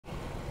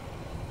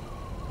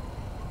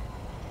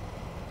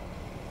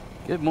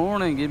Good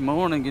morning, good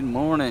morning, good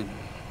morning.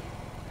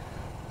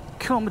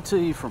 Coming to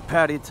you from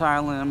Pattaya,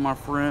 Thailand, my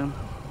friend.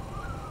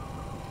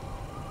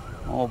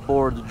 All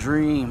aboard the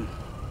Dream.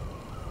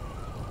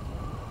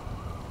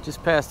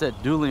 Just past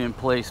that durian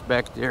place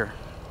back there.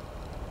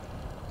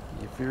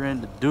 If you're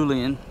into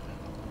durian,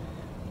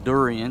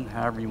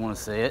 however you want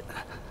to say it.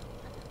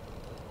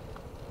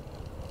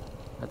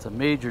 That's a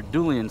major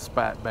durian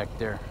spot back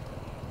there.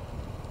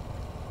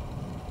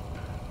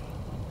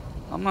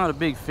 I'm not a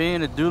big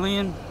fan of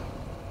durian.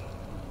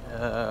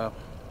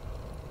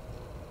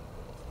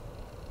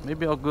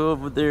 Maybe I'll go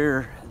over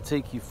there and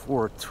take you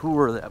for a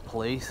tour of that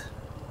place.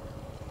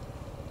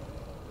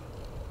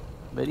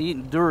 But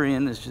eating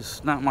durian is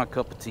just not my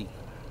cup of tea.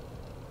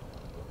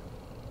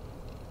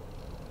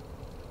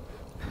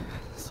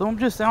 So I'm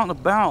just out and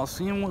about,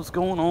 seeing what's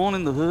going on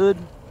in the hood.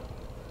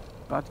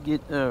 About to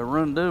get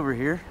run over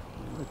here.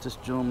 Let this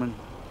gentleman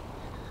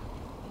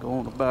go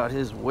on about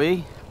his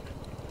way.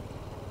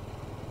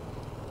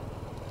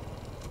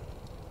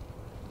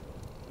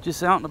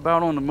 Just out and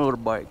about on the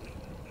motorbike.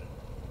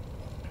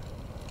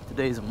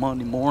 Today's a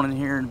Monday morning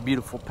here in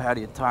beautiful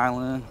Pattaya,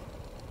 Thailand.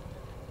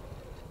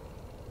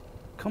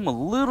 Come a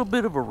little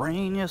bit of a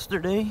rain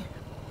yesterday.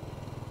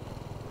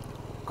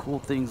 Cool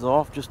things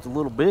off just a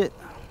little bit.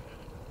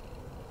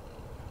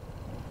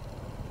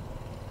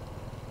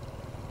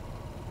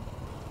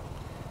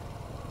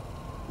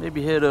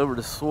 Maybe head over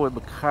to Soy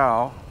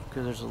Bacau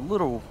because there's a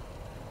little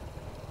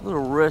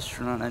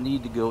restaurant I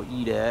need to go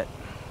eat at.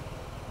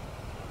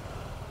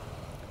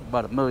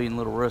 About 1 million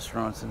little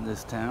restaurants in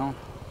this town.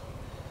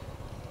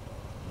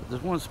 But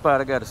there's one spot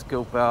I got to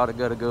scope out. I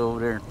got to go over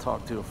there and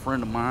talk to a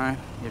friend of mine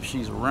if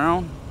she's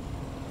around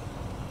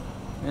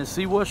and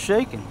see what's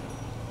shaking.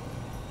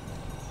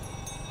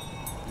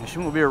 And she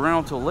won't be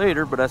around till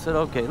later, but I said,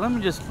 okay, let me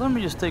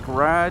just take a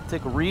ride,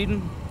 take a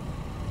reading,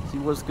 see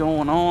what's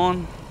going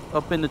on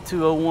up in the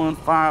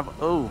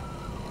 20150.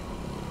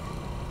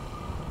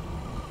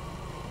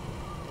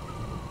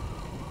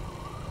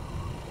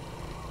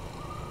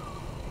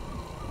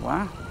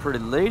 Wow, pretty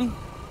lady.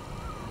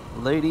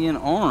 Lady in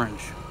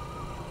orange.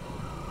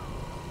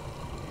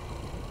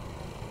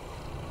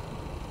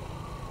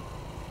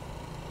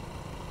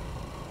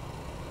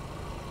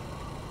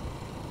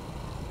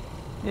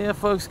 Yeah,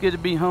 folks, good to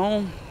be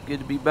home. Good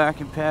to be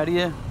back in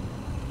Pattaya.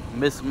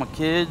 Missing my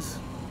kids.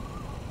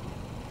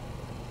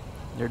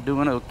 They're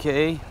doing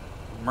okay.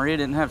 Maria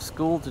didn't have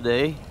school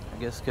today. I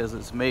guess because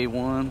it's May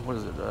 1. What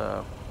is it?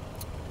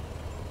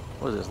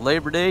 What is this?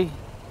 Labor Day?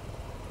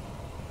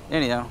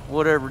 Anyhow,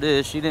 whatever it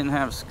is, she didn't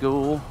have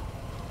school.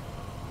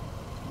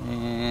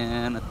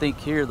 And I think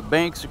here the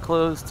banks are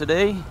closed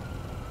today.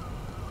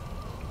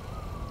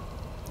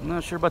 I'm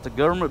not sure about the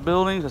government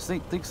buildings. I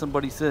think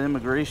somebody said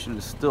immigration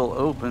is still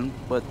open,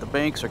 but the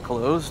banks are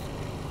closed.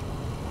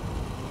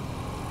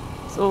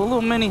 So a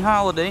little mini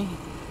holiday.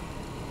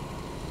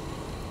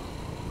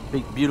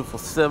 Big beautiful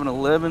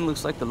 7-Eleven,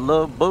 looks like the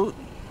Love Boat.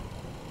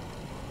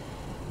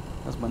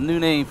 That's my new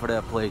name for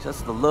that place.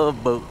 That's the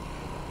Love Boat.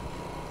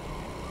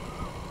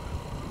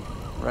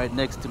 Right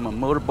next to my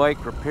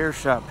motorbike repair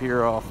shop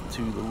here off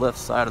to the left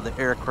side of the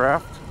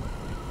aircraft.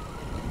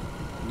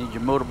 You need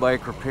your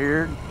motorbike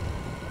repaired.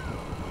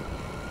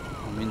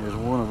 I mean, there's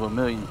one of a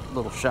million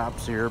little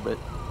shops here, but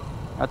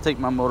I take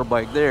my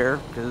motorbike there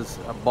because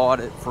I bought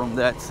it from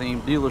that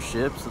same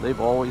dealership, so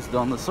they've always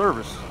done the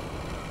service.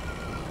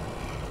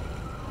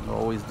 They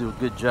always do a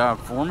good job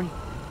for me.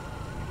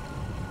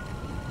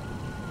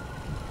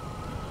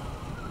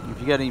 If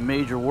you got any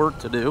major work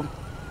to do,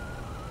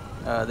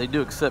 they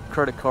do accept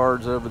credit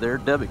cards over there,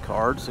 debit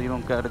cards, so you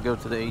don't got to go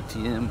to the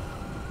ATM,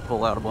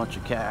 pull out a bunch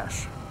of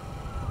cash.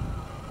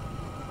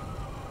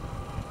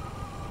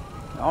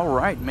 All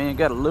right, man,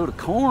 got a load of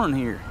corn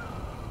here.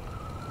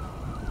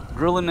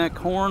 Grilling that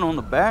corn on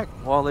the back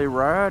while they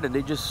ride, and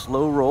they just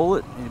slow roll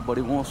it.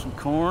 Anybody wants some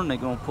corn, they're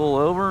gonna pull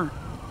over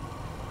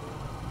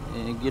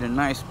and get a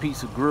nice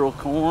piece of grilled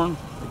corn.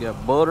 They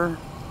got butter.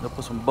 They'll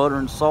put some butter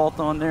and salt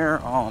on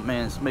there. Oh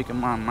man, it's making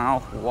my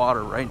mouth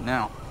water right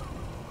now.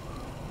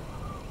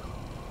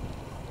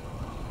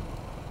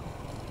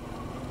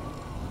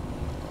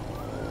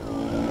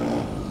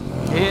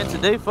 And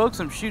today, folks,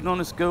 I'm shooting on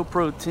this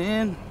GoPro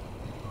 10.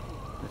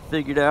 I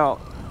figured out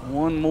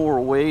one more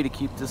way to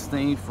keep this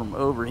thing from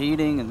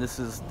overheating, and this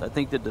is, I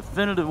think, the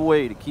definitive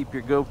way to keep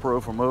your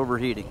GoPro from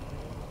overheating.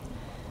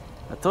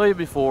 I told you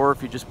before,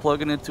 if you just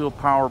plug it into a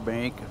power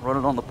bank, run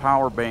it on the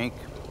power bank,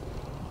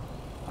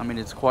 I mean,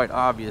 it's quite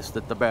obvious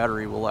that the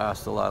battery will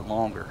last a lot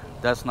longer.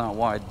 That's not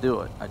why I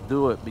do it. I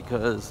do it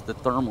because the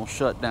thermal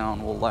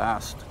shutdown will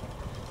last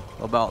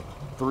about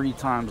 3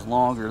 times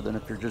longer than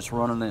if you're just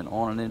running it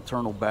on an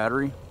internal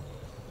battery.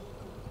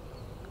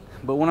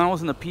 But when I was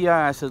in the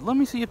PI, I said, let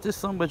me see if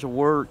this sumbitch will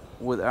work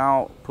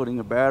without putting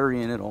a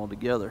battery in it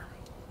altogether.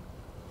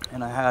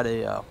 And I had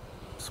a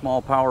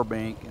small power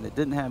bank, and it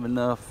didn't have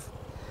enough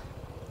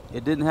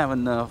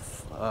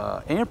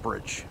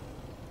amperage.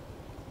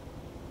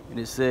 And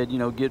it said, you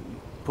know,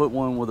 put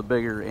one with a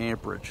bigger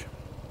amperage.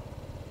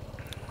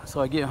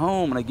 So I get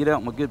home and I get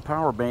out my good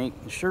power bank,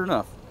 and sure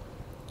enough,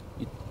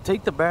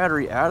 take the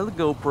battery out of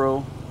the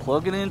GoPro,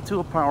 plug it into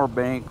a power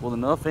bank with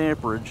enough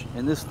amperage,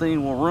 and this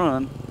thing will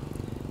run.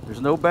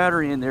 There's no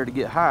battery in there to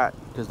get hot,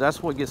 because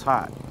that's what gets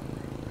hot.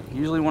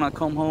 Usually when I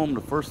come home,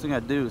 the first thing I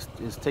do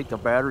is take the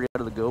battery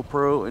out of the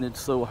GoPro, and it's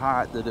so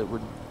hot that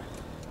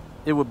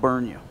it would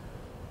burn you.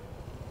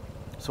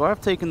 So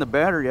I've taken the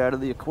battery out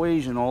of the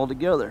equation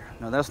altogether.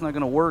 Now that's not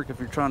going to work if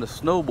you're trying to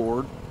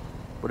snowboard,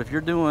 but if you're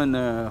doing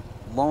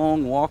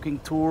long walking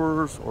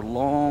tours or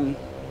long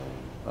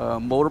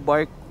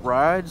motorbike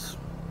rides,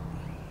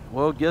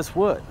 well, guess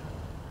what?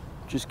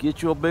 Just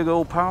get you a big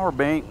old power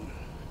bank.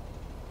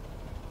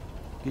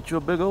 Get you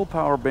a big old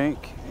power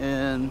bank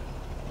and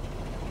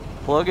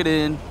plug it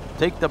in,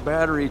 take the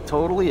battery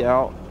totally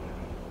out,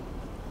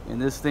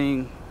 and this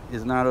thing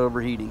is not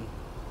overheating.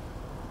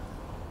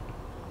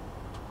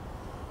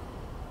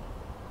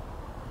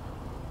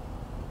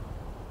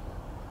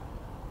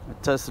 I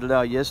tested it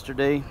out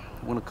yesterday,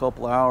 went a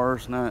couple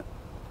hours, not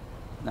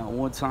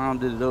one time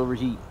did it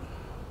overheat.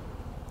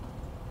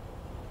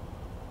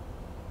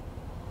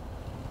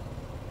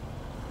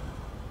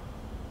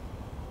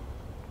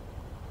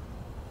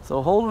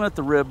 So holding at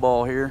the red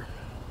ball here.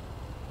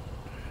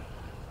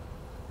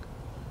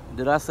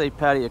 Did I say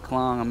Pattaya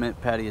Klang? I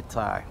meant Pattaya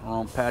Thai. We're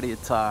on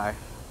Pattaya Thai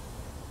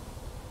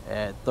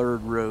at 3rd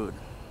Road.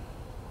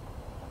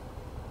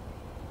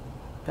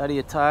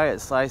 Pattaya Thai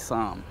at Sai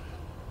Sam.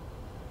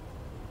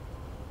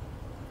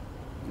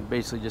 You're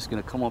basically just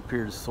going to come up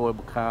here to Soi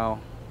Buakhao,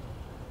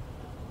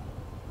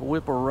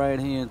 whip a right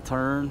hand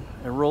turn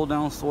and roll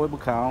down Soi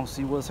Buakhao,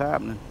 see what's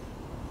happening.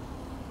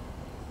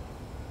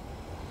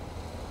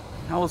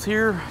 I was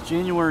here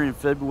January and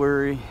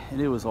February,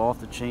 and it was off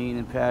the chain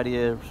in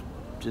Pattaya.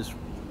 Just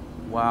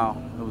wow,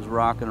 it was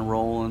rocking and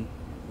rolling,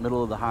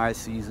 middle of the high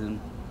season.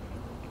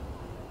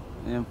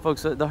 And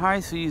folks, the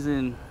high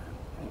season,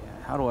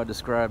 how do I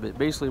describe it?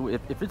 Basically,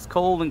 if it's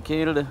cold in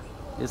Canada,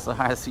 it's the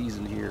high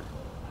season here.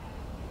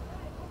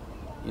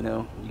 You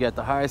know, you got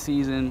the high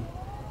season,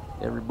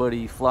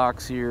 everybody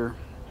flocks here.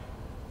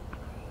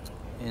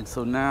 And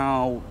so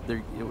now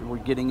we're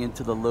getting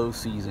into the low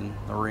season,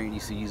 the rainy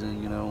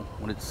season, you know,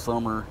 when it's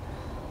summer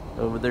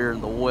over there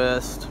in the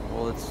west.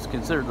 Well, it's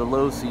considered the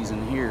low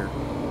season here.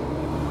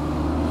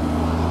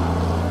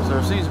 So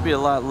there seems to be a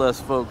lot less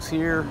folks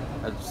here.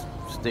 That's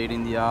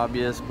stating the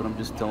obvious, but I'm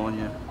just telling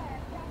you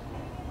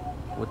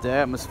what the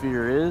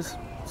atmosphere is.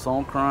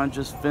 Songkran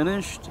just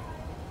finished.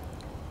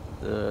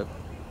 The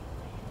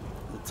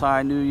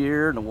Thai New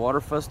Year and the Water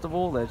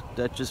Festival,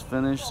 that just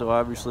finished. So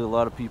obviously a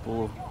lot of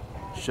people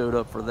showed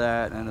up for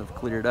that and have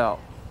cleared out.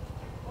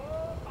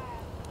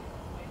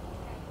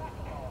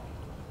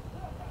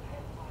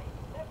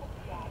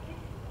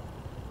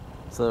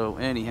 So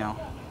anyhow,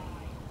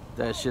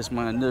 that's just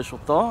my initial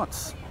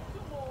thoughts.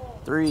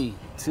 3,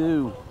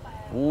 2,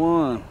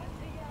 1.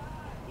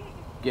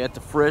 Get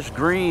the fresh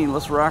green.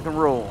 Let's rock and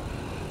roll.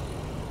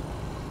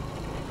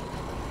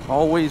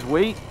 Always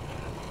wait.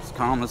 It's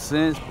common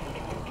sense.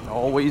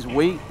 Always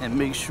wait and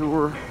make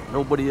sure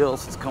nobody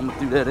else is coming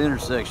through that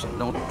intersection.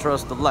 Don't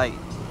trust the light.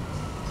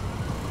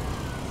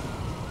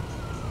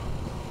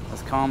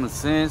 That's common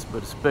sense,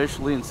 but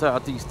especially in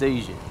Southeast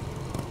Asia.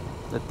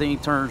 That thing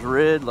turns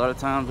red, a lot of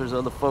times there's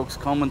other folks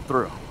coming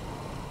through.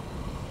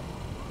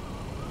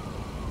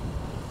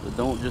 So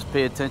don't just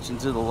pay attention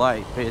to the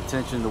light, pay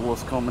attention to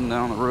what's coming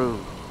down the road.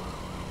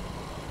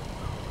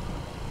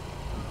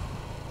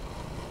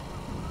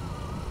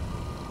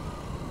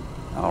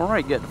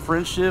 Alright, got the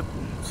Friendship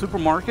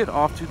Supermarket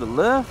off to the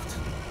left.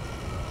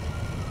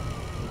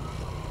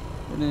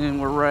 And then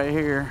we're right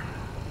here.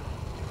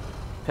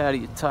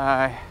 Pattaya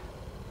Thai.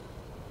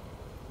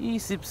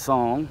 Isip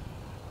Song.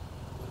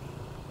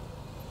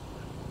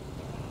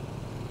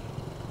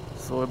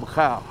 Soi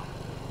Buakhao.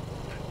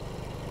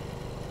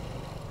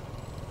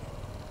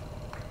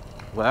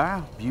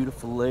 Wow,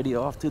 beautiful lady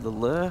off to the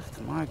left.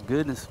 My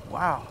goodness,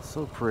 wow,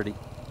 so pretty.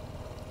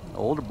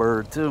 Older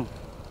bird too.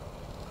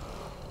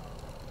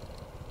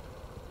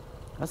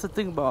 That's the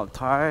thing about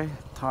Thai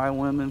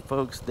women,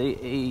 folks. They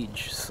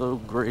age so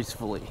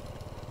gracefully.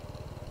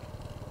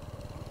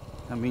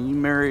 I mean, you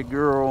marry a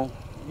girl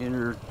in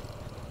her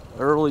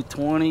early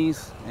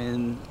 20s,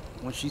 and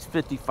when she's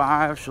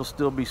 55, she'll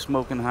still be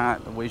smoking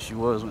hot the way she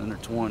was in her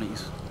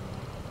 20s.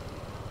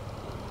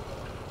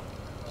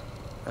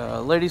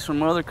 Ladies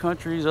from other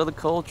countries, other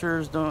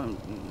cultures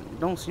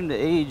don't seem to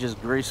age as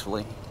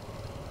gracefully.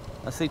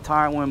 I say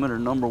Thai women are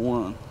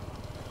 #1.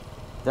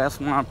 That's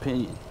my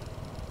opinion.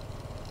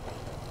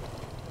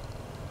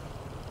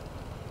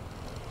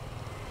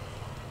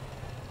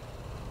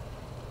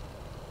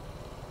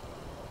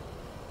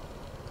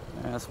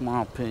 That's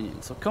my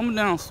opinion. So coming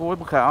down Soi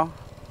Buakhao,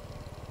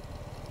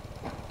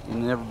 you've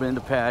never been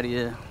to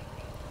Pattaya,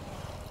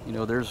 you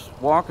know, there's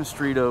Walking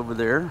Street over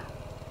there.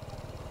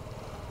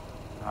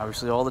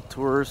 Obviously all the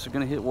tourists are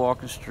going to hit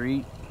Walking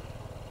Street.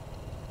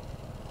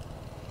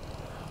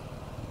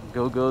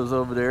 Go-Go's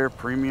over there,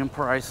 premium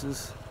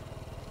prices.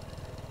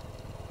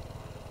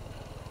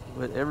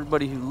 But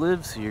everybody who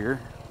lives here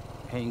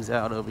hangs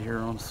out over here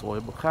on Soi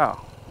Buakhao.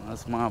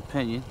 That's my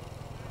opinion.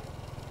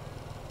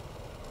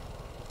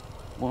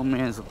 one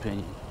man's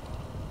opinion.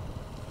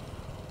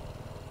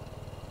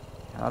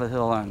 How the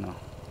hell I know?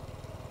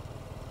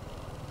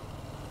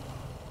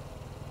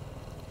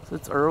 So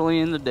it's early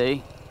in the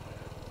day.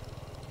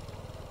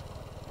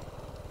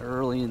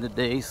 Early in the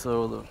day,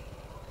 so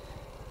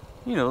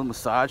the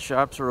massage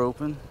shops are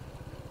open.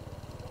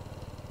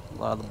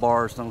 A lot of the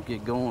bars don't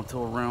get going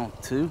until around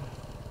 2.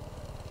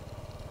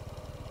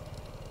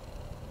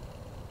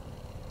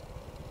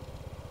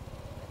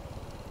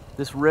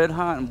 This Red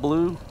Hot and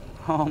Blue,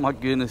 oh my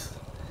goodness.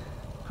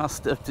 I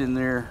stepped in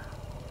there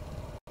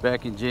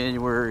back in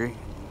January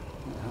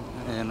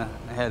and I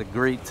had a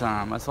great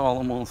time. That's all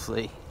I'm gonna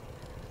say.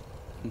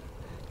 If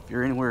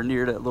you're anywhere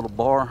near that little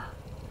bar,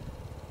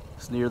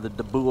 it's near the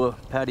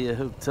Pattaya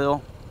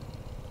Hotel.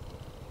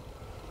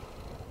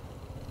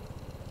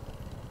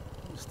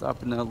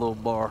 Stop in that little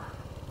bar.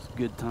 It's a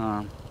good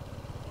time.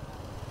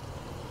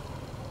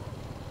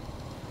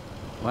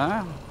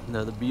 Wow,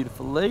 another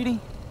beautiful lady.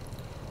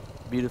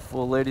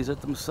 Beautiful ladies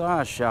at the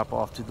massage shop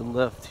off to the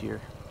left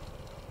here.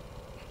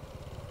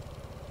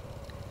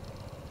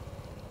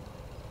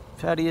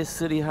 Pattaya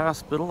City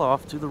Hospital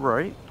off to the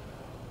right.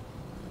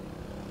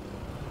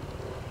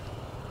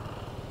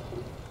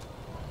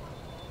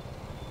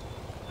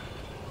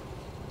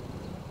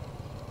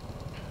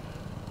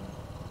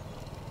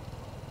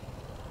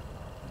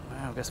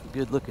 Wow, got some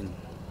good looking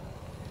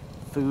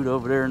food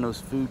over there in those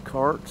food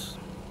carts.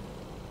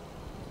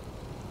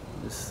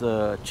 This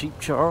Cheap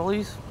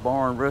Charlie's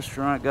bar and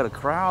restaurant got a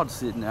crowd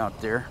sitting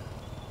out there.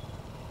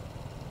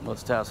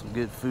 Must have some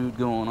good food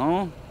going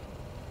on.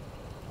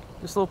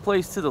 This little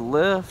place to the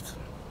left,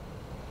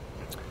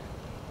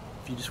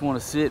 if you just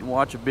want to sit and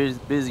watch a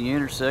busy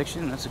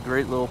intersection, that's a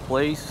great little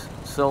place.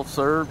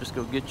 Self-serve, just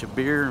go get your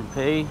beer and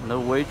pay. No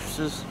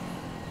waitresses,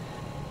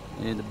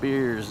 and the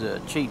beer is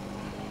cheap.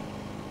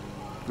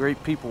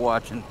 Great people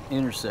watching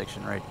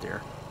intersection right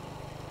there.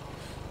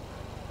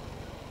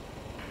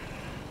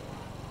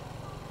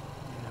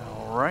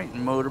 Alright,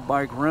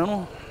 motorbike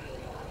rental.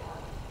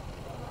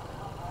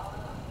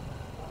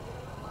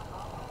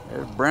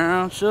 There's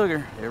Brown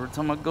Sugar. Every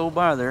time I go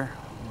by there,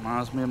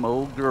 reminds me of my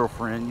old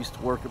girlfriend. Used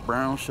to work at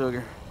Brown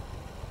Sugar.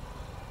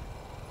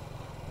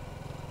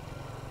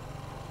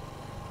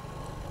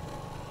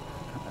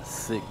 A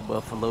sick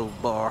buffalo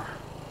bar.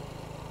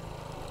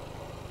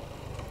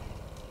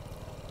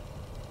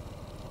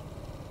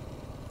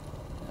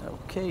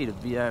 Okay, the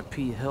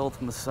VIP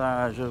health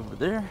massage over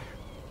there.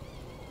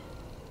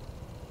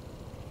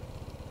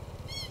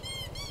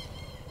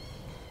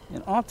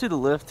 And off to the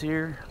left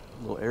here,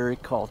 a little area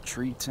called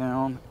Tree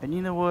Town. And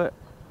you know what?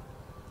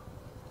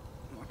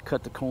 I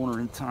cut the corner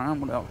in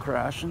time without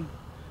crashing.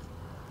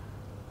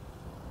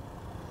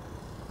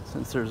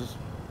 Since there's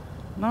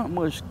not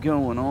much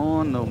going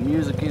on, no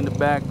music in the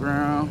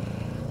background.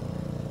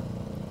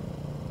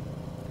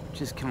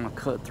 Just kind of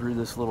cut through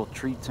this little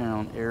Tree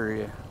Town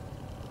area.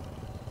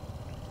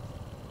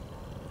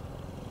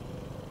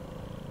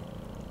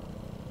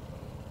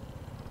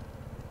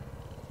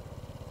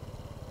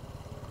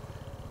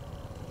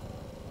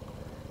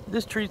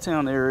 This Tree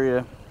Town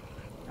area,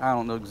 I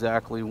don't know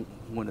exactly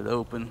when it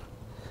opened.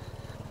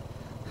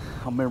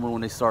 I remember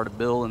when they started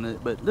building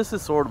it, but this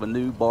is sort of a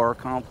new bar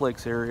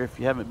complex area. If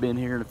you haven't been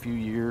here in a few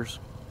years,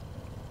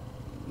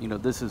 you know,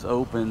 this has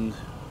opened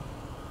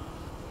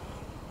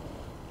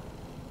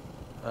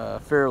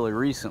fairly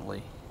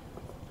recently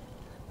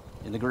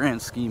in the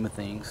grand scheme of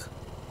things.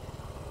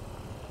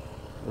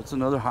 It's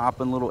another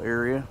hopping little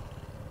area.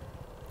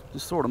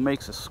 Just sort of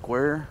makes a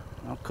square.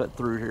 I'll cut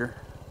through here.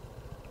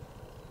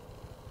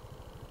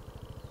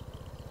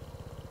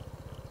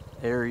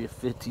 Area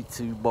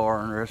 52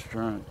 bar and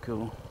restaurant,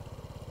 cool.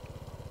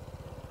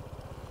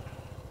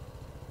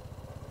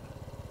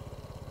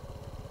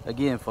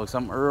 Again, folks,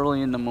 I'm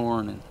early in the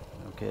morning,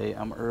 okay?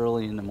 I'm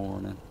early in the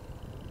morning.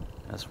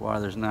 That's why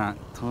there's not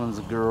tons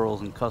of girls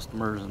and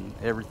customers and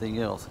everything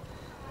else.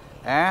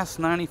 Ass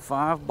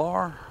 95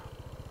 bar,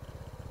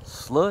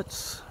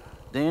 Sluts,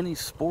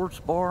 Danny's Sports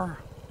Bar,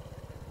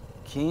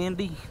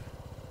 Candy.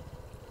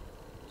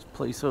 This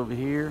place over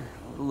here,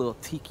 a little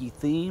tiki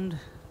themed.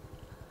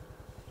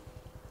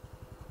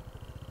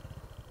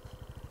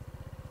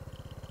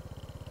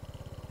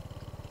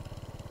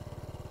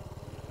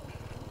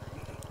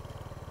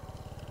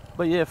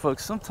 But yeah,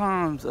 folks,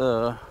 sometimes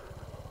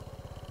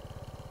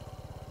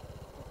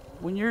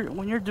when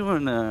you're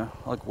doing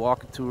like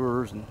walking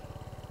tours, and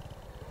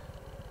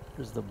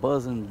there's the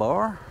Buzz In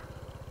Bar.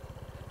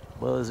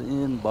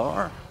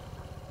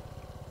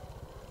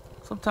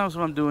 Sometimes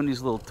when I'm doing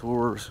these little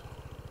tours,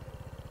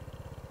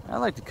 I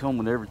like to come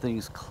when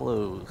everything's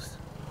closed,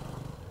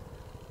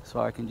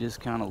 so I can just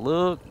kind of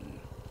look,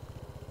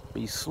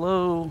 be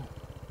slow.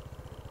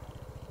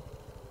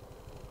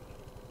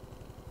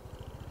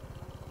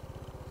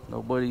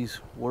 Nobody's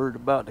worried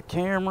about the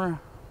camera.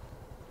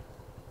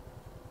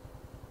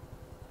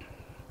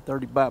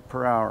 30 baht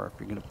per hour if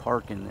you're gonna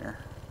park in there.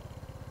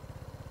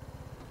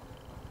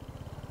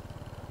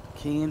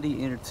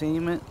 Candy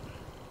Entertainment.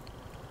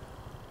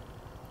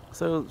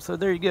 So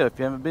there you go. If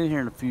you haven't been here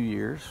in a few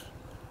years,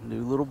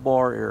 new little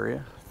bar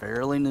area.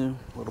 fairly new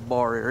little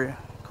bar area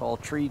called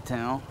Tree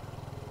Town.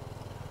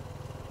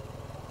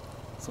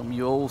 Some of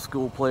you old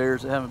school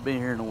players that haven't been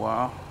here in a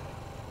while.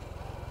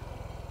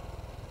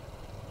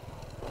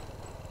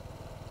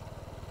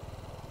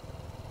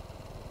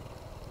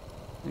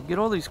 You get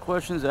all these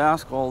questions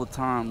asked all the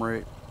time,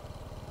 right?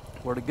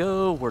 Where to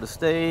go, where to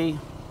stay.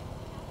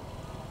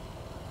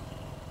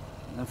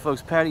 And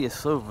folks, Pattaya is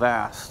so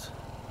vast.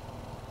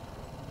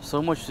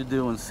 So much to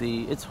do and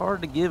see. It's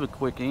hard to give a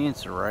quick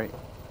answer, right?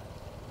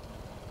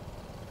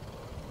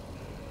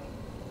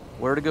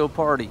 Where to go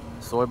party?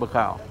 Soy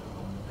Bacau.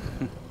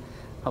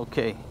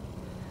 Okay.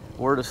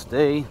 Where to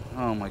stay?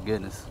 Oh my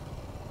goodness.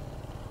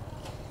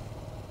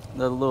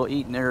 Another little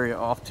eating area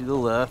off to the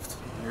left.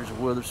 There's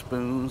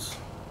Witherspoons.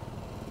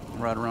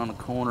 Right around the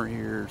corner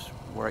here is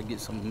where I get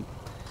some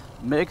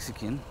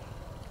Mexican.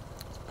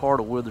 It's part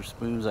of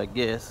Witherspoons, I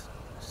guess.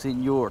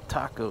 Senor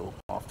Taco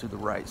off to the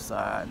right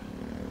side.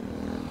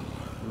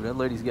 Ooh, that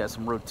lady's got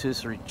some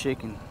rotisserie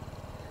chicken.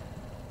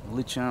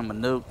 Lechon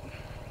manok.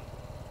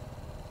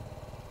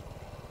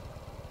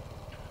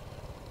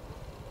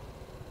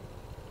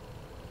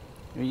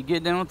 When you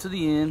get down to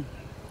the end,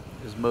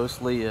 it's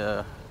mostly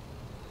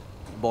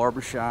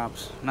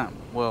barbershops. Not,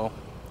 well,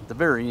 at the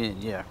very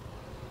end, yeah.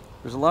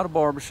 There's a lot of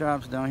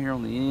barbershops down here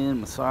on the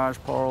end, massage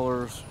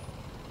parlors.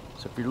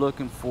 So if you're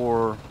looking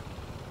for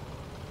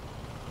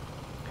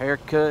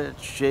haircut,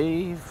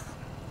 shave,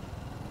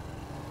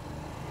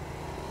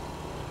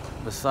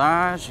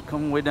 massage, you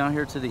come way down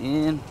here to the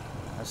end.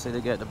 I say they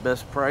got the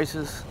best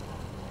prices.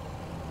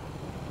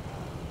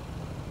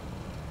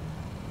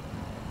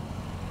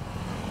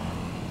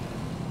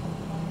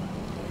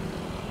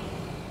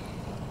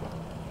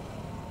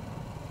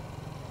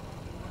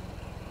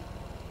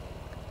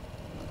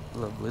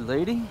 Lovely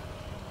lady.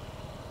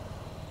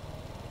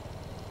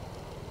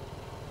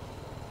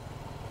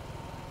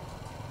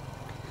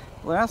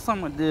 Last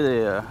time I did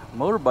a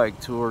motorbike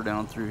tour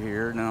down through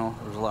here. Now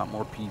there's a lot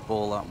more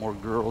people, a lot more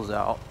girls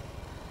out.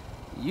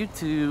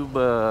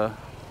 YouTube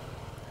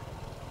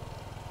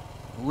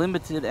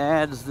limited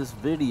ads this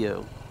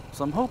video,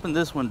 so I'm hoping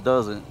this one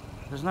doesn't.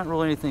 There's not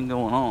really anything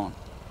going on.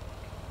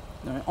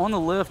 Now, on the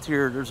left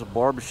here, there's a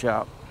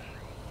barbershop.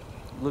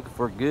 Looking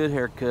for a good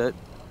haircut.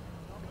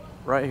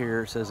 Right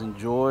here it says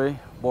Enjoy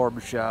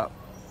Barbershop.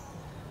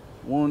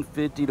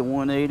 150 to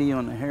 180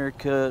 on the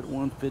haircut,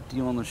 150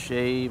 on the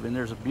shave, and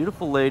there's a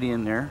beautiful lady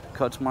in there,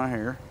 cuts my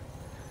hair,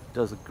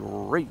 does a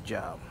great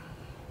job.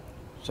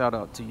 Shout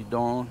out to you,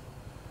 Dawn.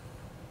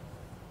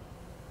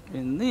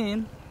 And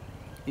then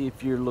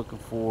if you're looking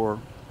for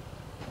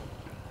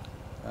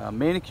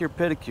manicure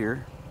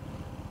pedicure,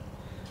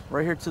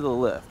 right here to the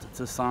left, it's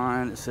a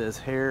sign that says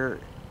Hair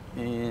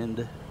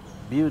and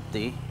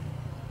Beauty.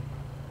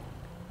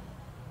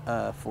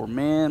 For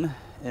men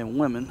and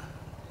women.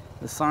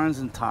 The sign's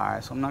in Thai,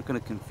 so I'm not going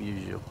to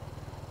confuse you.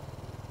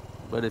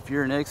 But if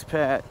you're an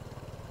expat,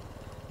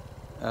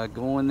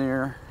 go in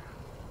there,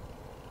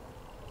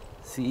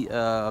 see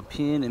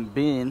Pin and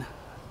Ben,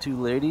 two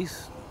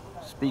ladies,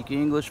 speak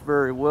English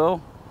very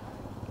well,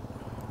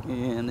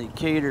 and they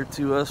cater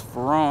to us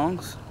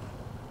Farongs.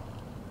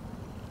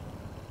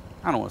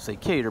 I don't want to say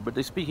cater, but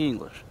they speak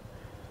English.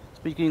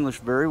 Speak English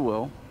very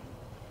well.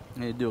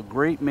 And they do a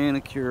great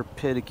manicure,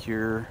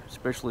 pedicure,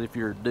 especially if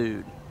you're a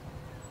dude.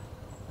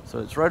 So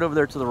it's right over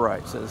there to the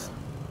right. It says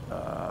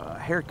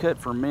haircut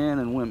for men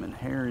and women,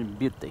 Hair and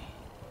Beauty.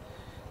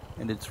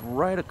 And it's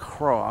right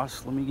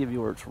across, let me give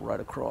you where it's right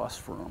across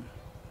from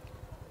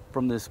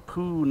this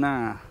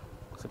Puna.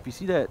 So if you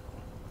see that,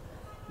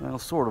 well,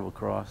 sort of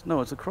across. No,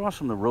 it's across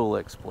from the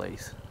Rolex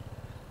place,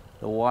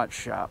 the watch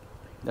shop.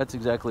 That's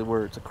exactly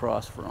where it's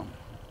across from.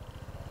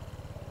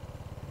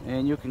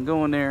 And you can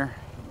go in there,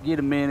 get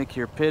a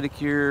manicure,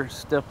 pedicure,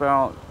 step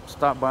out,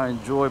 stop by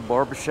Enjoy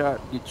Barbershop,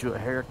 get you a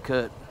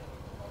haircut,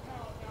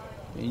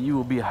 and you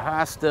will be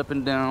high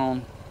stepping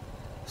down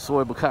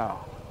Soy Bacau.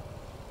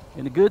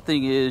 And the good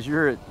thing is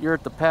you're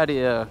at the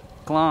Pattaya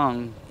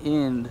Klang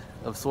end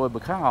of Soy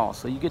Bacau,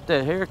 so you get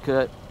that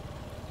haircut,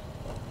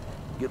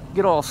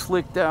 get all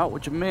slicked out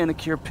with your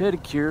manicure,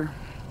 pedicure,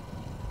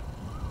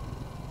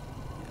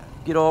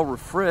 get all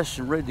refreshed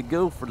and ready to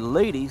go for the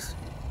ladies,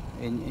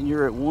 and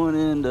you're at one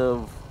end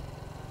of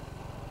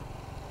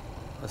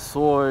a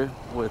soy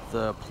with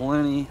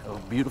plenty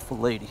of beautiful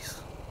ladies.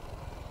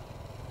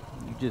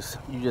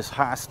 You just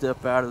high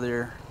step out of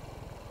there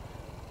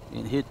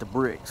and hit the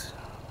bricks.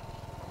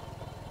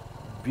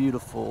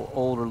 Beautiful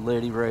older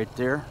lady right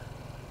there.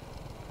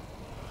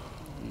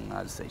 And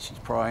I'd say she's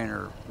probably in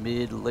her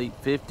mid to late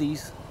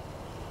 50s.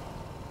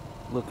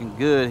 Looking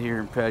good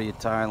here in Pattaya,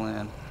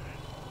 Thailand.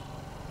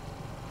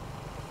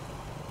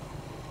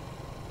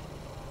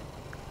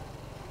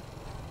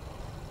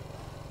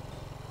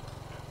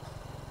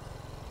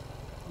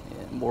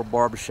 More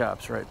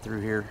barbershops right through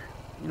here.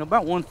 You know,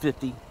 about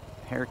 150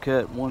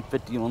 haircut,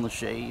 150 on the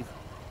shave.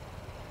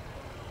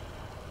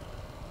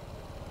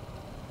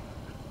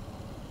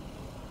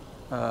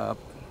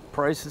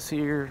 Prices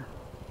here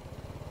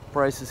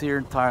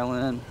in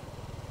Thailand.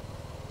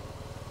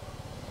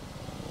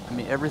 I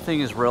mean,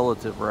 everything is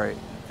relative, right?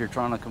 If you're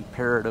trying to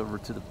compare it over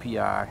to the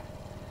PI.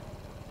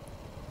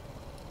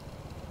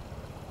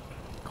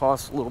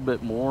 Costs a little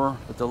bit more,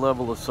 but the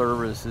level of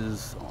service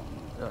is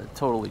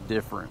totally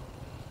different.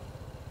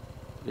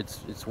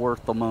 It's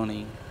worth the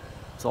money.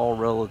 It's all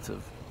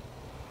relative.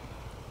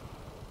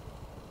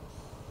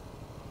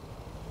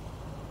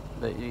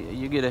 But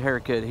you get a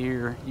haircut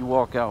here, you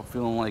walk out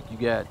feeling like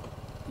you had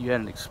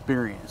an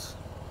experience.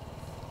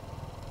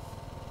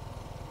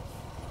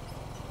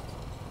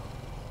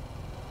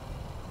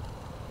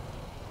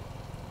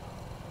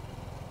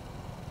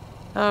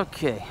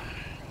 Okay.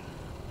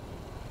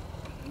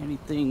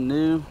 Anything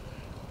new?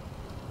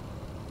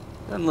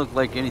 Doesn't look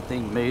like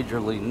anything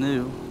majorly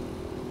new.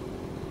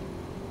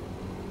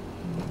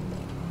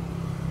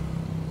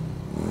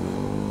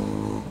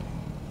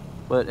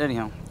 But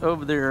anyhow,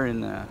 over there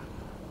in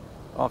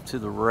off to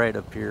the right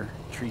up here,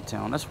 Tree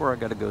Town. That's where I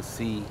gotta go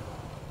see.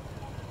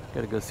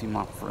 Gotta go see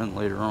my friend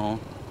later on.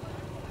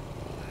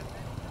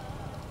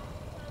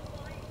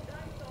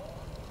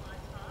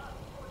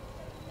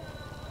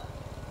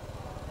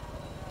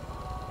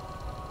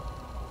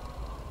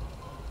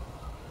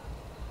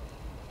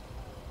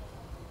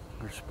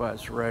 Our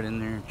spot's right in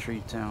there in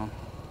Tree Town.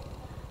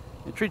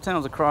 And Tree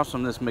Town's across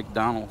from this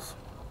McDonald's.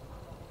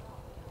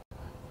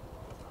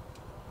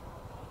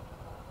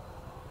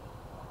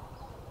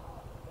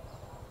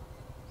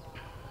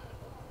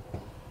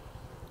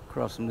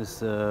 Across from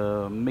this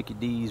Mickey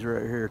D's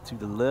right here to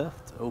the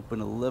left.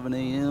 Open 11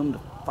 a.m. to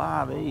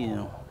 5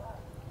 a.m.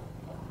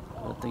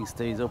 That thing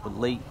stays open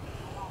late.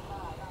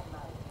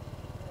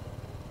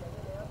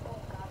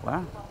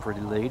 Wow,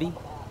 pretty lady.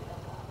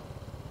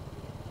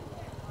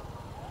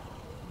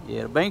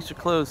 Yeah, the banks are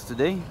closed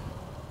today.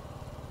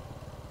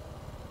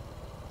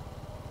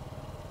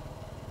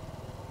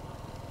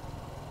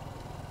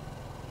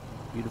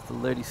 Beautiful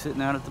lady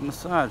sitting out at the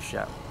massage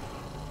shop.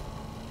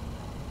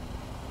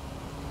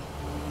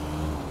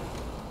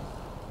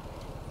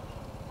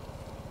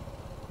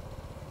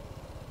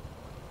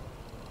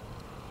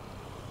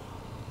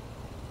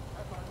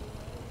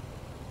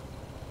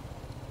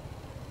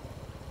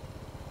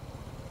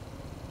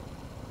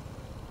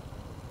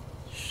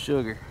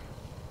 Sugar.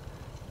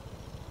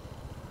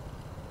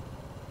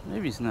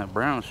 Maybe it's not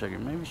brown sugar,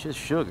 maybe it's just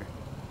sugar.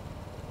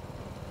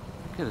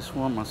 I could have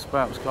sworn my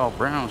spot was called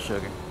brown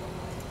sugar.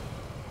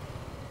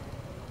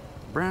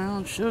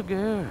 Brown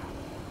sugar.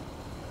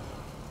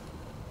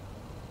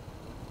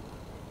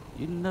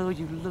 You know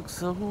you look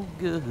so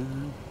good.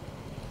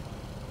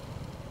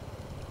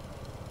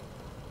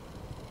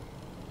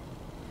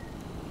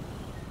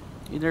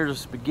 There's a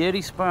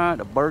spaghetti spot,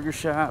 a burger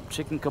shop,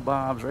 chicken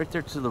kebabs right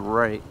there to the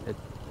right at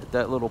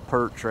that little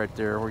perch right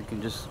there where you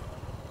can just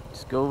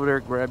go over there,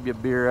 grab your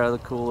beer out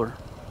of the cooler.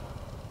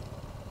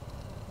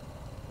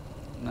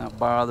 Not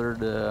bothered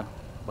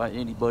by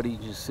anybody,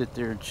 just sit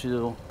there and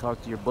chill,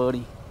 talk to your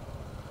buddy.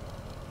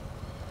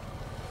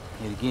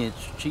 And again,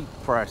 it's cheap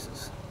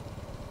prices.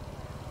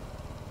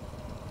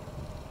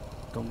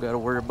 Don't gotta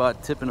worry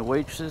about tipping the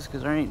waitresses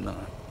because there ain't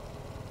none.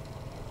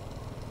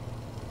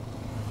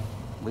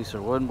 At least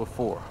there wasn't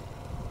before.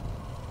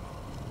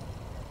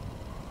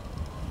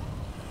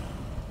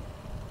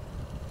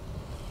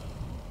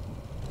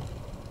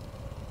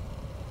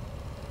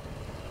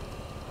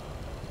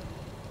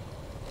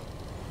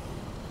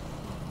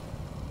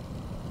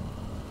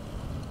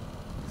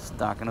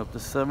 Stocking up the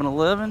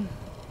 7-Eleven.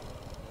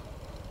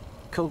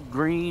 Coke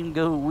green,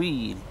 go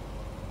weed.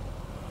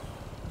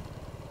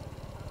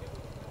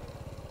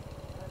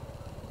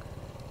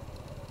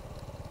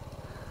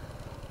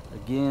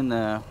 Again,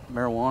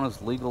 marijuana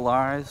is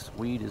legalized.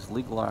 Weed is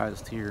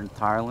legalized here in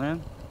Thailand.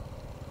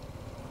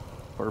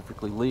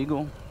 Perfectly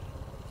legal.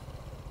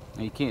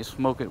 Now, you can't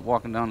smoke it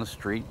walking down the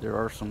street. There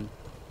are some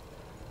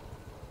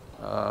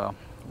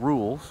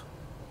rules.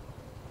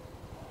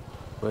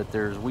 But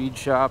there's weed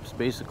shops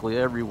basically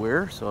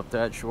everywhere, so if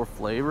that's your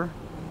flavor,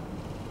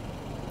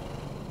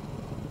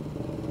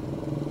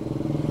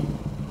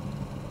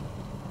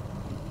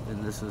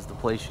 then this is the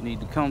place you need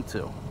to come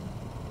to.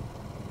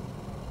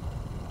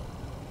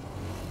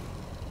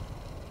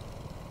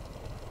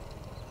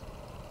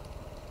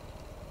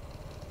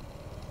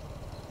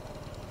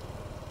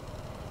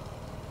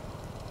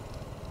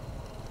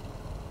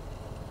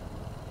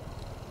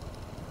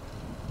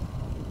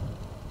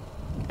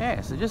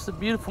 Yeah, so just a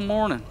beautiful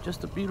morning.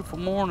 Just a beautiful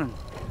morning.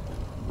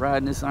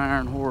 Riding this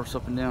iron horse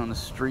up and down the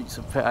streets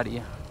of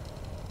Pattaya.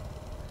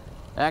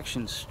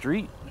 Action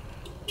Street.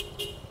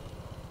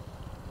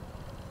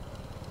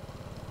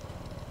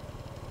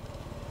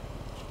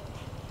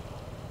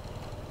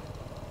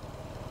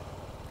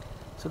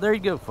 So there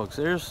you go, folks.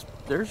 There's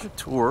your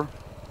tour.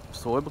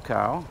 Soy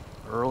Buccao.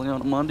 Early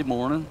on a Monday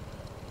morning.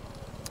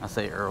 I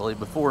say early,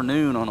 before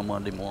noon on a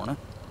Monday morning.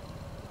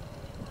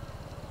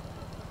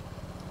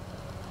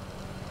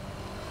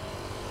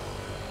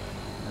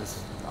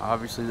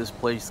 Obviously this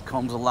place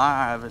comes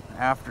alive at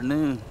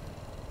afternoon.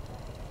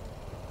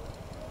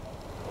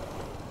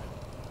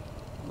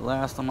 The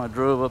last time I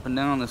drove up and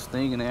down this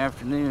thing in the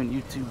afternoon,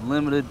 YouTube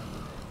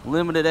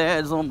limited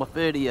ads on my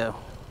video.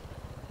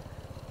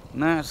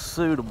 Not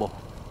suitable.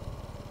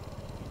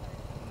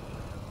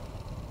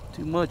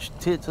 Too much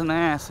tits and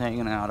ass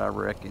hanging out, I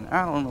reckon.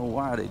 I don't know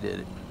why they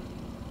did it.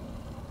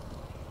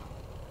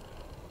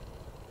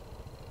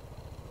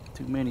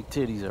 Too many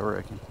titties, I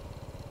reckon.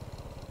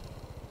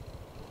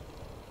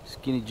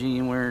 Skinny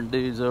jean wearing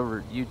dudes over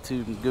at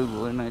YouTube and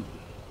Google,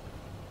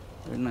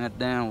 they're not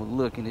down with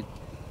looking at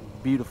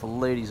beautiful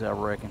ladies, I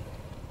reckon.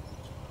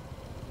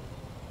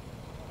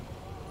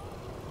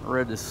 I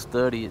read this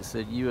study, it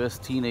said US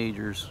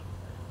teenagers,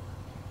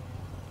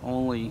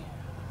 only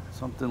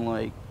something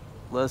like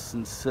less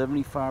than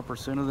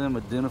 75% of them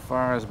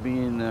identify as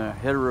being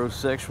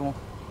heterosexual.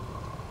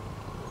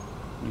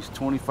 At least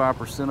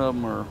 25% of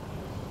them are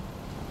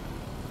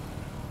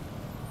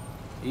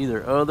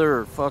either other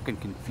or fucking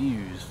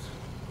confused.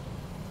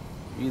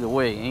 Either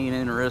way, ain't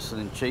interested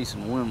in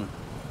chasing women.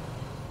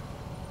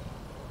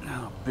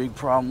 Big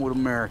problem with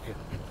America.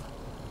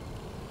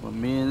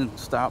 When men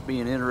stop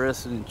being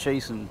interested in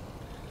chasing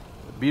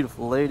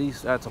beautiful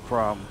ladies, that's a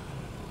problem.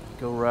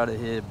 Go right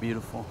ahead,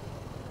 beautiful.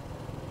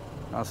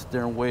 I'll sit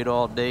there and wait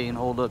all day and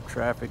hold up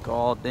traffic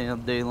all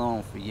damn day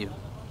long for you.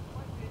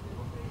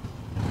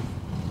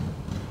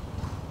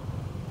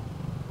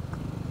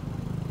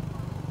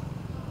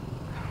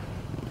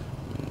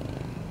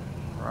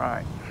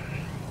 Right.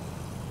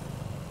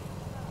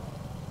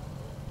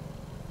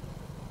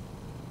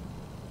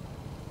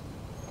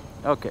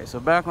 Okay, so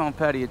back on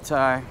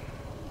Pattaya,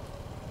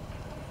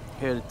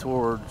 headed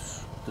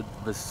towards the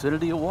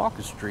vicinity of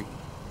Walker Street.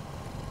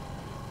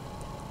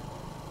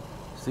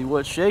 See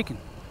what's shaking.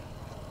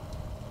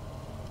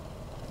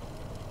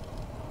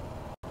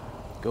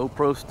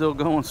 GoPro still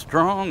going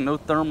strong, no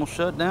thermal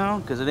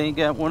shutdown, because it ain't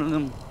got one of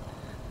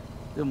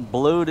them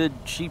bloated,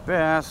 cheap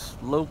ass,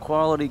 low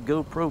quality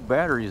GoPro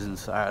batteries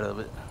inside of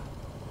it.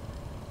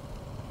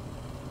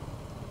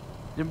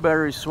 Them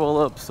batteries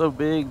swell up so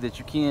big that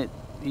you can't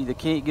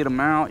get them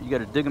out, you got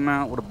to dig them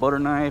out with a butter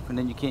knife, and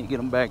then you can't get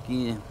them back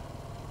in.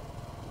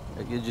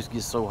 It just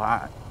gets so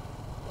hot.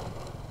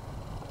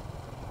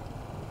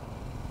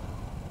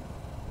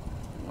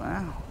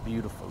 Wow,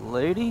 beautiful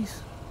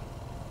ladies.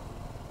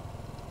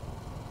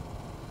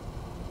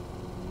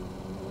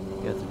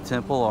 Got the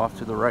temple off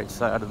to the right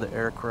side of the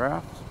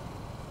aircraft.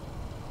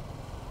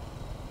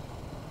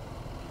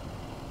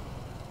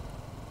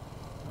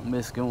 I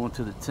miss going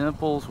to the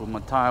temples with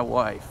my Thai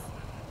wife.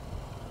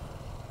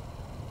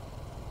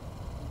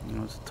 You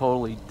know, it's a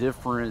totally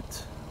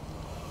different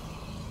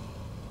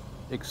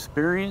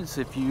experience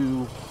if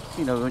you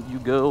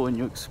go and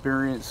you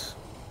experience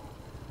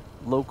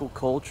local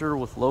culture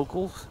with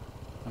locals.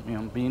 I mean,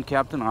 I'm being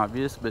Captain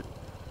Obvious, but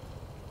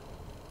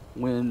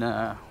when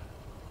I'm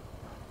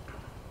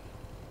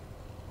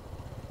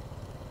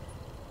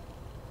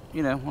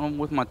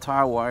with my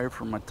Thai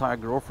wife or my Thai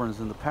girlfriends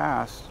in the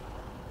past,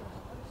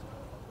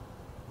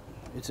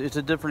 it's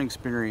a different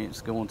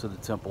experience going to the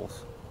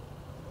temples.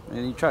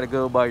 And you try to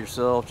go by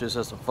yourself just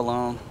as a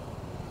Falun.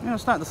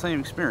 It's not the same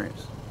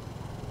experience.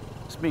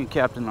 It's being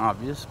Captain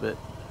Obvious, but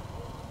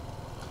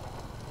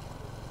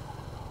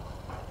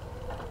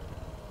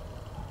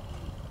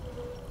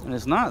and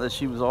it's not that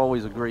she was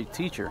always a great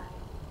teacher.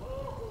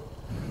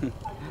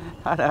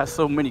 I'd ask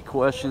so many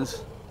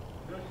questions.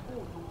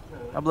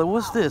 I'd be like,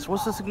 what's this?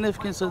 What's the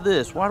significance of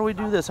this? Why do we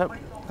do this?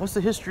 What's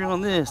the history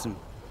on this? And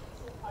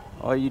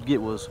all you'd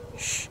get was,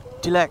 shh,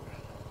 tilak,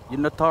 you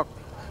not talk.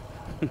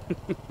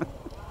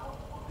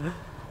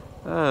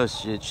 Oh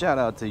shit, shout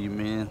out to you,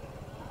 man.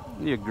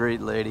 You're a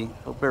great lady.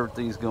 Hope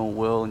everything's going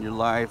well in your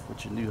life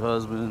with your new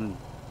husband.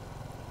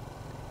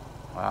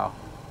 Wow,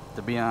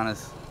 to be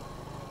honest,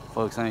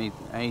 folks, I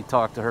ain't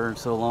talked to her in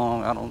so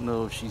long. I don't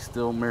know if she's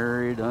still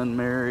married,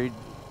 unmarried,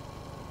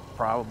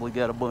 probably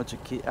got a bunch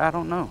of kids. I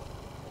don't know.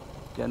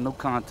 Got no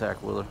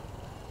contact with her.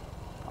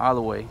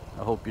 Either way,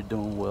 I hope you're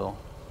doing well.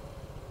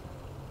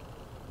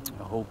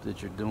 I hope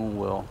that you're doing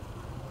well.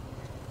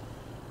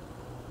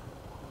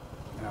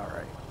 All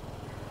right.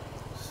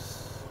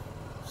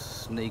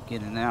 Snake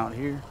in and out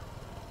here.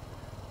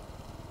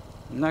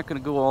 I'm not going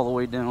to go all the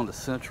way down to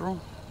Central.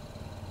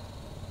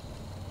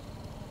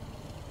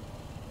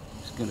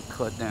 Just going to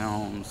cut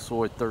down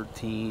Soy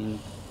 13,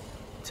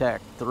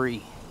 Tac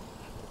 3.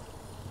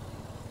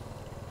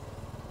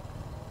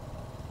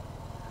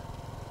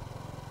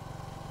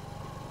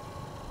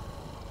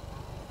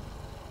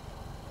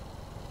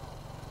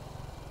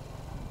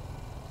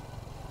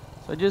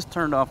 So I just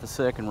turned off the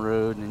second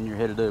road and then you're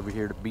headed over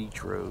here to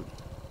Beach Road.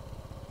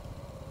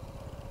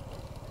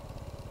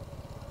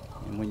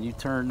 And when you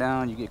turn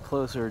down, you get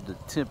closer, the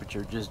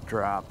temperature just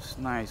drops.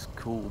 Nice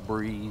cool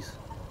breeze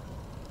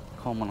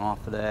coming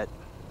off of that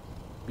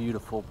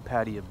beautiful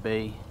Pattaya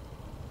Bay.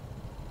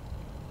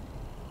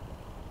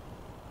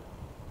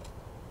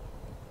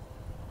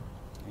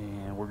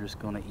 And we're just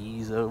going to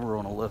ease over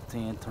on a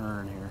left-hand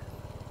turn here.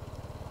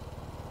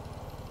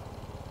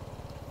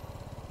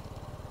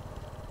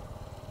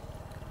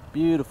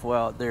 Beautiful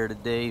out there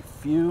today.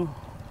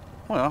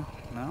 I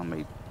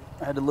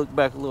had to look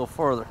back a little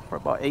further. For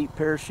about 8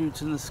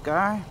 parachutes in the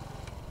sky.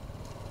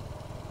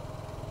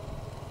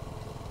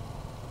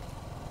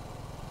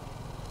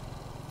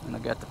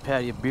 And I got the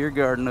Pattaya Beer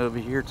Garden over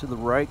here to the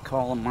right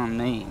calling my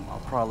name. I'll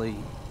probably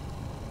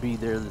be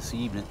there this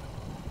evening.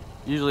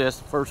 Usually that's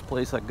the first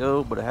place I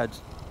go, but I had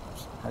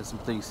some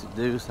things to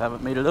do, so I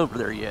haven't made it over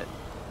there yet.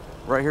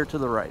 Right here to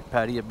the right,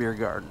 Pattaya Beer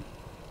Garden.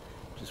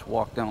 Just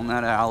walk down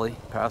that alley,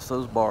 past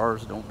those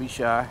bars, don't be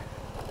shy,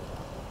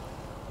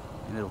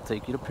 and it'll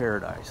take you to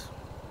paradise.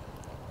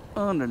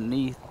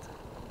 Underneath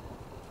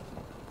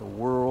the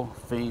world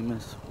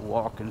famous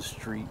walking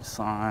street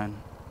sign.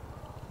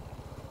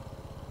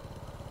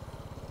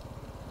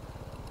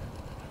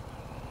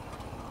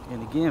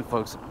 And again,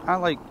 folks, I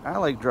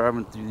like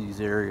driving through these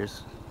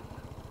areas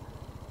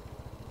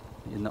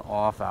in the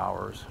off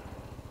hours,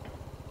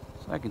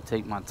 so I can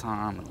take my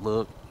time and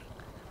look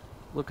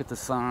at the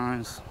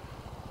signs.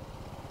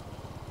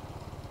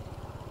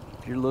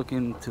 If you're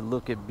looking to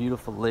look at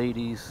beautiful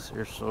ladies,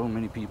 there's so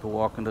many people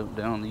walking up and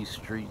down these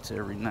streets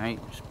every night.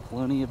 There's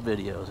plenty of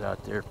videos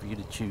out there for you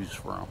to choose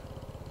from.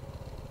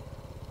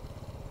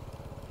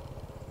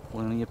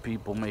 Plenty of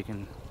people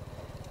making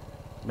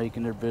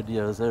their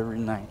videos every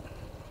night.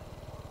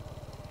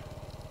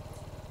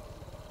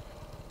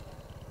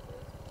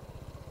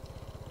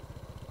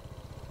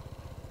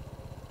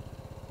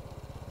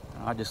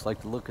 I just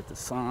like to look at the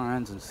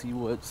signs and see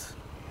what's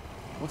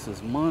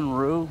this,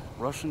 Monroe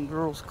Russian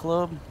Girls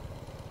Club,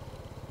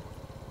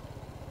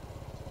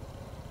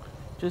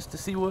 just to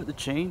see what the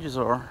changes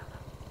are.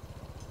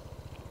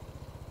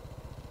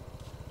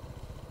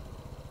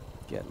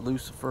 Got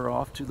Lucifer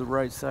off to the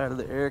right side of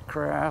the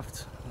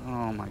aircraft.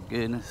 Oh my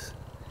goodness,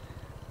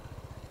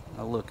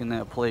 I look in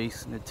that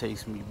place and it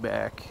takes me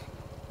back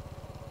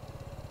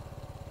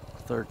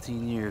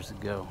 13 years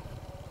ago.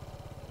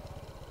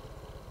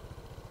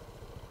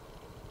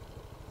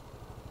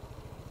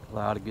 A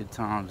lot of good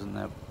times in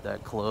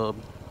that club.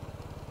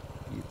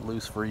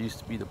 Lucifer used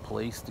to be the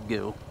place to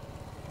go.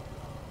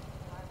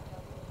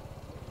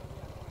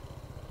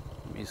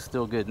 I mean, it's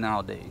still good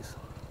nowadays,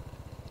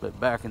 but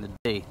back in the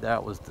day,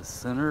 that was the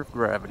center of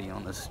gravity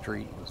on the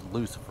street, was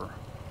Lucifer.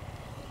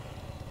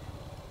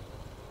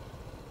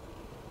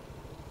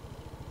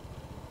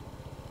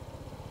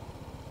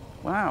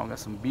 Wow, got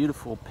some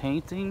beautiful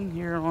painting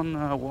here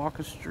on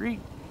Walker Street.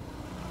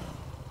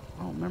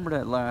 I don't remember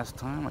that last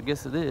time. I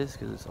guess it is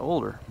because it's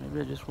older.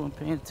 Maybe I just wasn't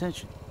paying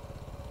attention.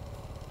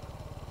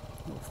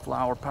 Little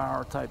flower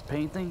power type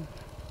painting.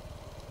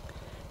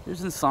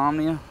 There's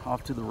Insomnia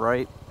off to the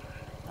right.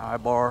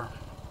 I-bar.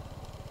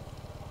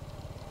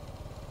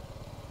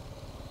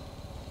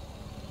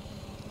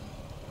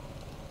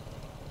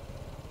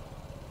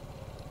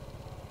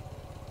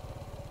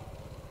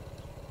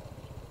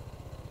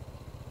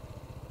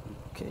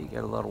 Okay,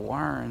 got a lot of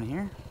wire in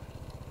here.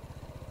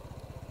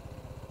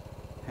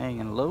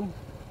 Hanging low.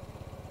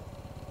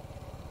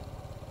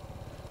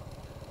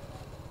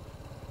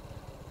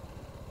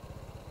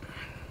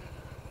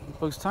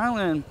 Folks,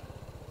 Thailand,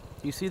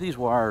 you see these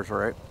wires,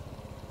 right?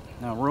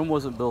 Now, Rome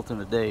wasn't built in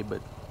a day,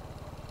 but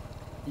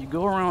you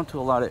go around to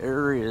a lot of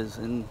areas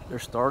and they're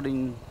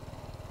starting,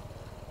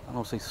 I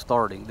don't say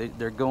starting,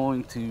 they're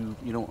going to,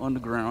 you know,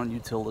 underground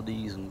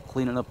utilities and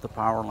cleaning up the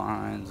power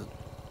lines.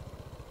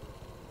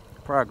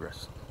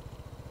 Progress.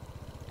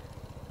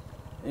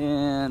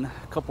 And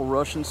a couple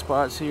Russian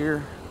spots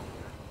here.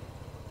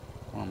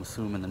 Well, I'm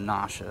assuming the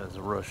Nasha is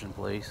a Russian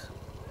place.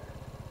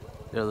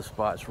 The other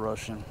spot's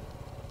Russian.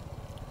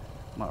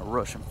 My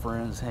Russian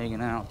friends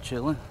hanging out,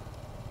 chilling.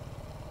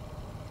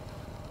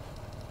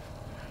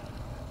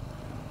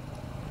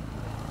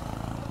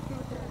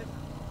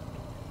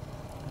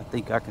 I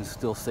think I can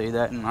still say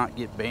that and not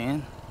get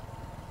banned.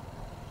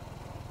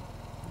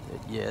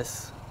 That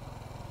yes,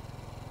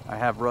 I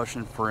have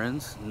Russian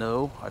friends.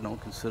 No, I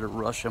don't consider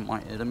Russia my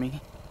enemy.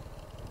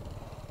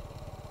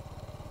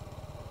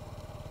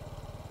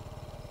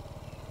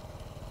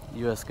 The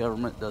U.S.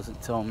 government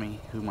doesn't tell me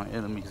who my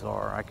enemies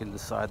are. I can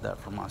decide that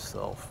for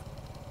myself.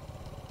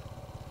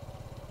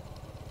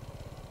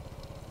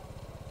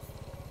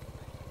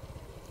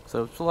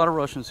 So it's a lot of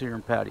Russians here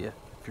in Pattaya,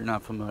 if you're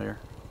not familiar.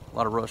 A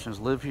lot of Russians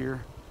live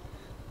here,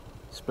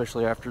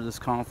 especially after this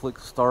conflict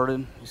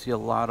started. You see a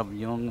lot of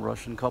young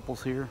Russian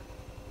couples here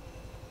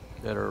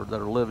that are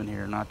living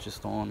here, not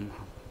just on,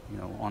 you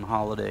know, on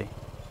holiday.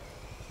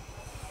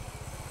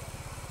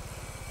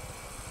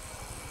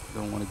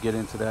 Don't want to get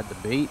into that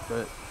debate,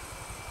 but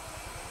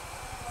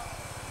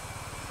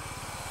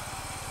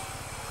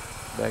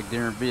back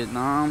there in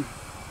Vietnam,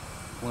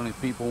 plenty of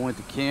people went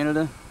to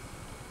Canada.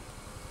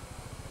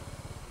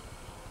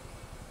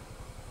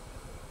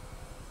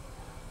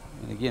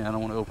 And again, I don't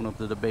want to open up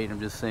the debate. I'm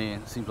just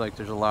saying, it seems like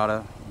there's a lot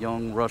of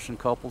young Russian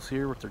couples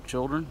here with their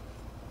children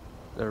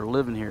that are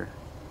living here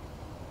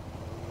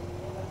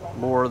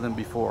more than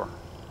before.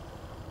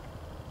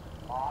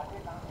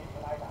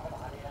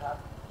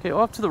 Okay,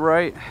 off to the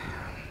right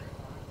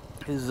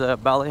is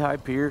Ballet High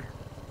Pier.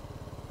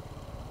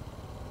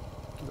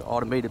 The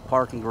automated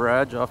parking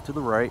garage off to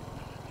the right.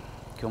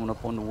 Coming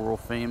up on the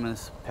world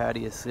famous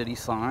Pattaya City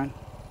sign.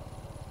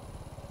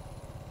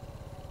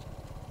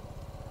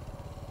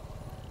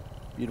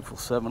 Beautiful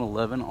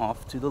 7-Eleven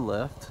off to the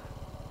left.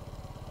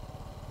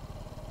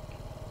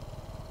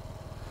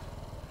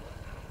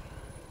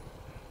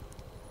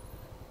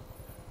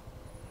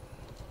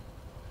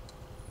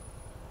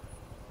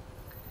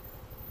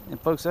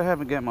 folks, I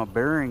haven't got my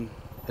bearing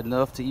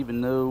enough to even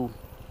know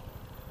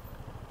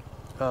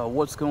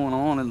what's going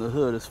on in the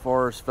hood as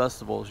far as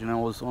festivals. You know,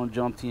 I was on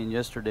Jomtien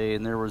yesterday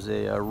and there was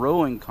a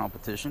rowing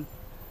competition.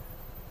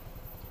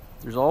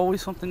 There's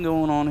always something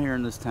going on here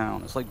in this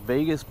town. It's like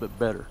Vegas but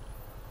better.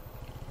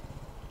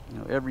 You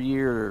know, every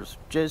year there's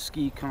jet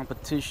ski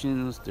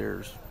competitions,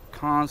 there's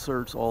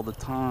concerts all the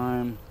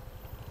time.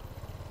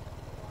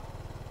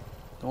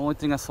 The only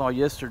thing I saw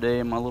yesterday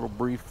in my little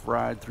brief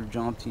ride through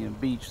Jomtien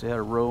Beach, they had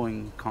a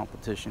rowing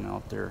competition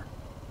out there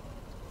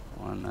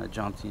on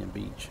Jomtien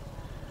Beach.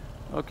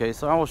 Okay,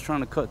 so I was trying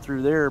to cut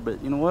through there,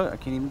 but you know what? I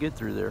can't even get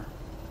through there.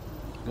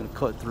 I'm going to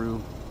cut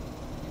through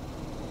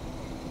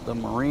the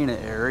marina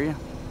area.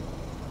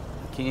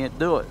 I can't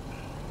do it.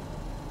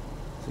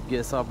 So I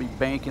guess I'll be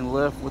banking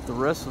left with the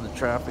rest of the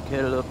traffic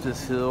headed up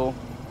this hill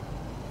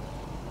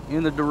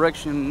in the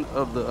direction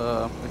of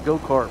the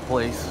go-kart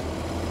place.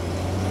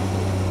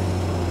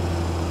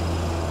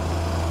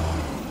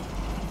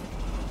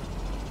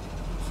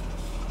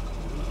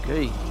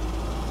 Okay.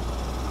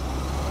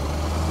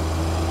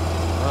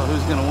 Well,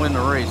 who's going to win the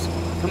race?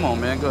 Come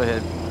on, man. Go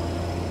ahead.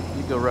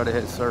 You go right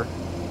ahead, sir.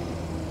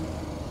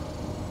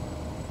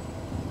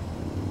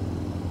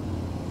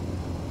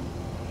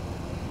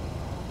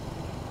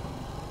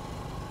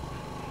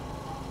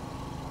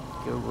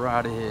 Go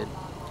right ahead.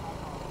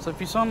 So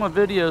if you saw my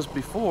videos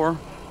before,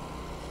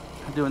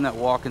 doing that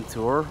walking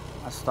tour,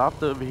 I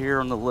stopped over here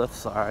on the left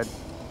side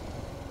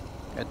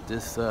at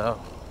this,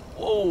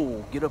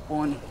 whoa, get up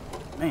on,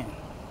 man.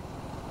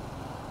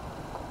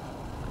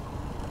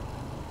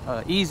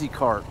 Easy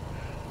cart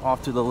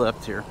off to the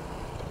left here.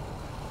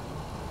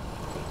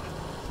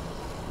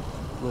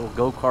 Little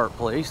go-kart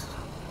place.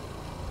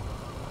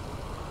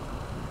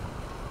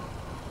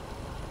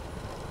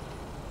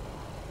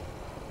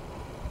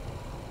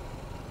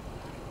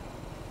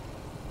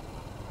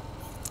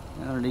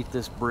 Underneath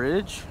this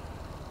bridge.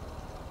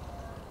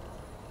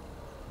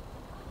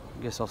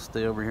 I guess I'll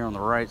stay over here on the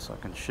right so I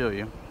can show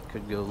you.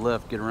 Could go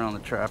left, get around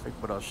the traffic,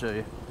 but I'll show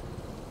you.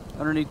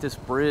 Underneath this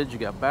bridge, you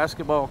got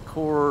basketball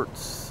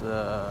courts,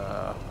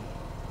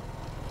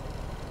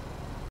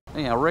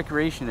 anyhow,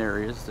 recreation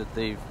areas that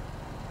they've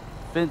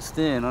fenced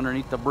in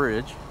underneath the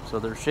bridge, so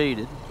they're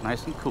shaded,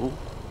 nice and cool.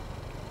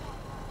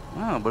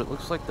 Oh, but it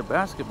looks like the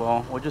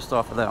basketball, well, just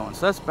off of that one.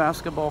 So that's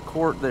basketball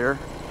court there.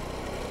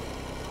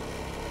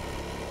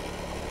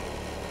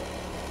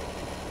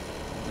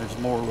 There's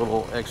more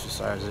little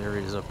exercise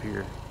areas up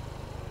here.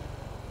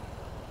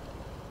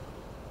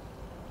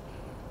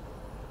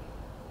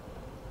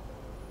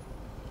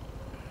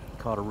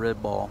 Caught a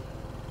red ball.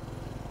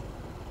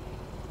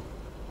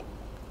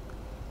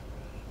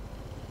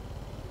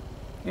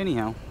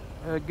 Anyhow,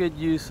 a good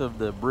use of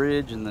the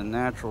bridge and the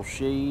natural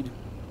shade.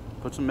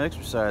 Put some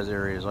exercise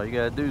areas. All you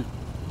gotta do is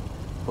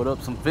put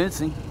up some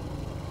fencing.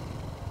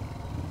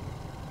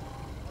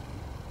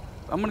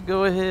 I'm gonna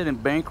go ahead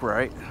and bank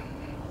right.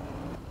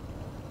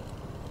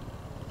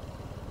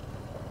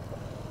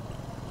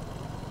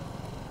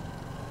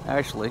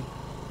 Actually,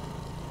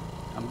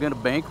 I'm gonna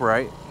bank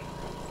right.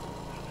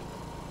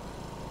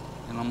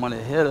 And I'm going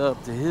to head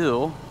up the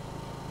hill.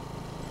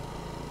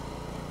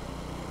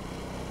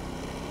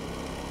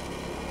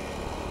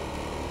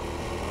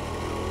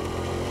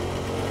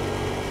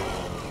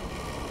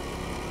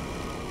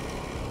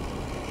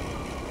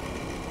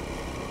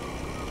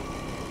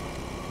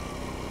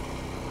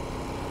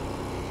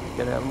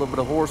 Got to have a little bit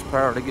of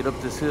horsepower to get up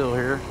this hill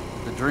here.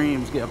 The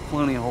Dream's got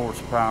plenty of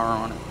horsepower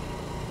on it.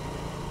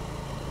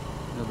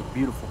 Another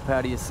beautiful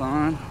Pattaya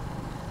sign.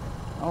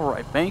 All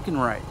right, banking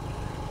right.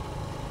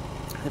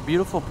 A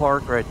beautiful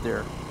park right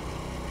there.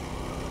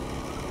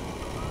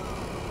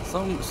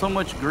 So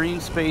much green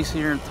space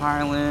here in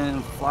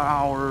Thailand,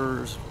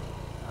 flowers,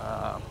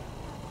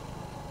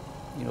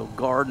 you know,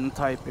 garden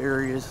type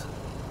areas.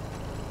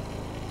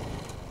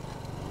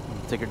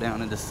 Take her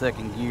down into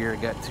second gear. I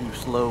got too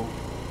slow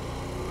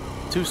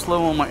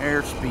on my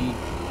airspeed.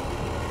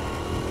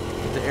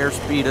 Get the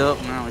airspeed up,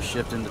 now it's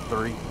shifting to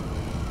 3.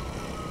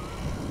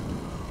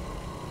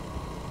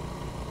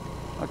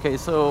 Okay,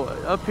 so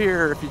up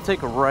here, if you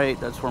take a right,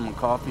 that's where my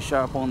coffee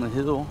shop on the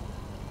hill.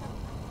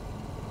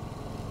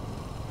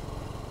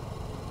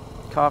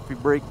 Coffee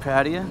Break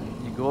Pattaya.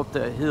 You go up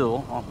that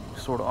hill,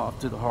 sort of off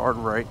to the hard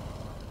right.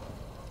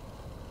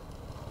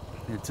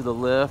 And to the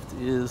left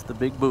is the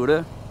Big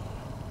Buddha,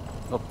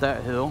 up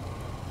that hill.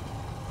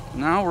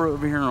 Now we're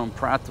over here on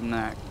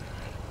Pratamnak.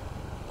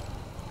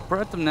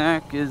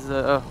 Pratamnak is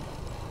a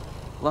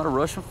lot of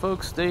Russian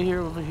folks stay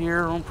here over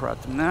here on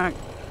Pratamnak.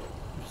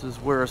 This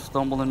is where I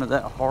stumbled into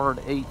that Hard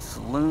 8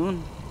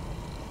 saloon.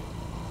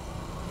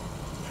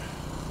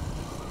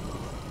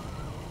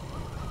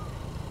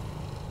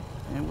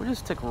 And we'll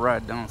just take a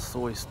ride down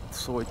Soi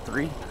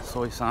 3,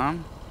 Soi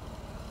Sam.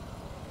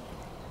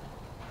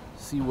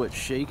 See what's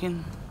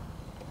shaking.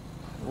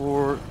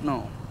 Or,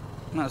 no,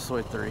 not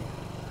Soi 3.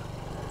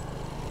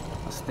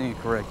 I stand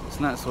corrected. It's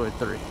not Soi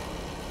 3.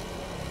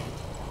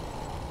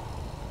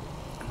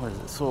 What is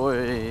it?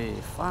 Soi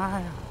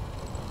 5?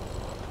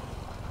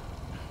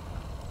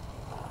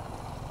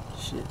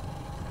 Shit.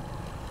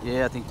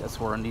 Yeah, I think that's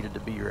where I needed to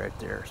be right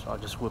there. So I'll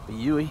just whip a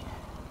Yui.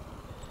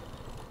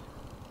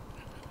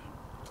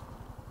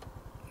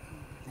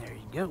 There you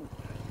go.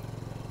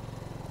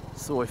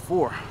 Soy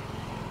 4.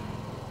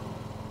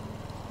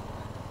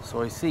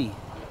 Soy C.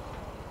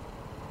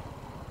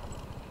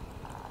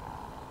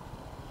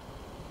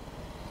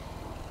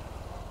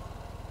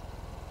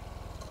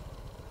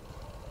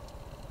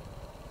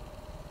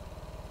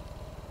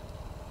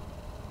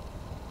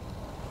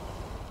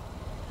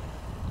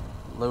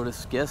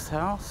 Lotus Guest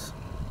House.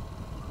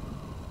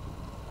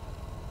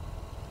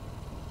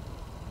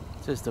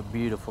 Just a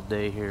beautiful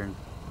day here in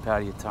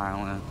Pattaya,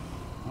 Thailand.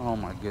 Oh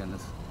my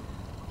goodness.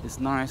 It's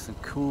nice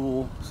and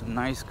cool. It's a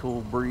nice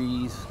cool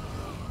breeze.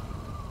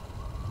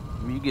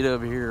 You get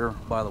over here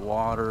by the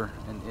water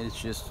and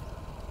it's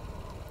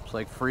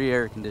like free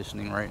air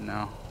conditioning right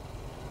now.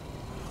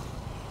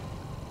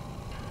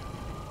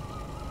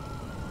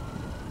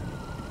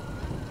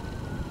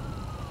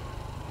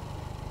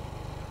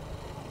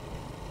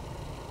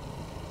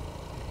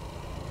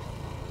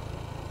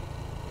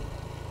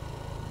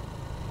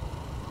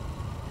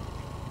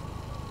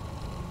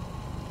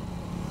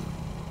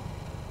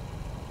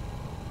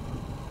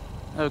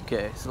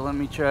 Okay, so let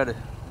me try to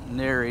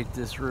narrate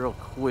this real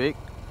quick.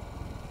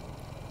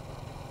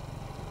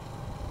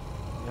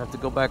 You have to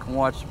go back and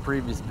watch the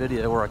previous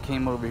video where I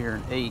came over here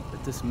and ate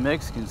at this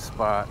Mexican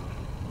spot.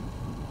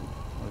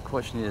 Well, the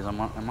question is, am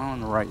I on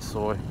the right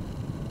soy?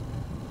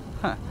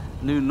 Huh.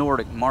 New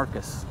Nordic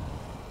Marcus.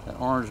 That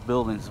orange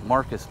building's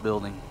Marcus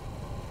building.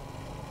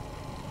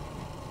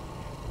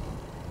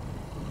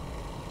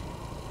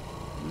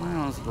 Am I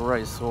on the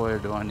right soy, or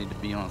do I need to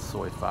be on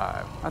soy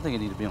 5? I think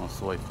I need to be on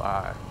soy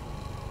 5.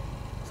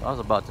 So I was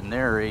about to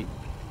narrate,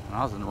 and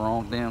I was in the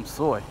wrong damn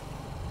soy.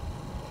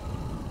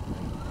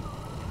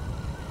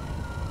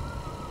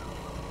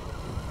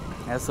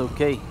 That's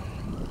okay.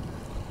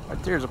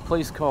 Right there's a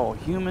place called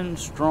Human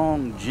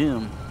Strong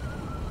Gym.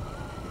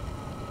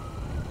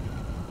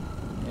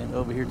 And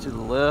over here to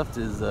the left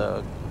is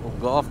a little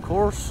golf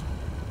course.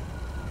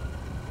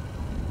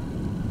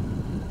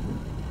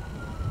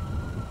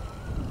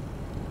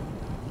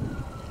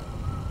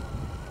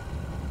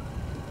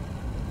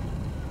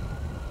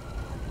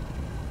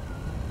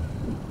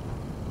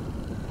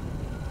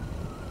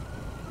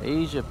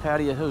 Asia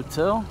Pattaya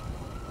Hotel.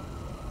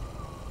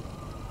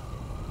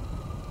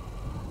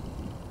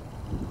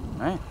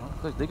 Alright,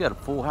 looks like they got a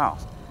full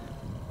house.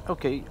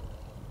 Okay,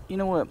 you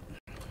know what?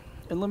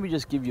 And let me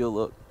just give you a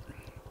look.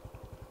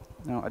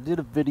 Now, I did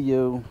a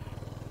video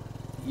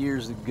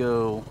years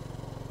ago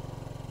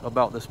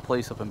about this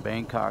place up in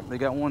Bangkok. They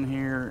got one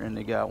here and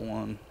they got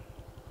one,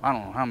 I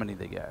don't know how many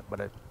they got,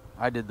 but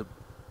I did the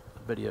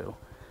video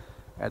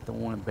at the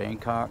one in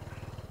Bangkok.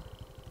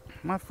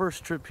 My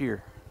first trip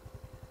here.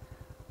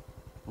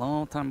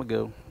 Long time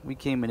ago, we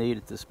came and ate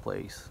at this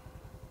place.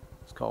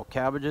 It's called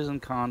Cabbages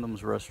and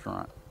Condoms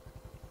Restaurant.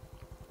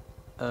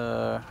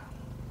 And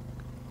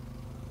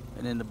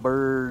then the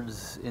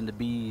Birds and the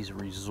Bees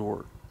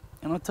Resort.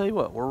 And I'll tell you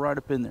what, we're right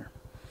up in there.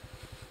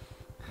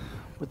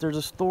 But there's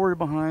a story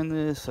behind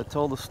this. I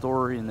told the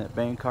story in that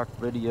Bangkok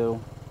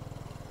video.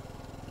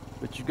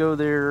 But you go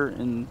there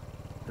and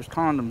there's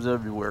condoms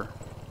everywhere.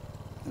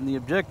 And the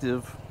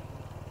objective,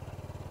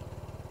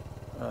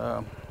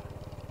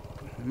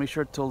 make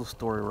sure I tell the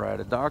story right.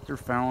 A doctor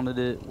founded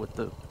it with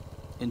the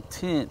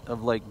intent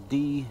of like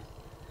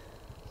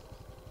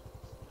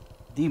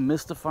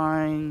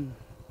demystifying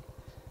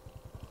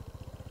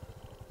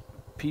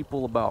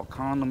people about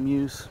condom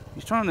use.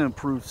 He's trying to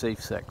improve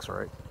safe sex,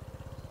 right?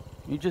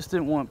 He just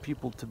didn't want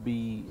people to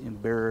be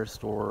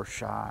embarrassed or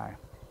shy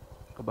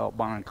about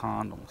buying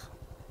condoms.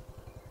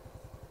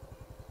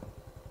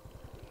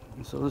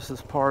 And so this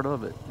is part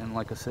of it. And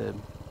like I said,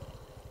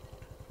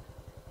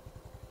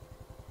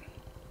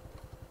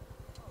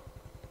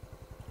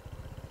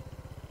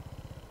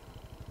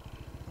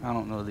 I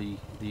don't know the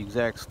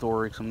exact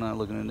story because I'm not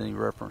looking at any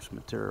reference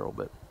material,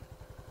 but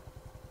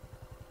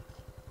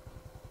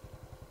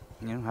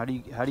you know, how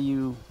do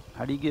you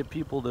get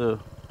people to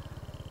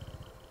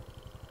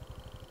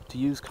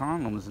use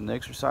condoms and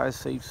exercise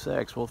safe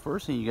sex? Well, the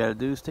first thing you got to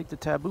do is take the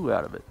taboo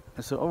out of it.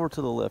 And so over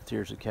to the left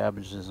here is the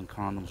Cabbages and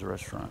Condoms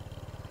Restaurant.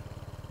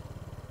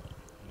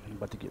 I'm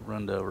about to get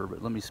run over,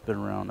 but let me spin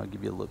around. I'll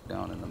give you a look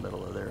down in the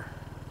middle of there.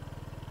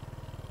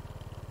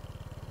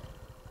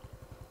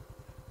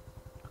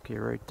 Okay,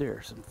 right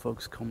there, some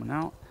folks coming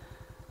out.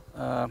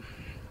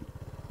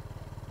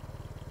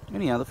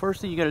 Anyhow, the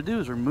first thing you got to do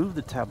is remove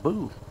the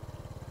taboo.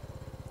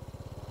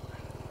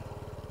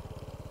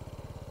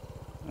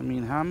 I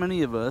mean, how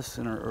many of us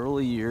in our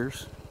early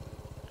years,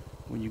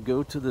 when you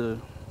go to the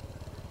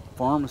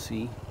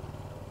pharmacy,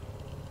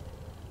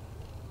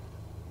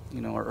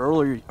 you know, our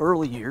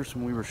early years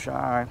when we were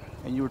shy,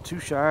 and you were too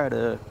shy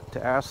to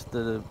ask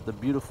the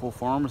beautiful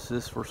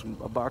pharmacist for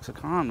a box of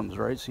condoms,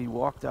 right? So you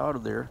walked out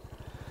of there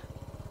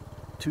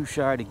too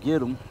shy to get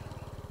them,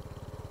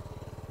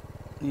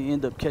 and you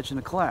end up catching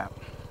a clap.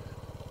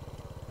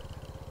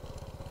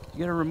 You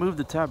got to remove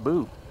the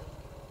taboo.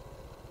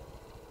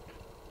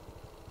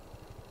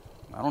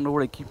 I don't know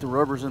where they keep the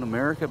rubbers in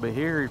America, but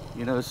here,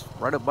 you know, it's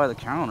right up by the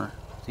counter.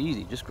 It's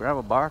easy. Just grab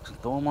a box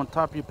and throw them on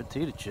top of your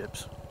potato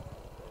chips.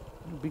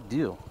 No big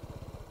deal.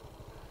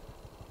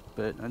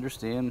 But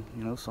understand,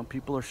 you know, some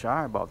people are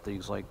shy about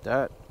things like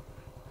that.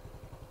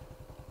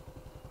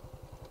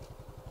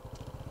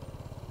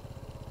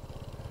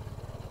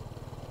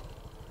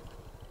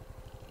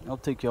 I'll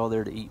take y'all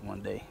there to eat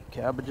one day.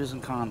 Cabbages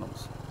and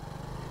condoms.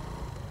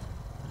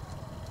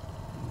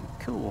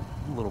 Cool.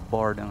 A little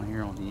bar down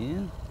here on the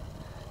end.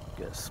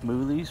 Got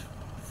smoothies,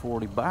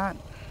 40 baht.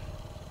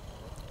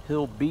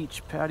 Hill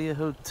Beach Pattaya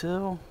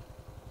Hotel.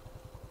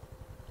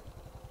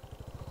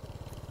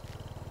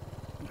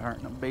 Alright,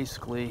 and I'm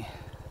basically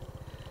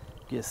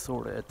get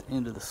sort of at the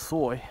end of the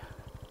soy.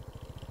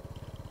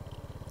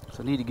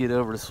 So I need to get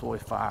over to soy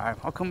 5.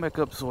 I'll come back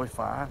up soy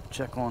 5,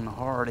 check on the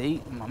hard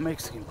 8 in my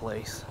Mexican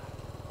place.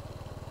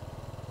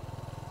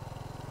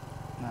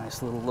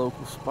 Nice little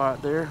local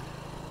spot there.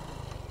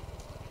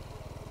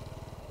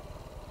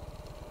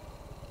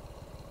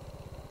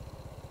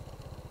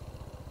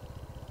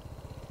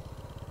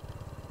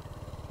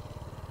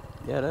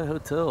 Yeah, that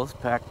hotel is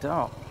packed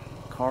out.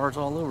 Cars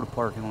all over the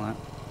parking lot.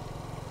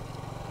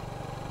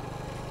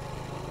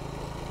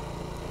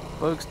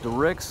 Folks,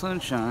 direct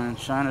sunshine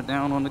shining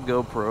down on the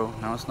GoPro.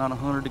 Now it's not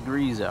 100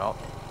 degrees out.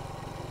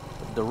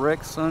 But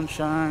direct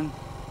sunshine,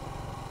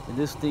 and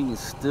this thing is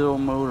still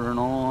motoring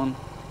on.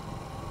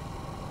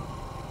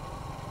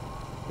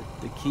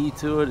 The key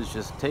to it is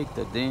just take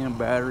the damn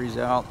batteries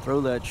out,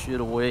 throw that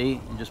shit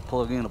away, and just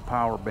plug in a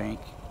power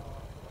bank.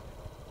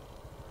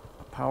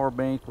 A power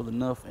bank with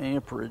enough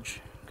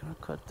amperage. Can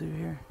I cut through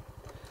here?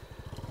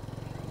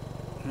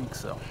 I think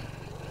so.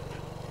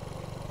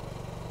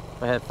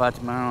 If I had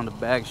Fatima on the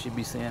back, she'd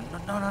be saying,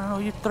 no,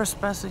 you're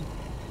trespassing.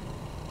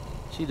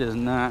 She does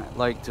not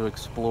like to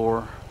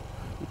explore.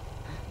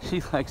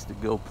 She likes to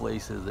go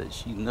places that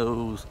she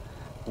knows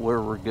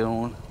where we're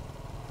going.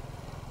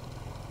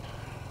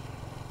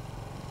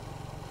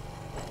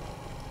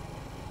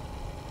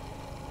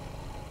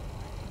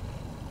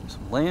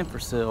 Some land for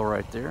sale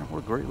right there. What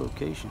a great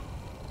location.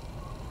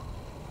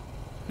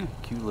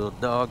 Cute little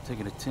dog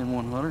taking a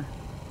 10-100.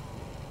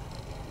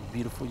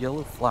 Beautiful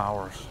yellow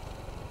flowers.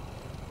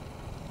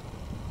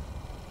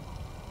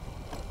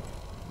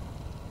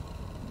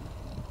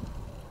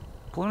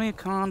 Plenty of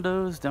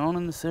condos down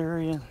in this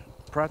area,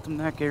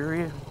 Pratamnak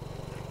area.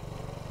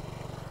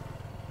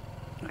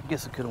 I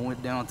guess I could have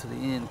went down to the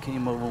end and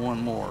came over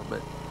one more,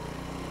 but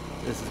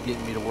this is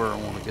getting me to where I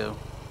want to go.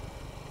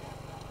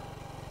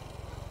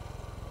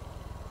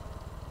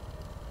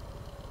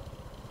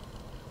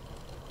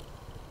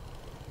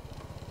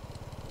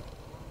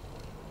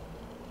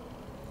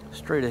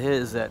 Straight ahead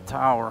is that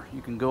tower.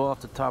 You can go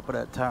off the top of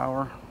that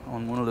tower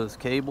on one of those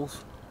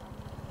cables.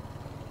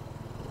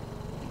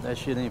 That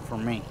shit ain't for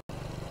me.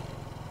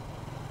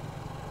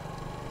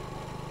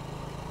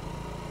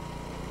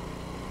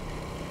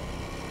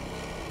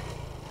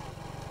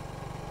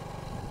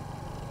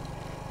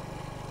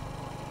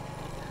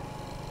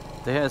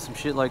 They had some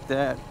shit like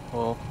that.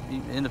 Well,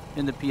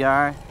 in the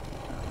PI,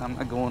 I'm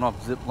not going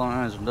off zip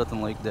lines or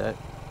nothing like that.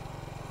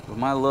 With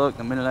my luck,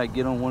 the minute I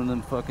get on one of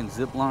them fucking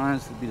zip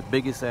lines, it'd be the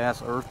biggest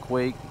ass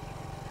earthquake,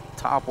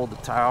 topple the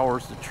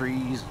towers, the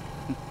trees.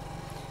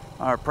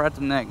 Alright,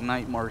 Pratamnak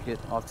night market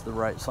off to the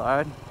right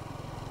side.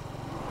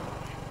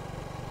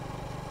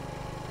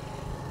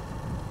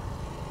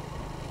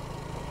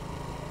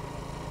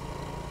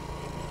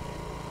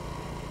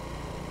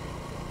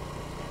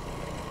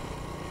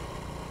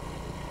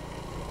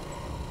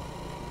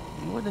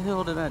 What the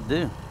hell did I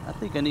do? I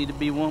think I need to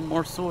be one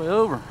more soy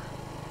over.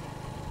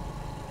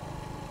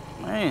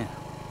 Man.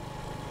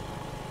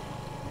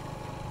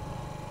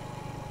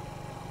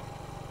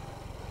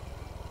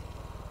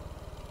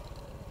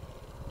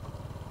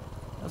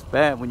 That's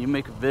bad when you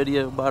make a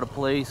video about a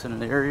place in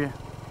an area.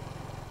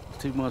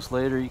 2 months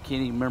later, you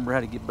can't even remember how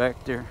to get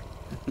back there.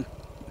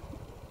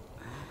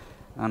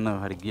 I know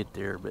how to get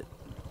there, but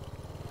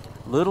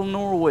Little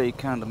Norway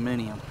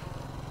condominium.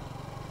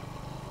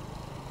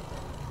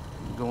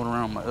 I'm going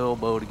around my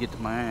elbow to get to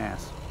my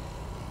ass.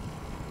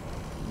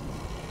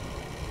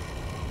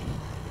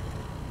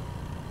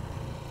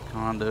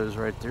 Condos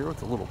right there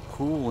with a little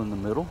pool in the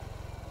middle.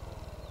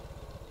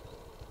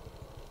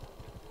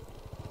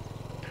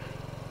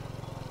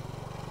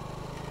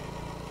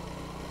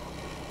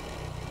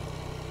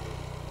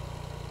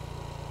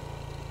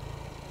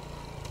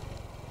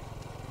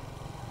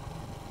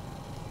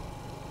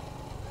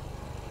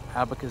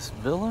 Abacus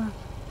Villa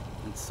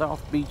and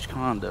South Beach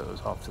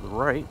condos off to the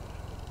right.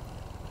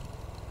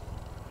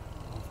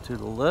 Off to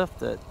the left,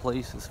 that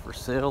place is for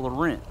sale or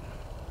rent.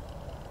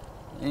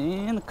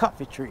 And a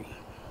coffee tree.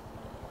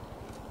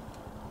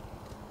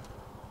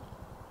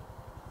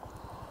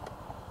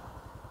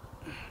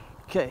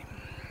 Okay.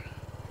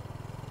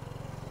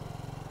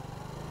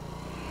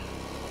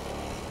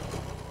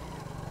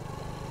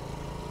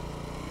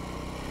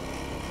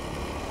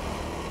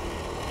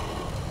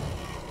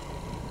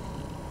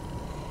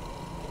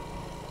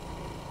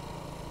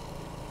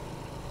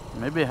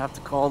 Maybe I have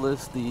to call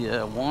this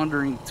the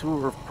wandering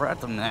tour of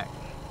Pattaya.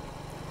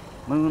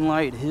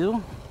 Moonlight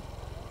Hill,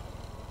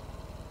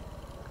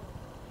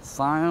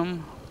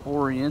 Siam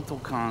Oriental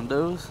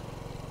condos.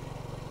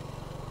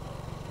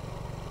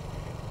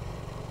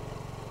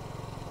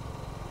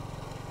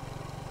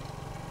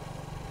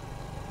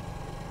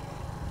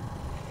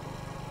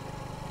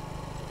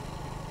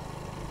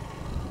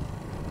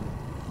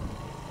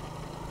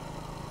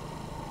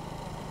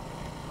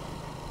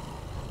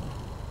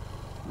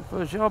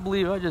 Folks, y'all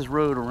believe I just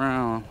rode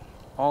around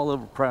all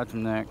over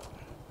Pattaya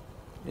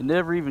and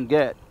never even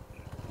got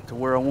to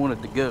where I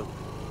wanted to go.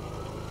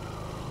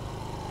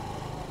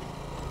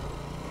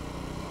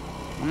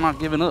 I'm not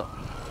giving up.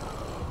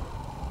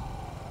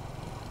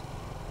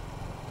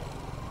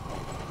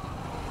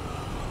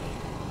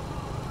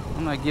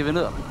 I'm not giving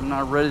up. I'm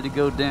not ready to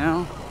go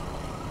down,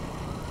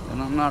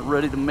 and I'm not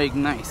ready to make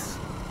nice.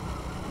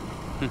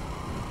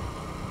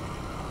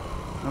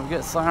 Now we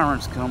got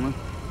sirens coming.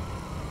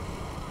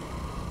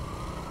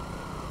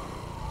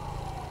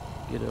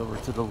 Get over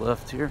to the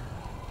left here.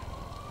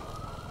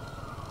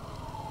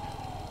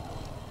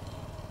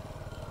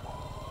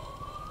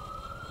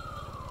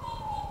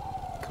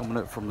 Coming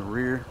up from the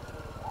rear.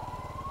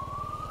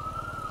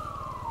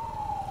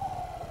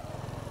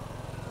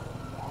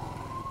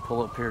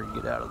 Pull up here and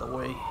get out of the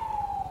way.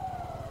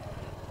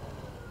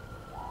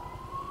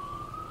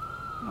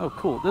 Oh,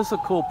 cool. This is a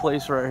cool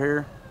place right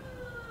here.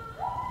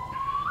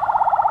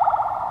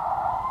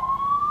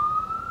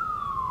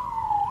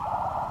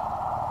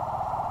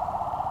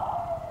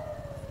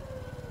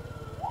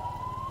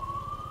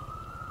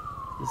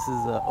 This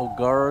is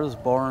O'Gara's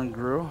Bar and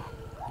Grill.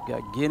 We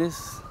got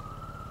Guinness.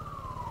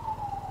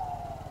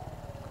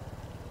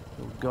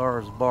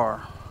 O'Gara's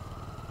Bar.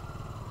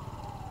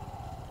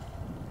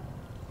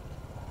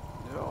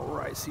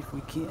 Alright, see if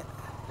we can't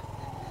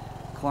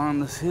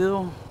climb this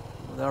hill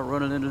without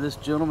running into this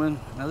gentleman.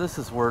 Now this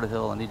is where the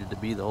hell I needed to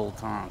be the whole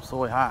time.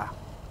 Soy high.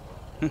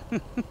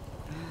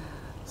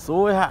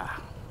 Soy high.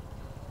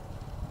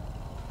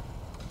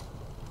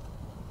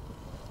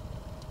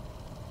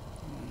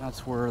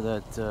 That's where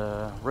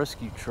that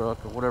rescue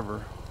truck or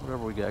whatever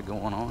we got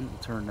going on,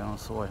 turn down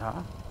Soy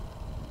High.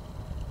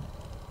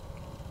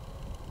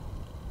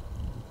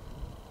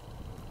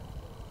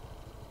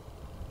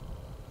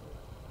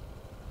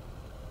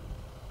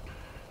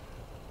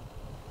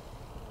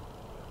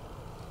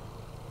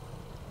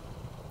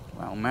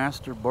 Wow,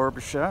 Master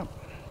Barbershop.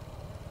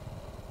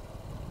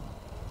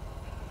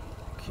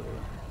 Okay,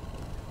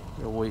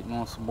 they're waiting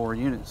on some more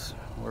units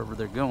wherever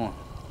they're going.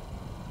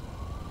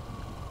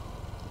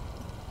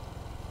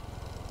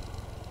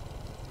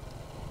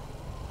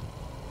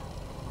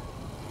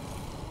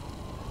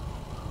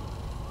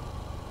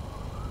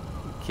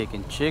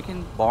 Kicking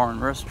Chicken, Bar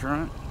and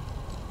Restaurant,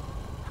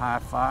 High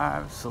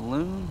Five,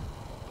 Saloon.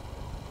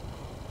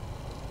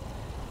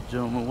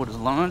 Gentleman with his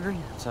laundry.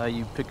 That's how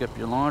you pick up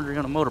your laundry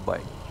on a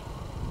motorbike.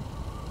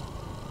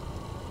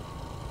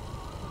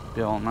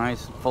 Be all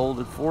nice and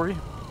folded for you.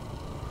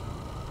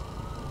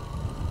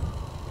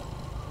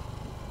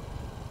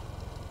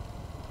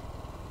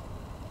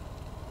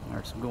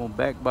 Alright, so I'm going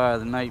back by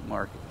the night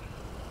market.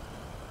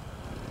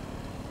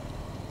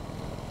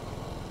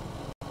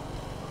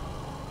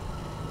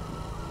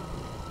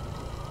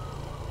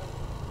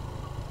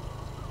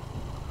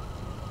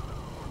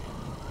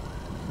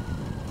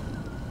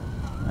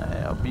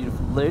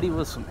 Beautiful lady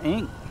with some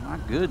ink. My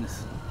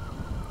goodness.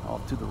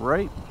 Off to the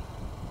right.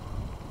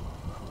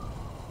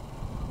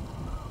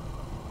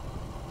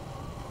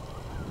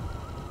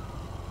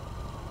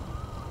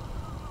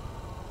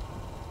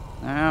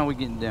 Now we're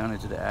getting down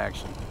into the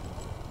action.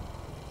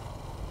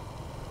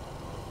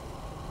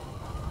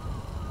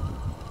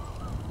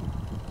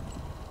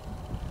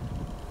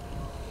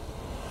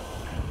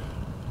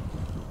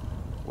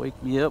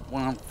 Wake me up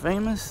when I'm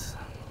famous.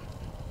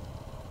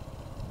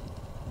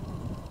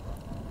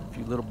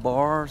 Little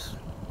bars.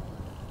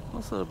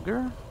 What's up,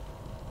 girl?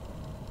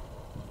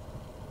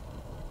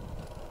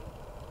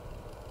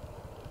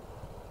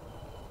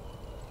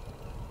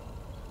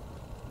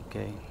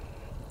 Okay,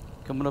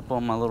 coming up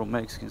on my little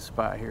Mexican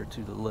spot here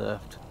to the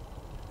left.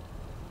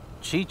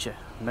 Chicha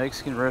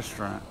Mexican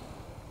restaurant,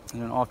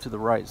 and then off to the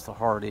right is the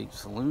Hard 8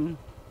 Saloon.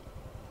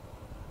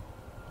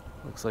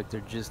 Looks like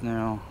they're just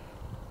now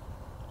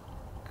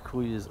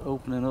is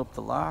opening up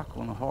the lock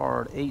on the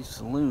Hard 8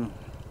 Saloon.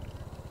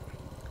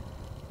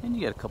 And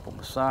you got a couple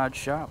massage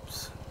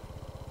shops.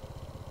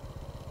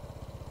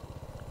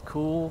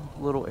 Cool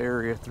little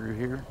area through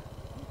here.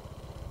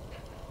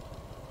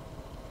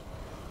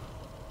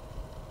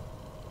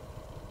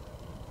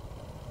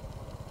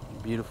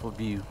 Beautiful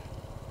view.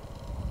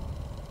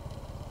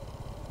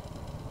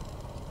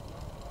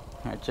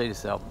 Alright, check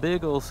this out.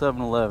 Big old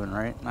 7-Eleven,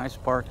 right? Nice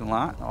parking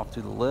lot off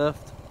to the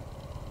left.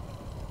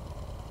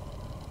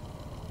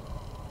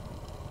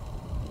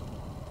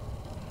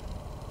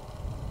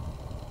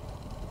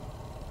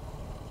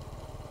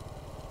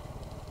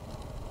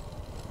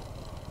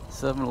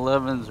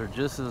 .7-Elevens are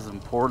just as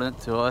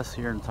important to us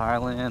here in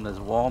Thailand as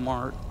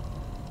Walmart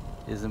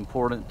is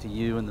important to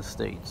you in the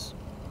States.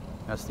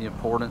 That's the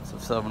importance of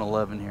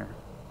 7-Eleven here.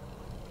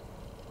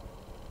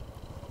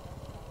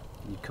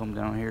 You come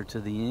down here to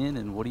the end,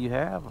 and what do you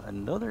have?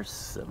 Another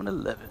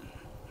 7-Eleven.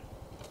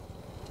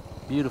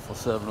 Beautiful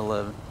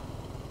 7-Eleven.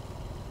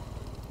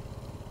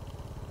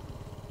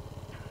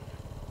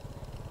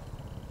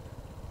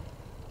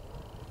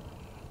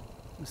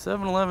 The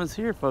 7-Elevens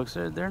here, folks,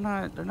 they're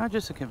not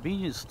just a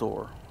convenience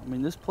store. I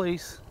mean, this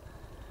place,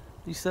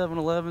 these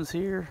 7-Elevens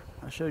here,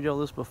 I showed y'all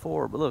this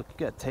before, but look,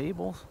 you got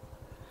tables.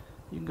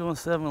 You can go in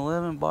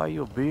 7-Eleven, buy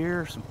you a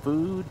beer, some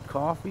food,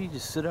 coffee,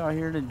 just sit out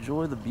here and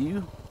enjoy the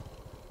view.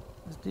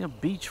 It's the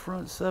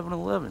beachfront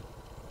 7-Eleven.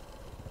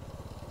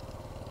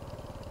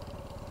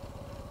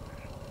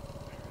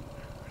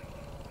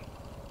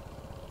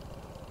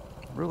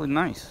 Really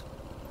nice.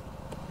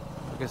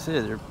 Like I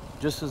said, they're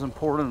just as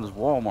important as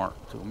Walmart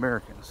to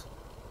Americans.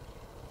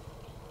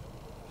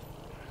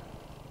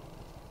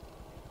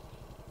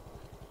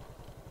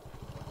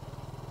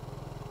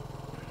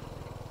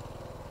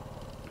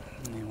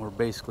 And we're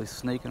basically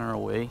snaking our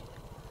way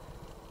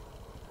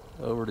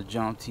over to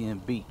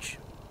Jomtien Beach.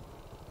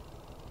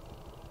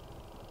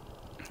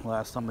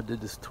 Last time I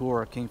did this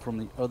tour, I came from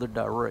the other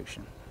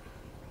direction.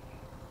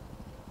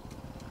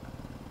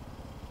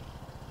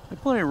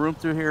 There's plenty of room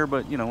through here,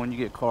 but you know, when you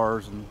get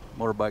cars and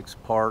motorbikes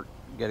parked,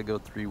 you got to go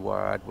 3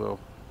 wide. Well,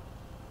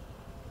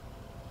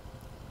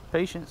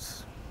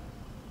 patience.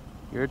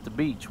 You're at the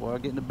beach. Why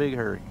get in a big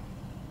hurry?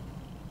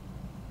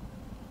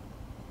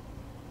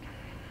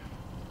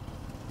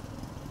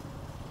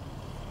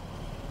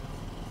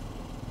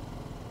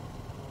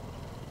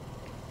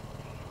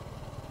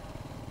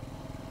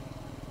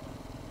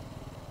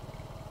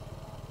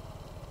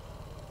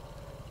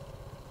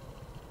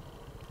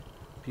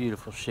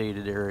 Beautiful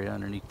shaded area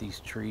underneath these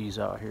trees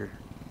out here.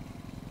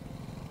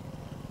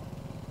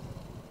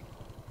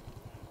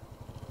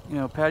 You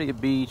know, Pattaya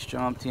Beach,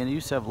 Jomtien, they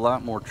used to have a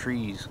lot more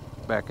trees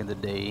back in the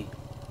day.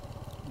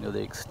 You know,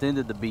 they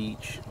extended the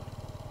beach,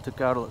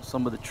 took out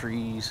some of the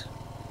trees.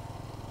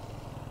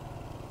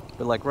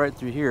 But like right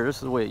through here, this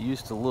is the way it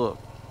used to look.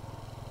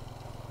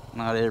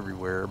 Not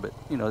everywhere, but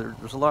you know,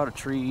 there's a lot of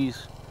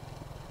trees,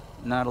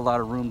 not a lot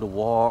of room to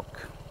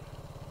walk.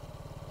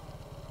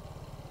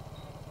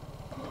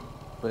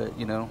 But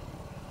you know,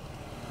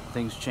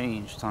 things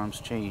change, times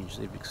change.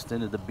 They've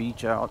extended the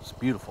beach out. It's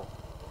beautiful.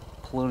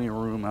 Plenty of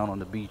room out on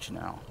the beach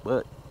now,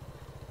 but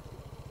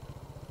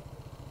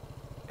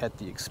at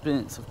the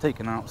expense of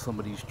taking out some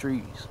of these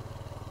trees.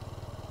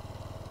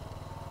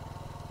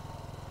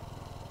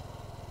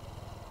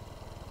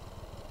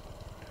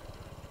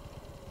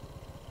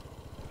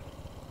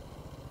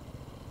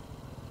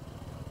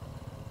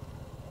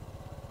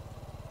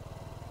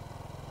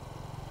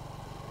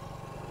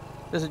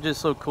 This is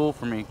just so cool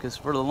for me because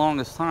for the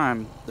longest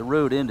time the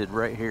road ended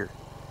right here.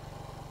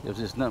 It was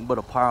just nothing but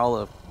a pile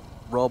of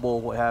rubble,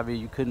 what have you.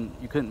 You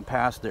couldn't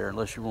pass there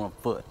unless you were on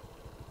foot.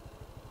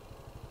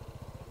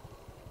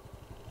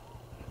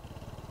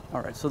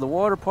 All right, so the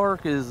water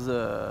park is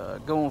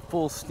going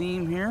full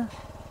steam here.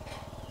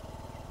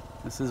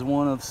 This is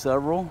one of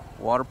several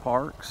water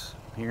parks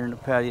here in the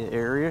Pattaya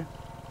area.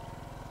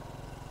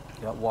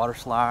 You got water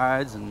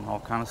slides and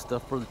all kind of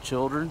stuff for the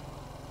children.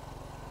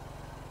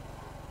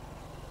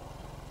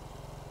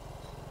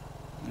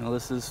 You know,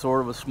 this is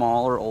sort of a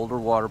smaller, older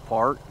water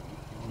park.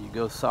 You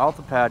go south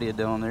of Pattaya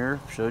down there,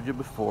 showed you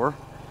before.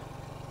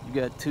 You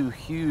got 2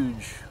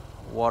 huge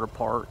water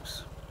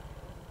parks,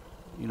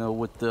 you know,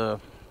 with the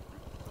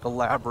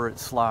elaborate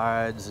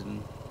slides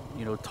and,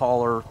 you know,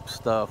 taller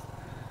stuff.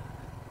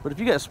 But if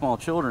you got small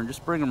children,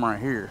 just bring them right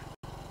here.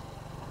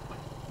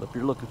 But if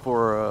you're looking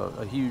for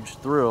a huge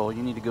thrill,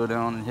 you need to go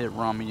down and hit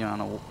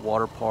Ramayana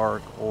Water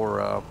Park,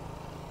 or it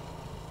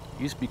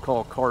used to be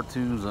called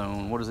Cartoon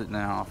Zone. What is it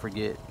now? I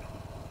forget.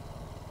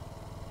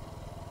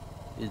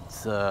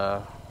 It's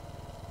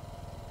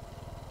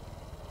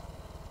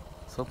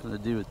something to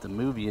do with the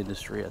movie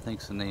industry, I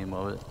think's the name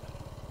of it.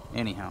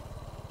 Anyhow,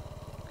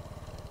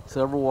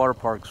 several water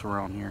parks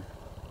around here.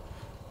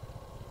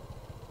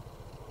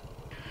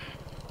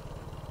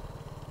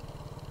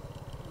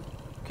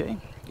 Okay,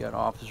 got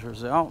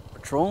officers out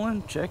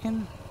patrolling,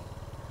 checking,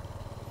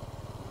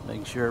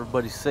 making sure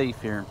everybody's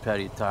safe here in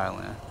Pattaya,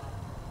 Thailand.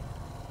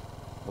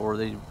 Or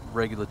the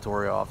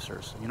regulatory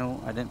officers. You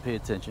know, I didn't pay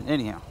attention.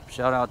 Anyhow,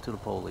 shout out to the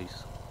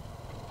police.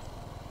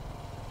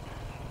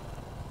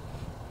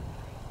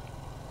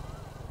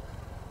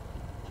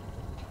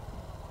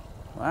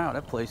 Wow,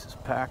 that place is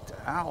packed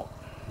out.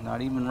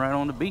 Not even right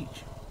on the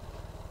beach.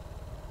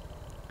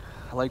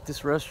 I like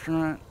this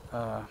restaurant.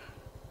 You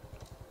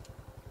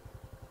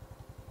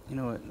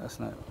know what? That's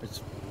not.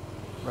 It's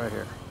right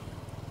here.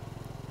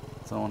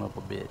 It's on up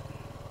a bit.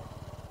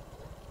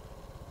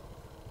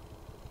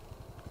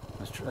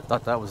 I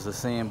thought that was the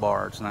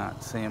sandbar. It's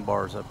not.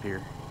 Sandbar's up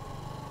here.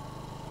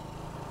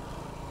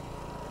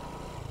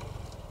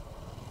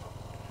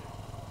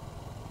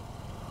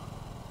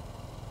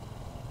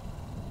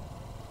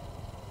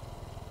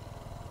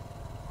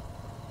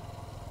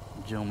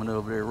 Gentleman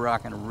over there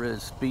rocking a red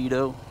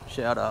Speedo.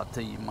 Shout out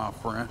to you, my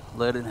friend.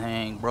 Let it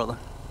hang, brother.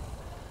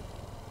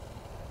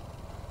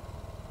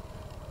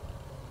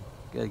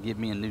 Gotta get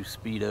me a new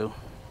Speedo.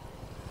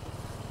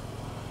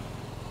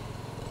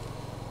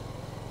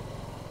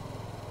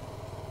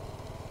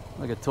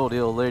 Like I told the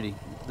old lady,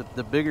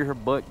 the bigger her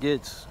butt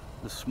gets,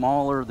 the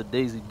smaller the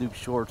Daisy Duke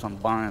shorts I'm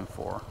buying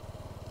for.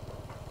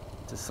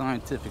 It's a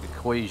scientific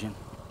equation.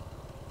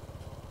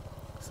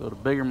 So the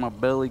bigger my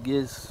belly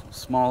gets, the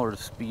smaller the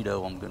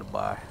Speedo I'm gonna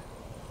buy.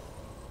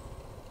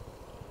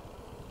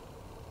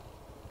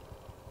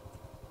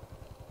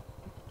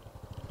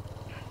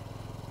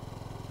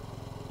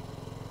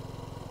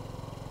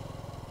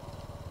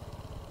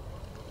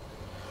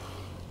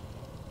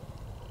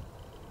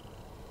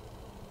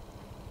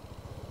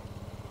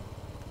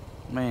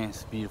 Man,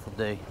 it's a beautiful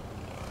day.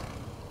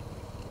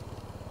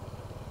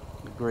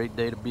 A great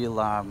day to be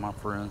alive, my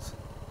friends.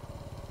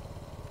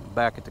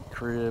 Back at the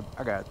crib,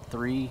 I got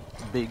 3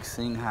 big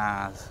Sing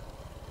Highs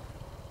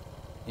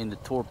in the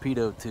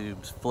torpedo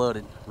tubes,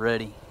 flooded,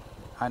 ready,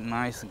 hot,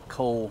 nice and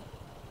cold.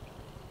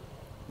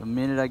 The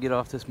minute I get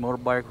off this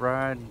motorbike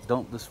ride,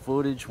 dump this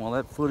footage, while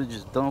that footage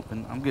is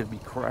dumping, I'm going to be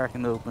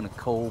cracking open a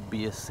cold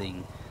beer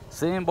Sing.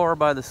 Sandbar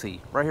by the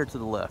sea, right here to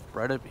the left,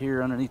 right up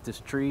here underneath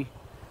this tree.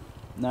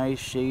 Nice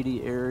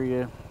shady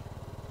area.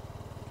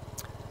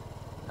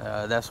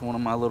 That's one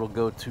of my little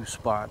go-to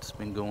spots.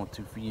 Been going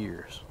to for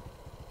years.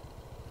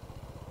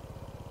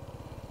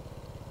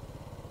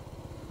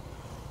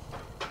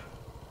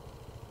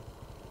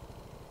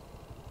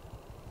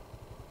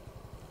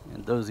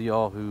 And those of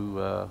y'all who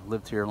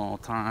lived here a long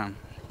time,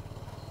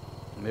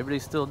 maybe they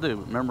still do.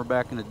 Remember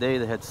back in the day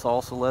they had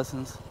salsa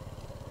lessons?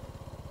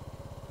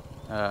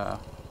 I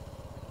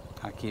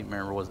can't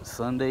remember, was it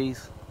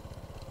Sundays?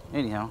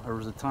 Anyhow, there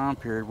was a time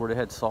period where they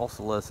had salsa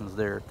lessons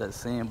there at that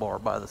sandbar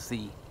by the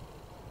sea.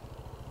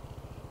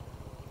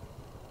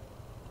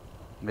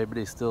 Maybe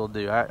they still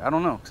do. I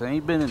don't know, because I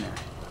ain't been in there.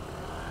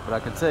 But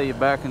I can tell you,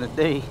 back in the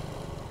day,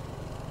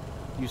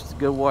 used to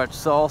go watch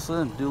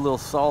salsa and do a little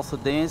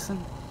salsa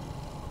dancing.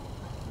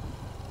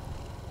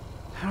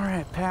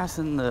 Alright,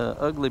 passing the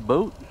ugly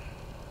boat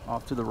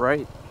off to the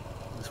right.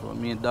 That's what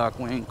me and Doc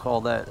Wayne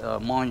call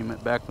that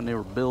monument back when they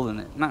were building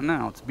it. Not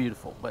now, it's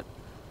beautiful, but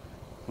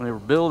when they were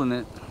building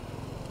it,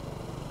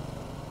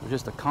 it was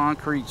just a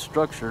concrete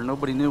structure.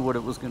 Nobody knew what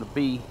it was going to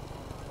be.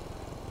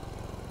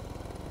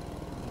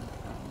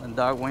 And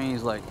Doc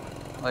Wayne's like,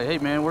 hey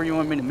man, where do you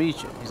want me to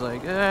meet you? He's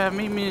like,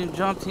 meet me in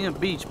Jomtien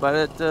Beach by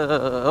that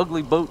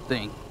ugly boat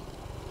thing.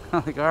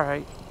 I'm like,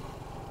 alright.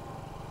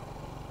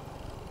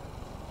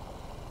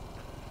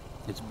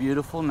 It's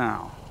beautiful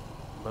now,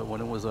 but when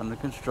it was under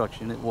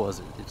construction, it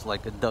wasn't. It's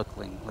like a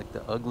duckling, like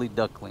the ugly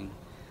duckling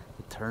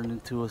that turned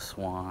into a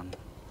swan.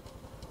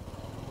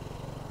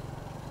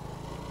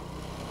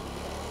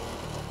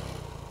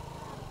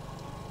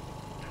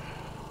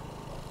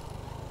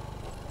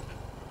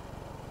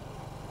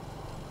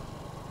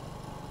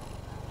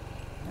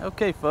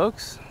 Okay,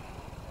 folks,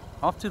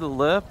 off to the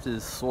left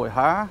is Soi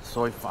High,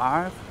 Soi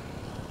 5,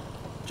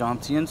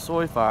 Jomtien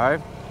Soi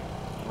 5.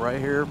 Right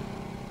here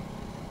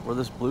where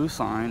this blue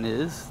sign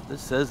is,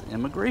 this says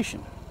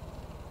immigration.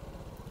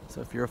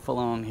 So if you're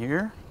along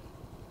here,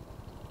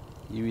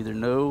 you either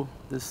know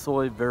this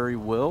Soi very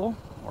well,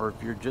 or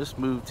if you're just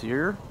moved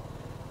here,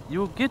 you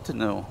will get to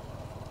know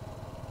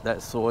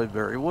that Soi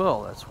very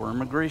well. That's where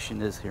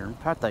immigration is here in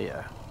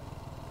Pattaya.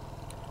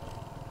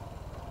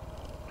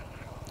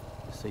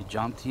 Say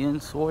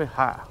Jomtien Soi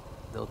High.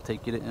 They'll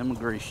take you to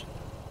immigration.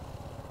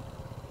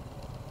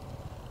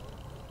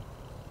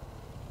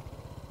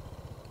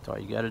 That's all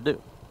you got to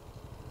do.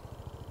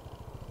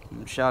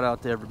 And shout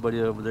out to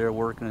everybody over there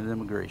working at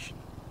immigration.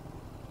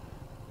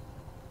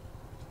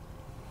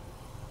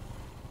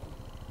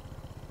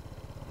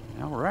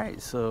 All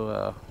right,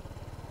 so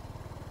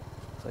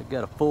I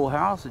got a full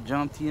house at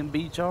Jomtien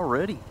Beach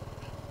already.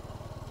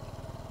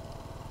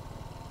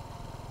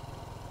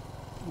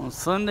 On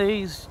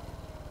Sundays,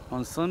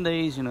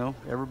 you know,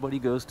 everybody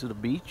goes to the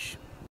beach.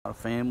 A lot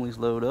of families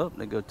load up,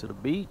 they go to the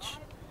beach.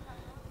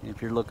 And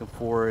if you're looking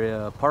for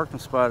a parking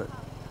spot at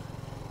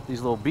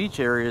these little beach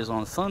areas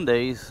on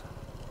Sundays,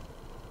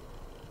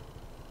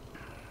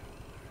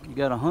 you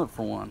gotta hunt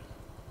for one.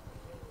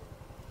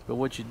 But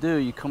what you do,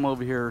 you come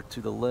over here to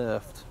the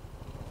left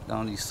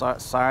down these side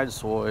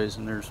sois,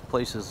 and there's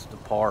places to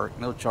park,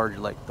 and they'll charge you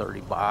like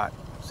 30 baht,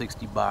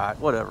 60 baht,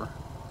 whatever.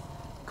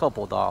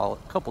 Couple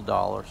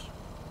dollars.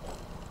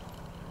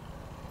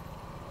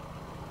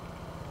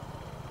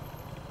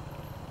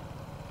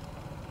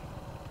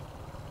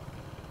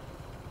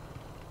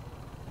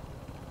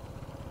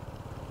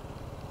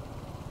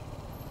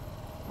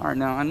 Alright,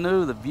 now I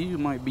know the view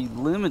might be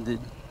limited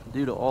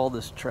due to all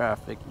this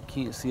traffic. You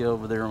can't see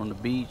over there on the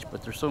beach,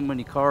 but there's so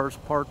many cars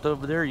parked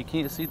over there, you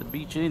can't see the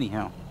beach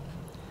anyhow.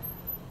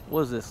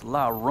 What is this?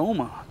 La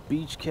Roma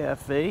Beach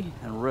Cafe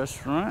and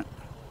Restaurant.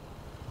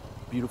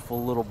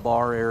 Beautiful little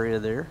bar area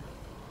there.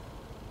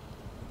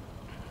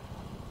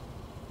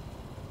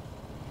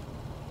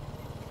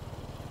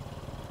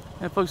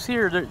 And folks,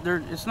 here,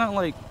 it's not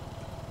like,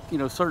 you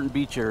know, certain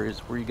beach areas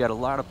where you got a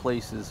lot of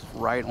places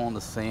right on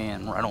the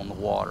sand, right on the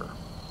water.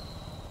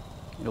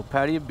 You know,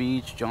 Pattaya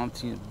Beach,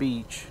 Jomtien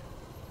Beach,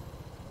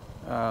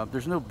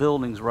 there's no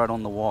buildings right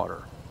on the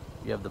water.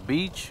 You have the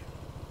beach,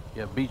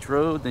 you have beach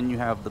road, then you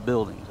have the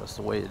buildings. That's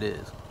the way it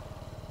is.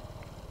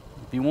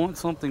 If you want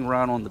something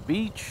right on the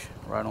beach,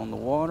 right on the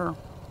water,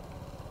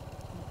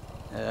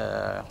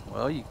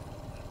 well, you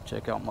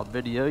check out my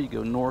video. You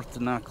go north to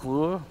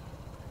Naklua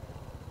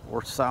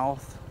or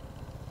south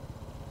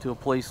to a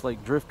place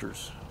like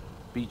Drifters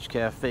Beach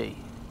Cafe.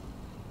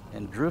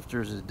 And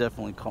Drifters is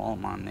definitely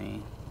calling my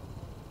name.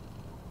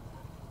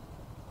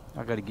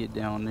 I gotta get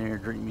down there,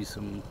 drink me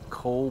some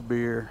cold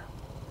beer,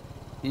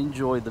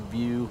 enjoy the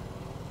view,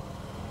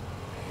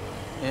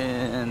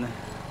 and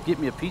get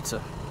me a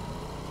pizza.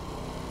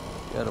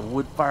 Got a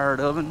wood-fired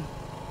oven.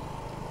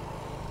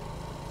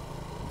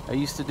 I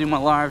used to do my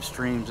live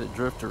streams at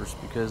Drifters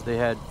because they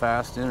had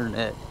fast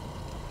internet.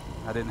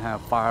 I didn't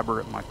have fiber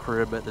at my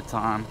crib at the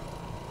time.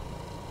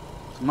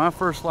 So my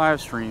first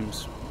live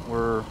streams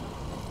were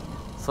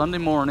Sunday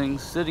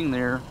mornings, sitting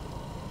there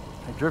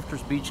at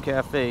Drifters Beach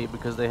Cafe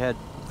because they had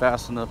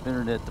fast enough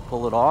internet to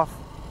pull it off.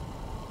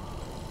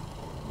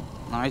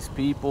 Nice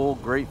people,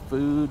 great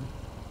food,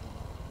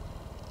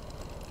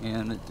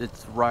 and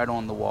it's right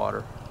on the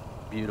water.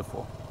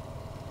 Beautiful.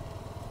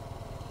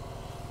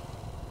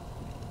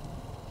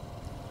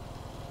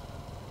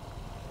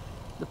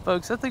 But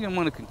folks, I think I'm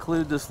going to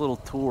conclude this little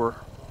tour.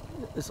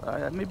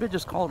 Maybe I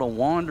just call it a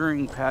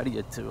wandering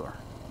Pattaya tour.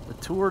 A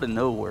tour to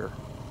nowhere.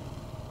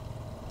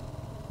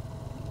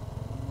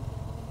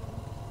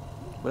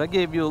 But I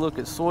gave you a look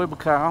at Soi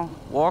Buakhao,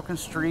 Walking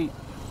Street,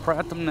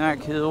 Pratam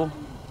Nak Hill,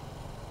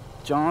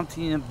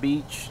 Jomtien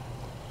Beach.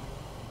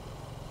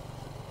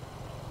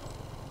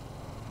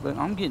 But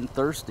I'm getting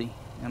thirsty,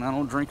 and I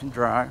don't drink and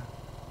drive.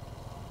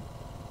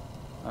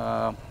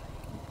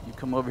 You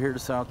come over here to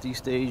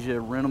Southeast Asia,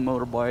 rent a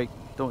motorbike.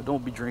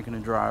 Don't be drinking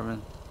and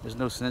driving. There's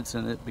no sense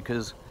in it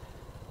because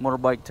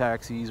motorbike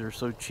taxis are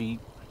so cheap.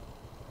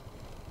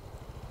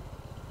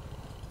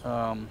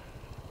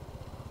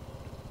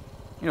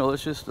 You know,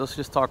 let's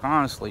just talk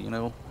honestly. You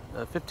know,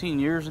 15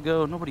 years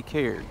ago, nobody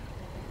cared,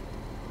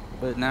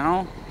 but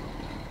now,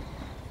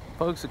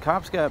 folks, the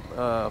cops got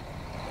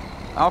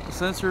alka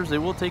sensors. They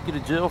will take you to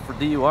jail for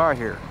DUI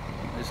here.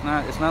 It's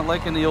not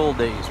like in the old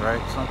days,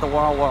 right? It's not the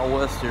Wild Wild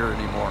West here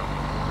anymore.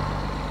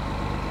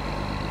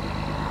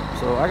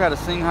 So I got a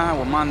Sing Hai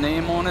with my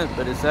name on it,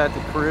 but it's at the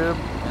crib,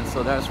 and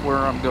so that's where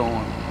I'm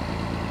going.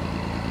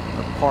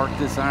 I'll park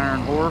this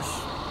iron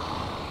horse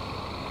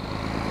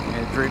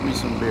and drink me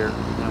some beer.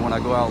 And when I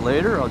go out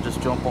later, I'll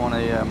just jump on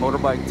a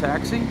motorbike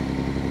taxi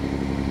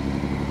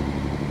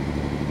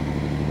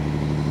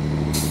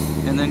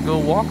and then go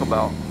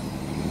walkabout.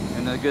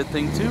 And a good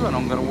thing too, I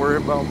don't got to worry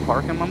about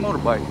parking my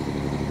motorbike.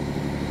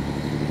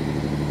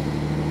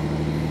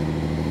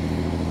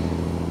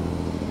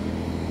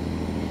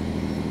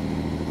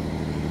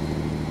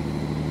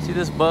 See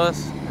this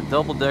bus, a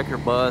double-decker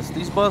bus.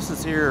 These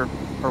buses here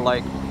are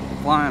like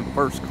flying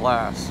first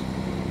class.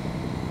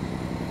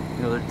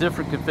 You know, they're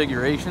different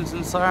configurations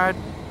inside,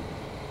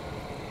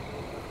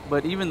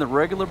 but even the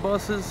regular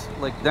buses,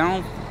 like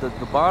down the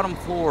bottom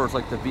floor is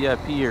like the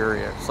VIP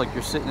area. It's like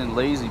you're sitting in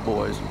Lazy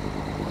Boys,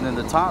 and then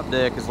the top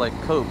deck is like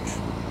coach,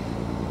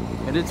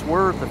 and it's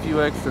worth a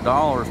few extra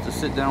dollars to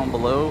sit down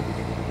below.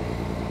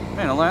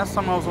 Man, the last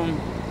time I was on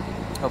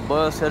a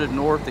bus headed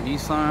north to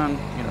Isan,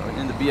 you know,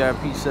 in the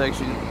VIP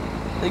section,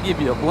 they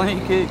give you a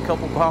blanket, a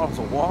couple bottles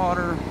of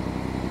water.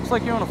 It's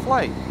like you're on a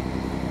flight.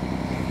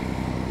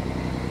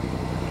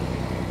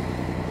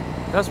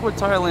 That's what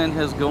Thailand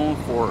has going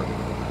for it.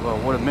 Well,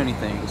 one of many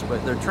things,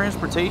 but their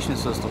transportation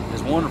system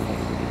is wonderful.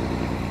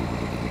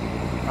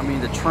 I mean,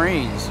 the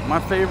trains. My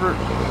favorite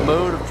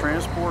mode of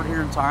transport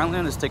here in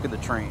Thailand is taking the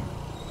train.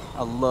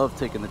 I love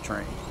taking the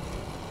train.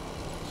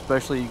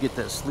 Especially you get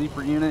that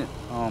sleeper unit.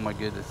 Oh my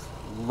goodness.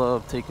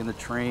 Love taking the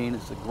train.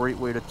 It's a great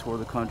way to tour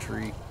the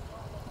country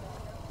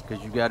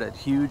because you got that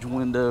huge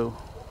window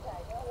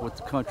with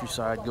the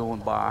countryside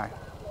going by.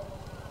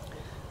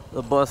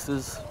 The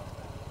buses,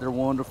 they're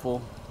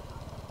wonderful.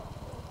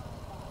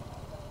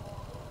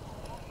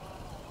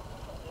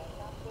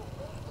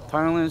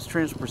 Thailand's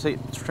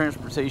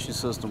transportation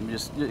system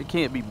it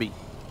can't be beat.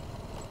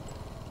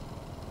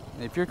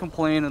 If you're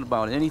complaining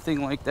about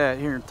anything like that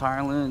here in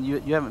Thailand,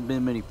 you haven't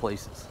been many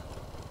places.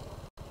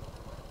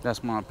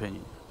 That's my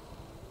opinion.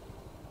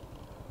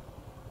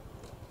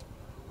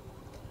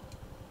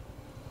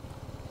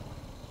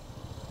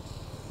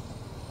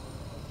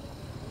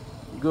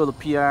 You go to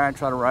the PI and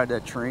try to ride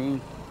that train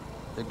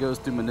that goes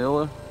through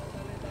Manila.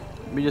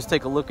 Let me just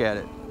take a look at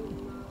it.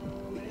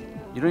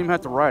 You don't even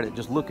have to ride it,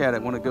 just look at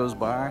it when it goes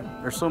by.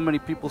 There's so many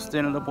people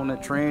standing up on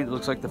that train, it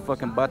looks like the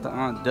fucking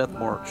Bataan Death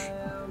March.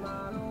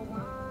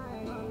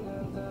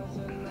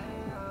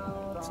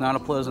 It's not a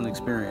pleasant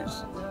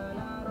experience.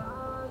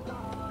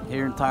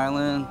 Here in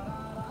Thailand,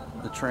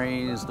 the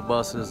trains, the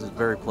buses is a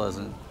very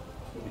pleasant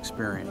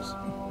experience.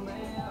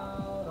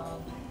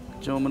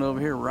 Gentleman over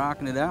here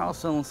rocking it out,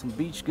 selling some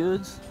beach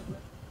goods.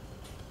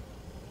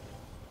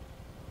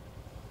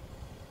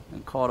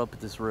 And caught up at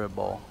this red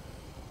ball.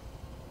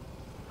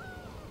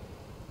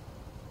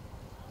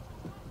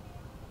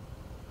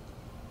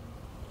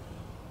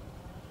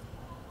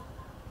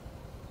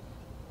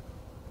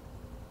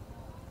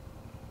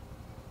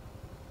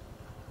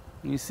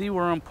 You see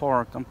where I'm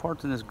parked? I'm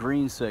parked in this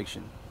green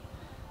section.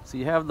 So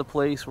you have the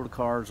place where the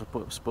cars are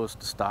supposed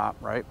to stop,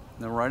 right?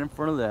 Then right in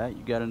front of that,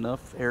 you got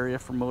enough area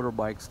for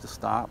motorbikes to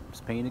stop.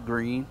 It's painted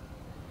green.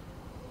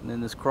 And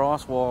then this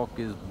crosswalk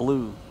is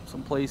blue.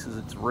 Some places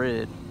it's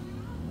red.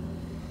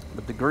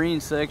 But the green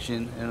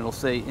section, and it'll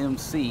say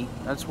MC,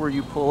 that's where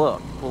you pull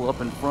up. You pull up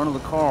in front of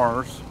the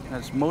cars.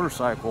 That's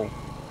motorcycle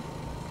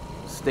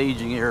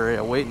staging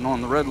area, waiting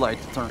on the red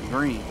light to turn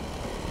green.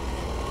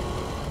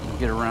 I'll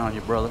get around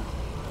you, brother.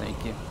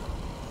 Thank you.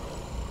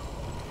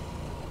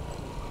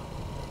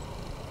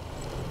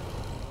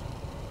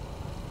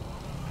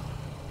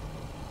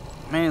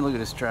 Man, look at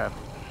this traffic.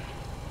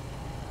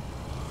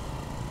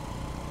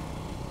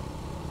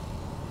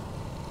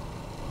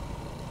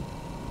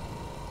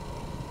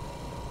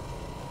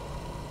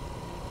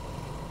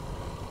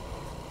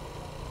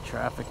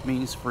 Traffic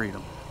means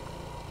freedom.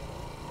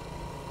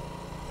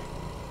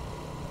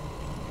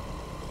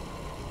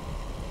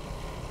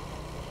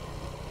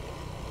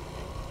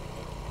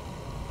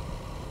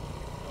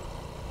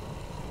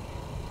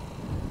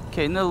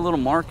 Okay, another little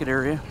market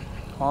area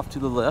off to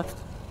the left.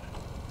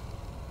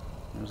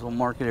 Those little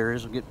market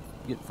areas will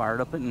get fired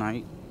up at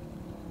night.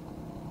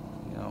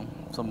 You know,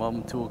 some of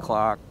them 2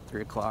 o'clock,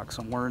 3 o'clock,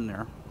 somewhere in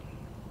there.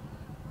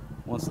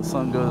 Once the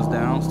sun goes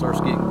down, starts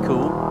getting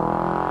cool.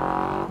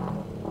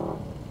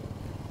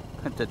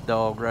 Got that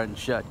dog riding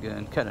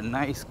shotgun. Got a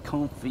nice,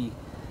 comfy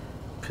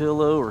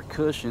pillow or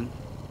cushion.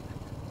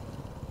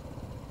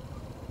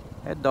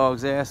 That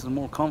dog's ass is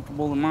more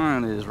comfortable than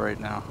mine is right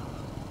now.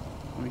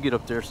 Let me get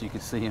up there so you can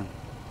see him.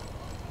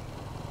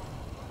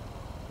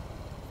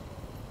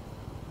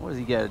 What has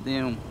he got? A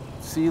damn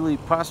Sealy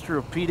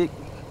Posturepedic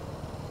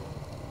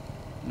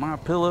My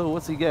Pillow?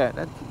 What's he got?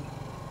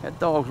 That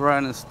dog's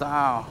riding in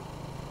style.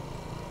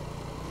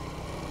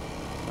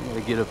 I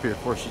gotta get up here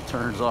before she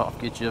turns off,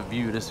 get you a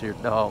view of this here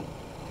dog.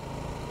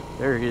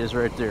 There he is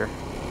right there.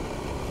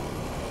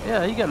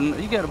 Yeah,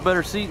 you got a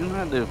better seat than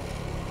I do.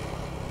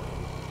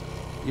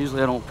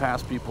 Usually I don't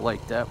pass people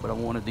like that, but I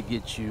wanted to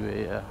get you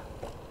a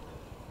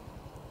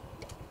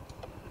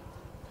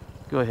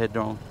go ahead,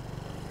 darling.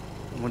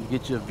 I wanted to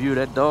get you a view of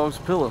that dog's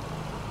pillow.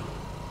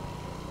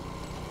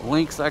 The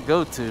links I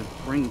go to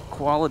bring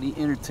quality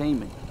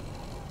entertainment.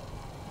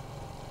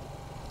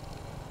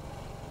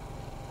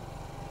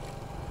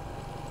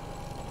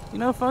 You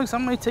know, folks, I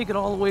may take it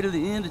all the way to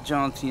the end of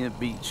Jomtien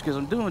Beach because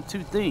I'm doing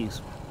 2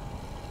 things.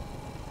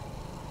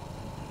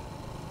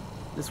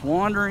 This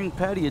wandering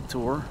Pattaya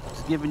tour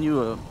is giving you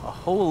a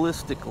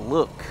holistic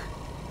look,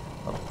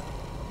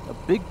 a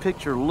big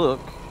picture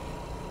look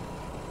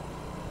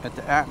at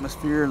the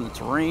atmosphere and the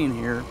terrain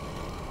here,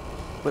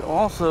 but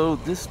also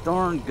this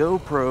darn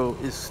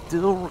GoPro is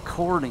still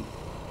recording.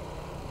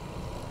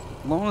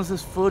 As long as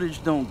this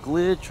footage don't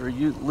glitch or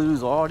you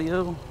lose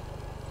audio,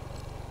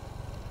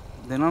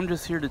 then I'm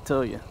just here to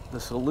tell you,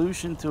 the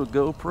solution to a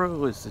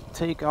GoPro is to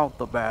take out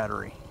the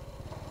battery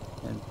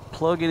and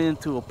plug it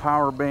into a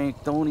power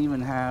bank. Don't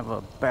even have a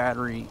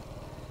battery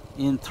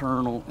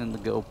internal in the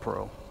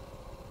GoPro.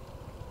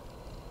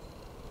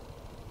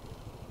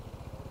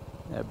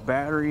 That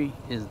battery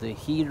is the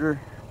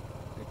heater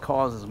that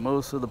causes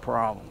most of the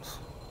problems.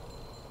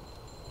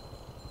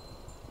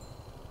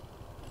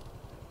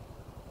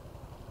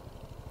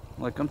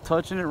 Like, I'm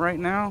touching it right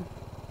now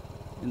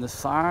and the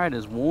side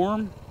is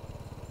warm,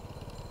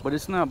 but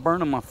it's not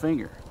burning my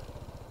finger.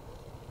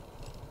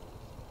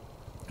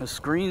 The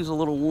screen's a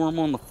little warm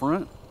on the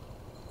front,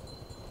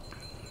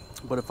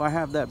 but if I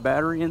have that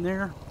battery in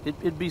there,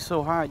 it'd be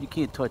so hot you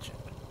can't touch it.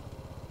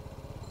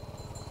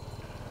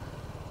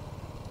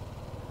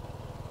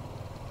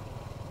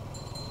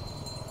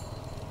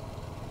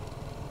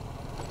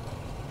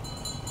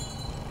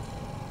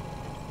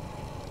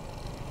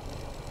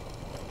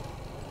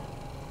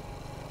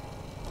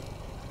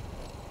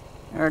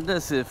 Alright,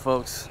 that's it,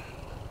 folks.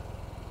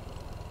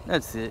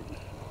 That's it.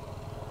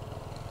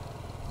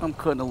 I'm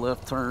cutting a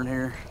left turn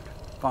here,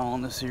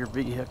 following this here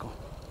vehicle.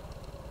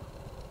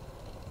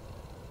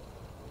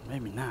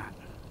 Maybe not.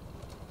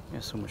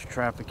 There's so much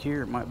traffic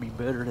here, it might be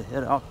better to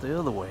head out the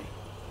other way.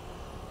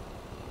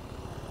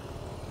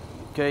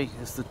 Okay,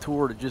 it's the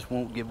tour that just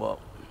won't give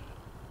up.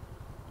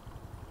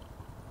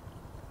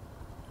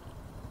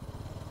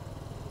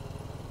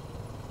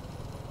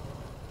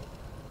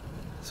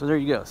 So there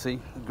you go. See,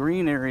 the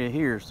green area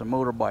here is the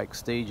motorbike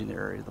staging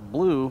area. The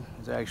blue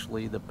is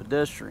actually the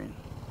pedestrian.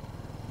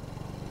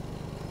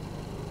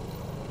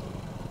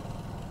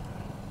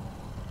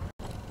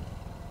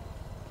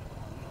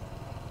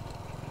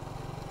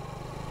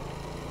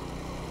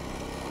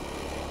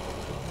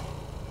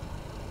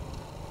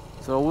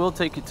 So we'll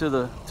take you to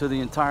the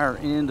entire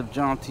end of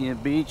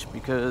Jomtien Beach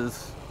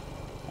because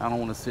I don't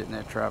want to sit in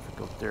that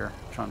traffic up there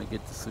trying to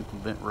get to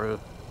Circumvent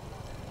Road.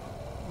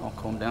 I'll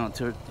come down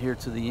to here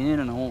to the end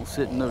and I won't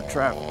sit in no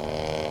traffic.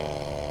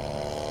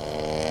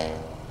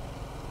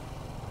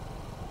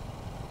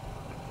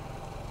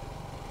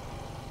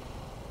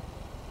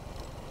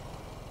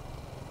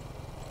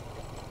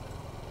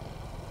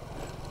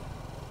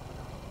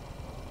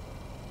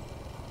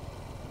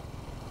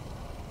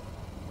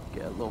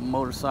 Got a little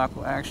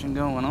motorcycle action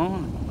going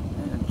on.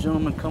 And a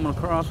gentleman coming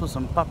across with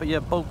some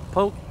Pattaya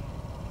poke.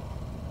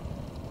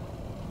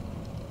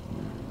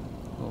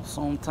 A little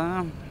song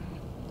time.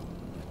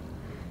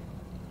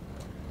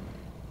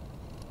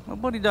 My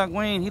buddy Doc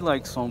Wayne, he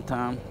likes song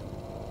time.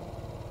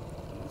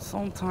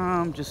 Song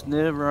time just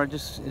never,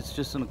 it's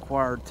just an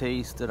acquired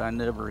taste that I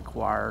never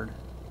acquired.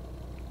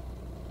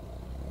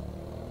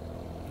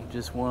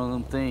 Just one of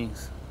them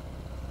things.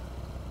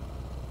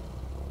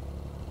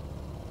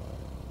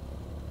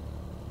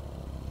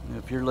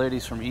 If your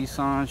lady's from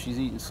Isan, she's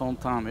eating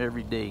somtime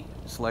every day.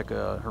 It's like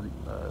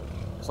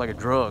it's like a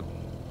drug.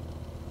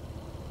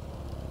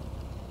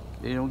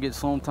 They don't get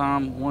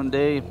somtime one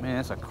day, man,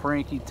 it's a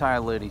cranky Thai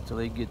lady till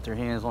they get their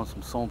hands on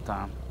some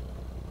somtime.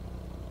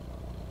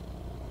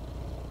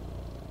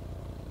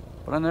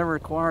 But I never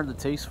acquired the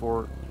taste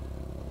for it.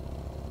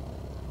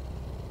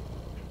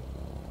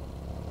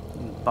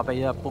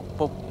 Pattaya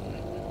poke.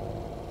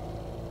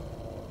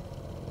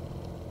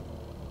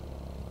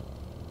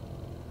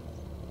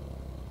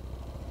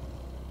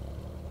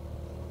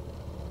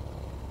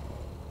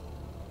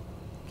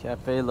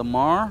 Cafe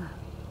Lamar,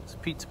 it's a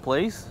pizza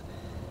place.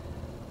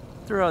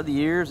 Throughout the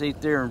years,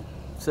 ate there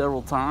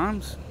several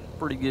times.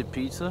 Pretty good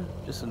pizza.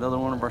 Just another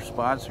one of our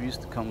spots we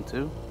used to come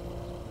to.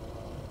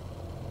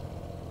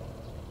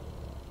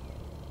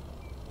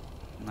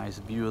 Nice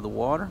view of the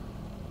water.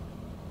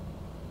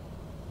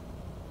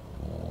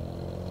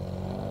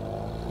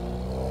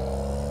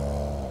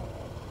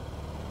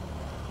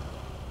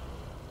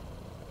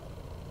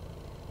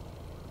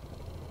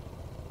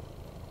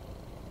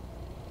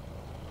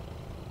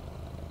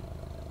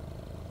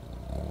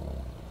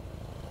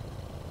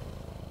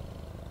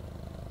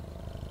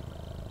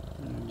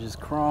 Just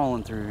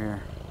crawling through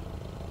here.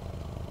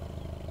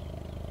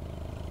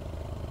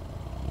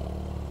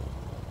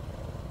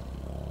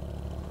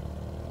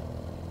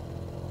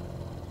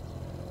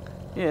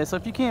 Yeah, so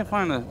if you can't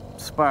find a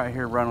spot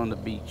here right on the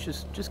beach,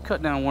 just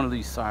cut down one of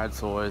these side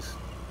soys.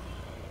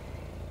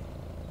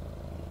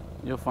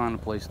 You'll find a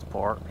place to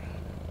park.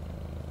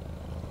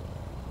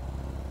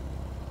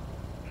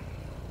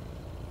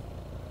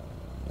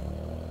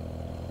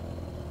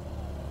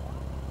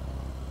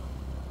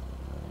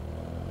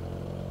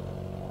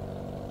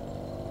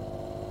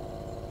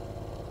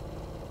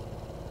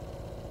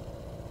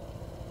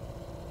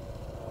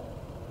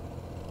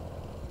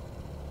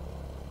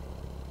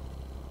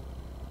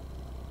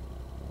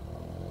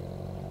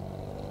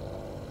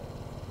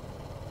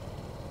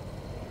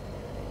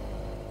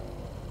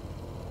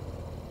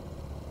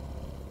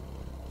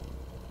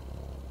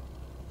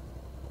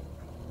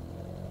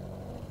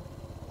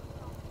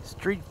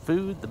 Street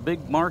food, the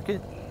big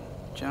market,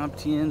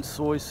 Jomtien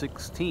Soy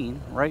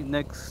 16, right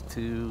next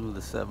to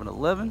the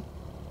 7-Eleven.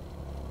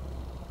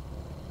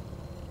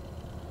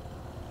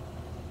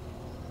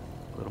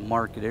 Little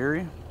market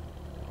area.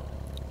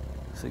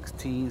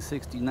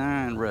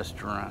 1669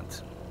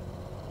 restaurant.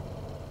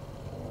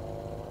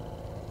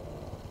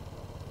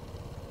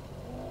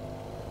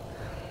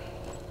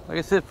 Like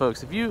I said,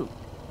 folks, if you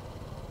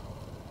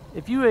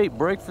ate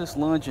breakfast,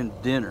 lunch, and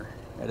dinner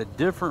at a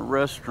different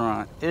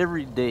restaurant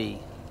every day,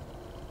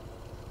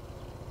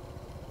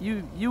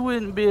 you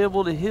wouldn't be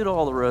able to hit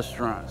all the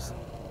restaurants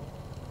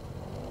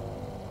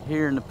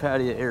here in the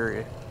Pattaya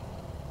area.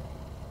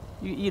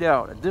 You eat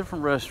out at a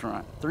different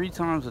restaurant 3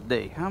 times a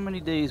day. How many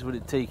days would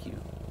it take you?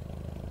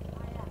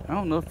 I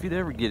don't know if you'd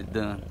ever get it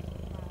done.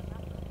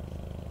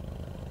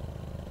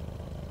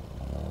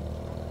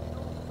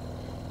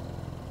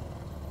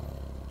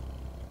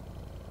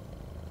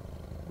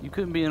 You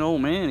couldn't be an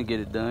old man to get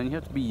it done. You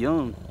have to be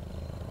young.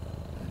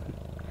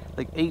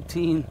 Like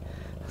 18,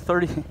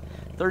 30,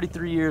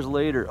 33 years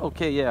later.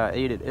 Okay, yeah, I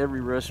ate at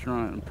every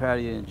restaurant in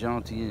Pattaya and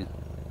Jomtien.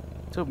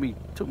 Took me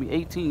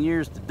 18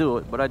 years to do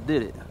it, but I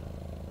did it.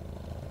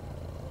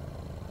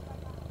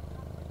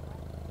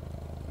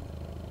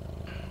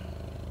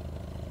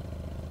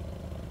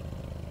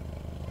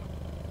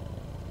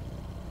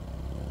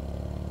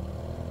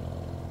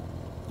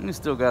 And we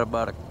still got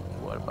about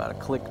a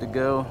click to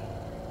go.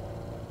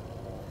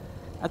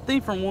 I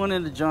think from one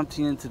end of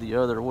Jomtien to the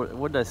other,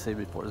 what did I say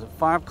before? Is it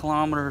 5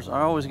 kilometers?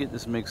 I always get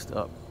this mixed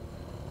up.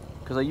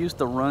 Because I used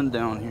to run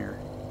down here.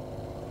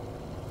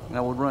 And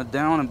I would run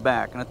down and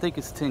back, and I think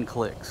it's 10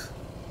 clicks.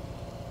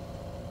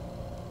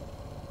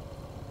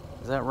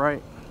 Is that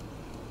right?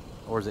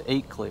 Or is it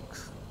 8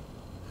 clicks?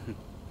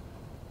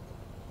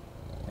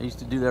 I used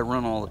to do that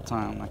run all the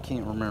time. I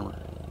can't remember.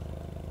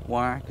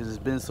 Why? Because it's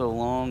been so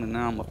long, and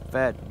now I'm a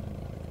fat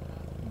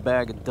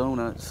bag of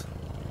donuts.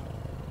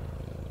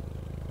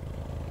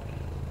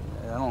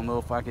 I don't know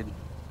if I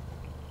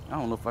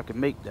could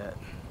make that.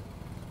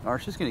 Alright,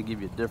 it's just gonna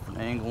give you a different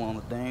angle on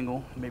the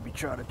dangle. Maybe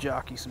try to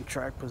jockey some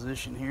track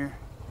position here.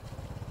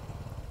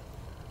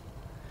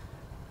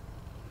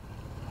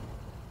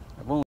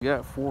 I've only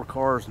got 4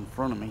 cars in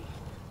front of me.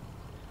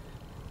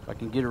 If I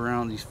can get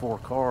around these 4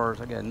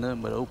 cars, I got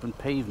nothing but open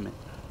pavement.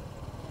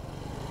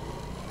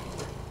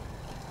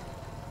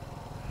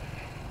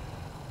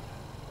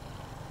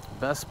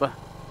 Vespa.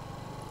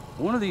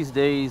 One of these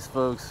days,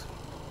 folks,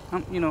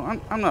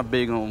 I'm not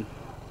big on.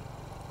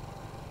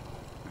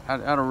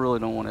 I really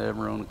don't want to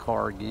ever own a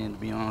car again, to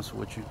be honest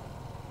with you.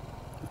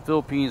 The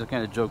Philippines, I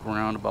kind of joke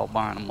around about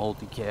buying a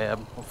multi-cab,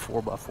 a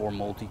 4x4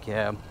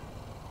 multi-cab.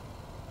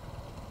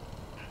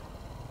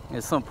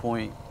 At some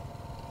point,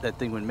 that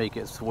thing would make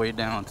its way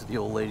down to the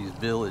old lady's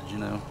village, you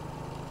know.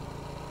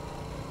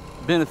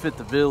 Benefit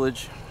the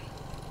village.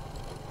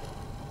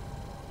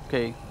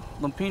 Okay,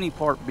 Lumpini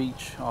Park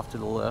Beach off to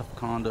the left,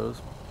 condos.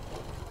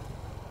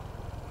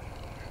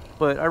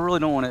 But I really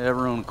don't want to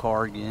ever own a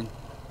car again.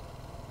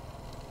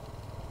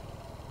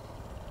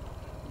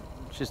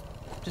 It's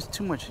just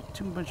too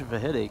much of a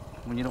headache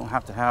when you don't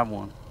have to have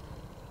one.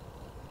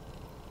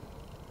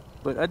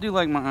 But I do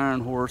like my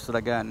Iron Horse that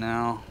I got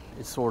now.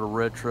 It's sort of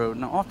retro.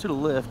 Now off to the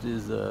left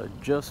is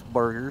Just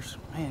Burgers.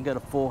 Man, got a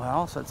full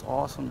house. That's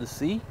awesome to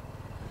see.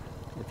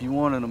 If you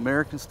want an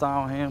American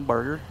style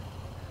hamburger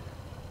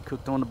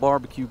cooked on the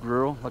barbecue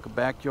grill like a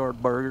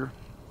backyard burger,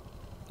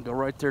 go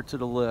right there to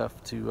the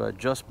left to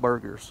Just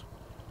Burgers.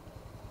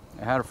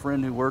 I had a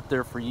friend who worked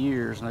there for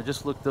years, and I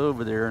just looked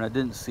over there and I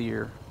didn't see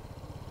her.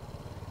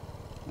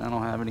 I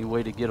don't have any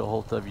way to get a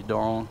hold of you,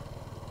 darling.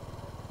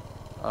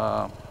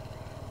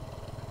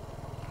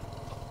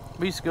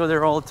 We used to go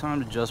there all the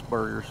time to Just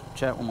Burgers,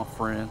 chat with my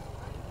friend.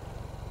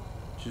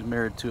 She's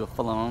married to a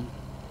felon.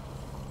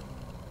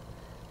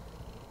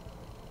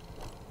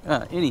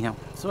 Anyhow,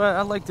 so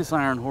I like this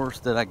Iron Horse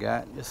that I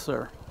got, yes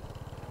sir.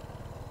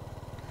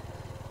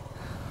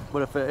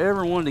 But if I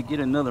ever wanted to get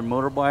another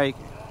motorbike,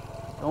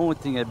 the only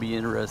thing I'd be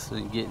interested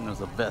in getting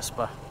was a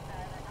Vespa.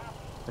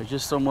 There's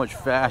just so much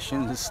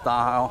fashion and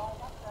style.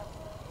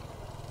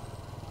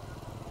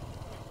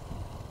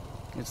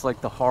 It's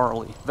like the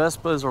Harley.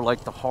 Vespas are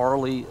like the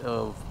Harley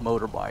of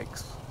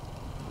motorbikes.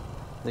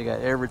 They got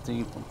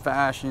everything from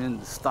fashion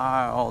to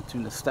style to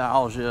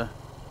nostalgia.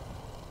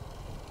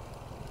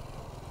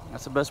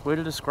 That's the best way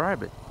to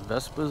describe it.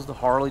 Vespa is the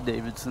Harley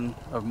Davidson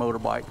of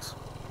motorbikes.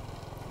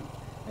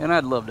 And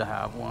I'd love to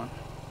have one.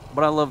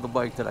 But I love the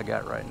bike that I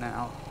got right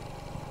now.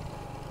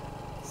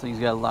 This thing's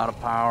got a lot of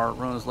power. It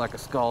runs like a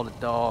scalded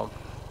dog.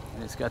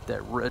 And it's got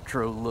that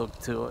retro look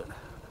to it.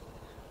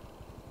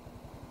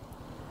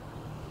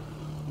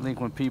 I think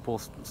when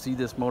people see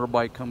this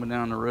motorbike coming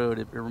down the road,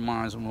 it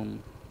reminds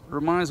them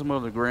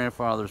of their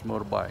grandfather's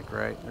motorbike,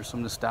 right? There's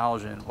some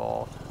nostalgia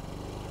involved.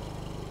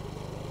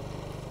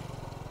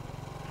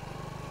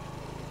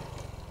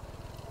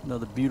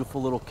 Another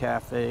beautiful little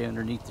cafe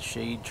underneath the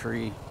shade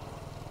tree.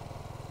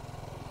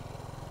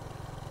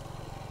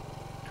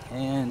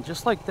 And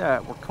just like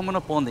that, we're coming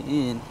up on the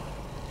inn.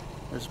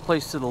 There's a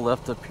place to the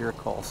left up here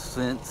called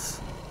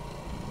Sense.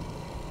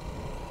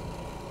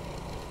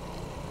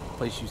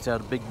 Place used to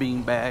have the big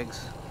bean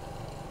bags.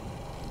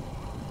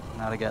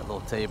 Now they got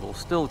little tables.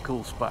 Still a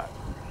cool spot.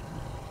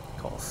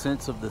 Called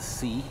Sense of the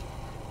Sea.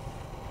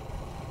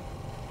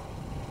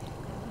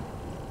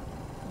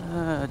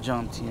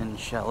 Jomtien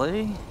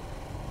Chalet.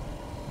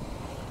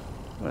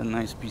 What a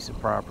nice piece of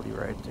property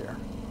right there.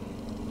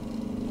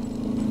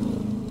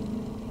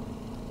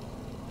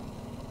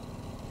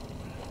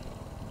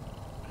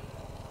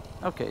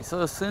 Okay,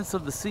 so Sense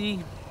of the Sea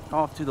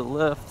off to the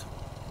left.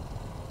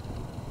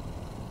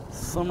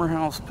 Summer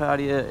House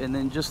Pattaya, and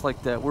then just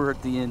like that, we're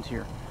at the end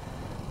here.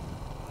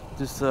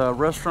 This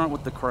restaurant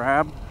with the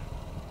crab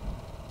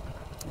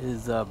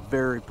is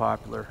very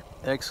popular.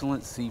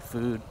 Excellent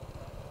seafood.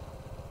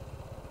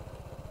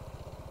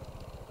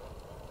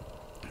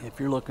 If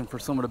you're looking for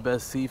some of the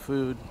best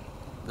seafood,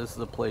 this is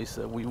a place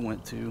that we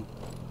went to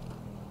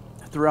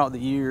throughout the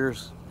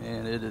years,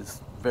 and it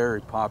is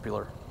very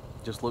popular.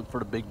 Just look for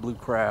the big blue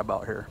crab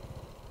out here.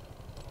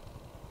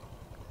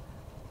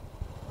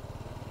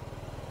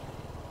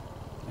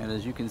 And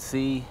as you can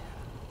see,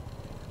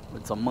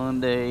 it's a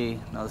Monday.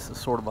 Now this is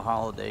sort of a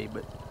holiday,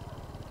 but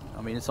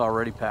I mean, it's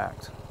already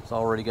packed. It's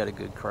already got a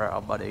good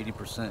crowd, about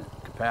 80%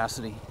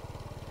 capacity.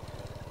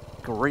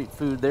 Great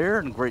food there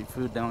and great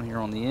food down here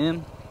on the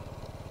inn.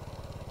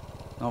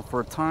 Now for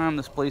a time,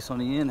 this place on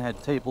the inn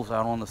had tables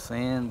out on the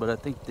sand, but I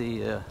think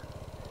they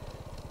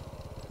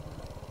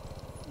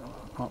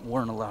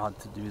weren't allowed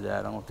to do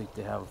that. I don't think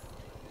they have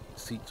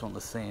seats on the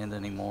sand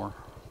anymore.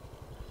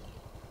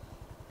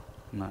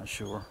 I'm not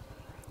sure.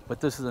 But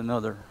this is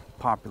another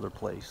popular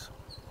place.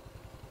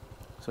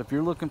 So if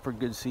you're looking for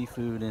good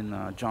seafood in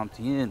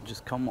Jomtien,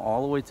 just come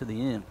all the way to the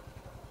inn.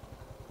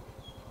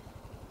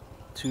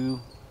 Two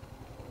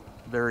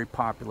very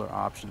popular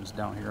options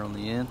down here on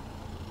the inn.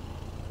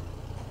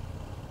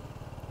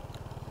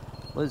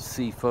 Let's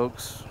see,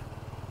 folks.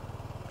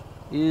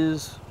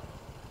 Is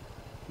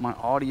my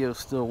audio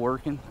still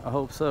working? I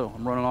hope so.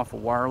 I'm running off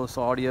of wireless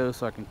audio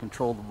so I can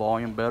control the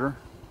volume better.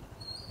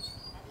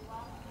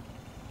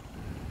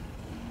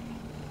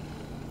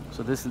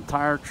 So this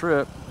entire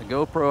trip, the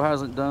GoPro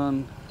hasn't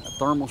done a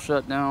thermal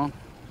shutdown,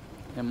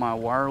 and my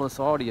wireless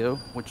audio,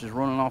 which is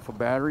running off of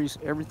batteries,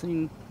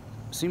 everything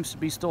seems to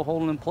be still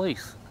holding in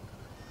place.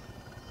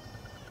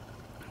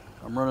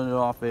 I'm running it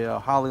off a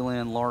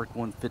Hollyland Lark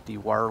 150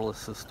 wireless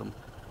system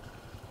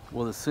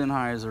with a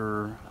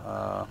Sennheiser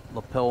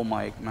lapel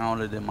mic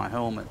mounted in my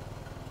helmet.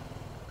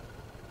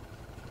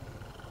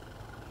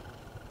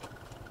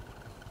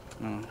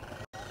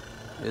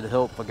 It'd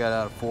help if I got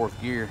out of fourth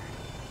gear.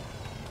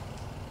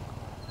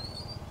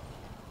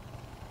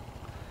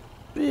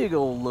 Big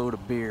old load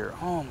of beer.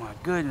 Oh my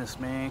goodness,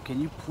 man.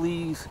 Can you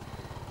please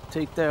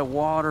take that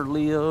water,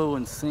 Leo,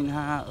 and sing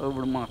hi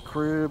over to my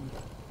crib?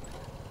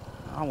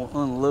 I will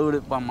unload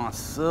it by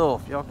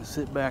myself. Y'all can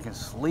sit back and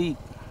sleep.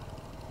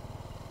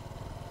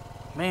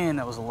 Man,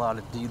 that was a lot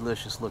of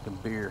delicious looking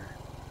beer.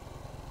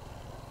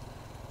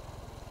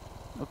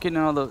 Okay,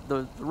 now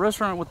the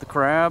restaurant with the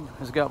crab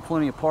has got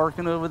plenty of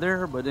parking over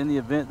there, but in the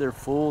event they're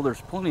full, there's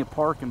plenty of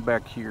parking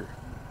back here.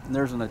 And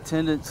there's an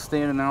attendant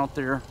standing out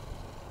there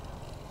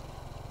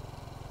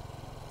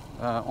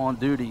on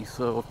duty,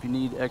 so if you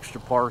need extra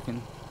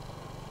parking,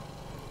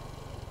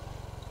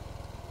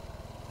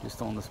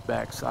 just on this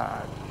back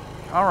side.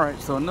 Alright,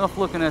 so enough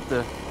looking at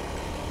the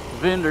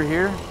vendor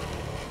here.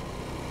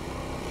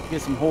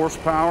 Get some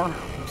horsepower,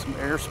 some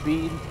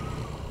airspeed.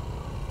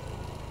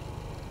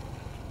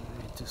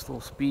 Just a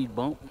little speed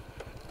bump.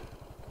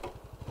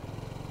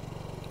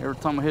 Every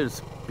time I hit a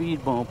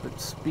speed bump at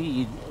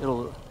speed,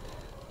 it'll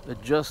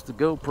adjust the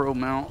GoPro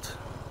mount.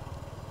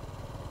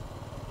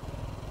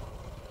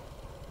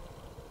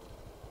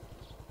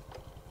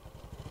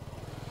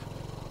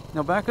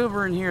 Now back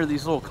over in here,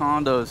 these little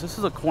condos, this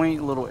is a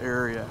quaint little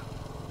area.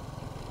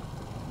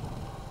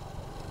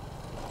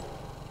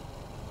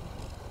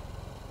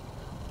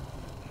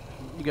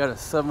 You got a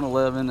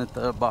 7-Eleven at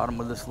the bottom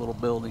of this little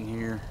building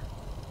here.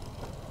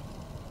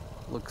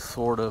 Looks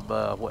sort of,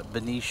 what,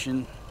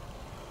 Venetian?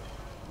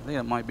 I think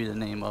that might be the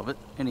name of it.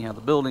 Anyhow,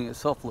 the building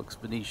itself looks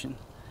Venetian.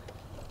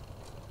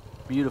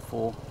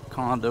 Beautiful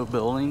condo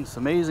building. It's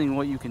amazing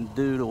what you can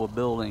do to a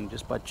building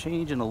just by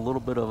changing a little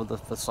bit of the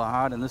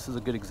facade, and this is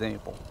a good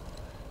example.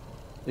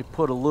 They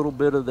put a little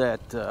bit of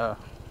that,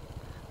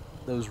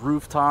 those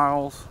roof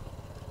tiles,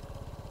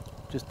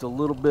 just a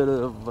little bit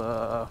of,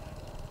 I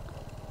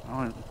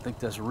don't think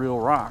that's real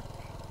rock.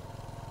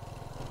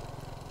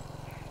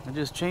 And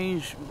just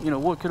change, you know,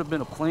 what could have been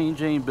a plain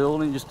Jane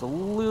building, just a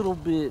little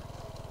bit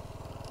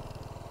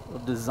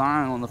of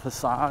design on the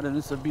facade, and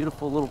it's a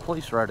beautiful little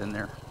place right in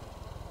there.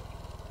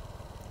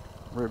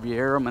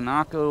 Riviera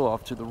Monaco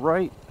off to the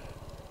right.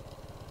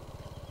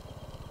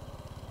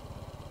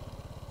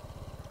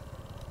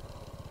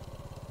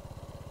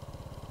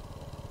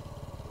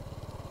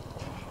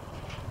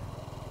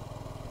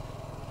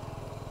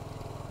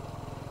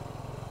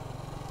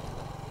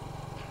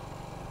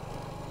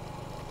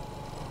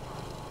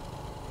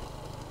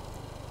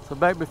 So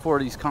back before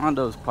these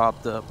condos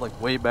popped up, like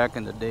way back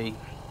in the day,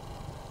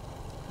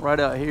 right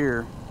out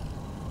here,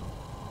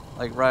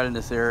 like right in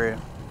this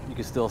area, you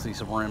can still see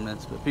some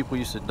remnants, but people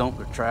used to dump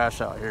their trash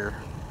out here.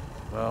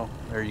 Well,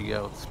 there you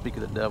go. Speak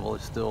of the devil,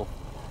 it still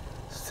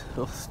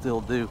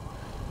do.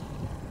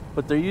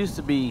 But there used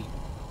to be,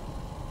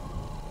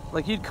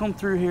 like, you'd come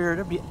through here,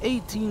 there'd be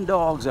 18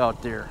 dogs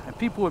out there, and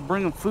people would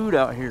bring them food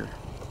out here.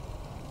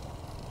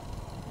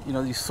 You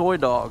know, these soy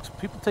dogs.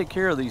 People take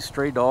care of these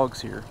stray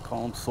dogs here,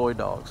 call them soy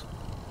dogs.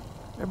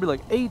 There'd be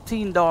like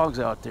 18 dogs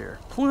out there.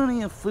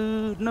 Plenty of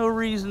food, no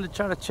reason to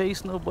try to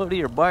chase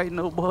nobody or bite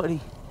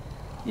nobody.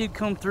 You'd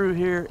come through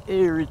here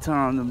every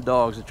time them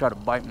dogs would try to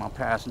bite my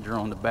passenger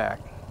on the back.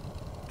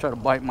 Try to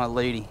bite my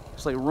lady.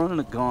 It's like running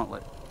a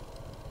gauntlet.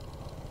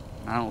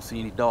 I don't see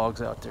any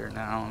dogs out there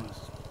now. It's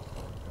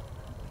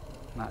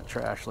not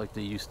trash like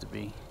they used to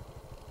be.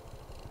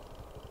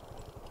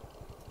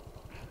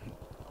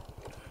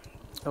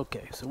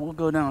 Okay, so we'll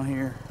go down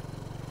here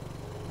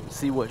and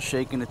see what's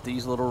shaking at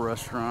these little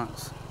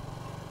restaurants.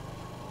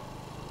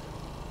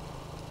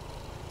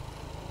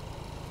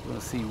 We're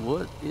gonna see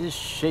what is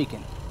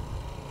shaking.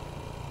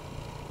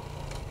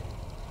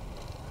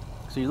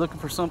 So you're looking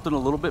for something a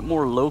little bit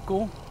more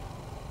local?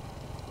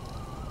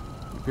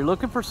 If you're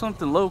looking for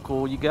something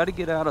local, you got to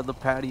get out of the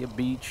Pattaya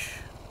beach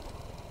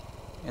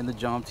and the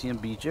Jomtien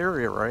beach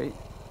area, right?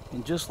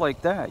 And just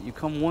like that, you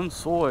come one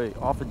soy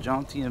off of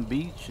Jomtien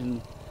beach,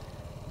 and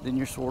then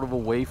you're sort of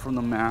away from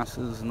the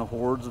masses and the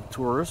hordes of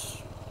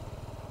tourists,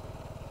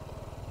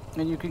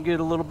 and you can get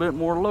a little bit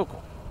more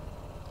local.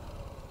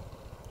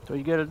 That's what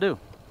you got to do.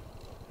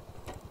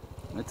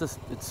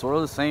 It's sort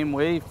of the same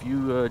way if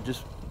you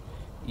just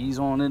ease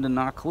on into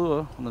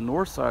Naklua on the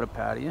north side of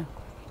Pattaya.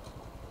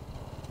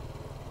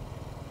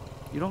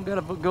 You don't got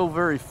to go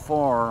very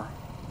far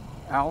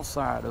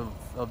outside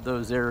of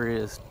those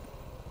areas.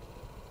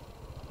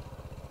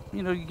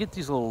 You know, you get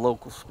these little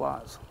local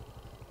spots.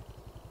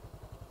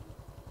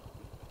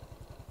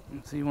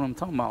 See what I'm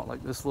talking about?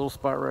 Like this little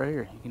spot right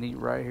here. You can eat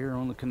right here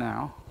on the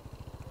canal.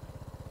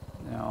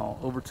 Now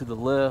over to the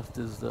left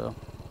is the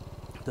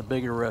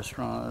bigger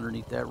restaurant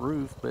underneath that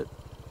roof, but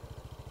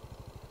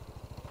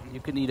you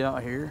can eat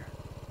out here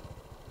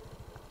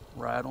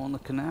right on the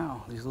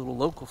canal. These little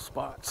local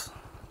spots.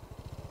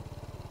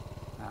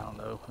 I don't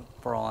know,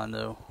 for all I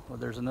know. Well,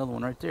 there's another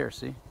one right there,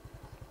 see?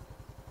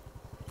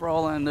 For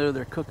all I know,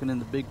 they're cooking in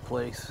the big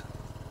place.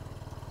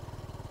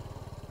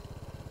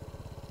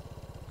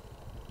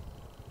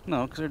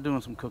 No, because they're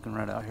doing some cooking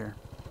right out here.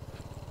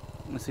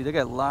 Let's see, they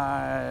got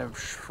live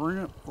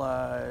shrimp,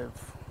 live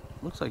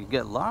looks like you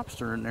got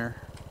lobster in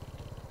there.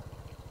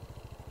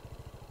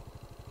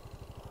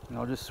 And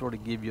I'll just sort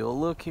of give you a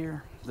look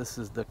here. This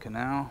is the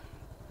canal.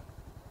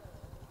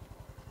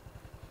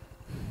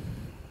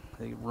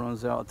 It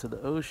runs out to the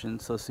ocean,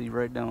 so see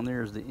right down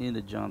there is the end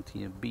of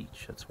Jomtien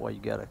Beach. That's why you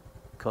gotta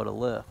cut a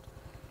left.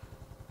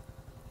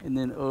 And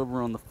then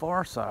over on the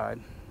far side,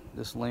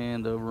 this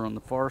land over on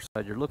the far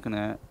side you're looking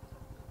at,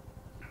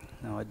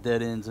 now it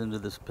dead ends into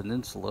this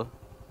peninsula.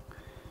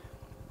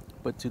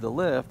 But to the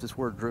left is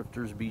where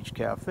Drifters Beach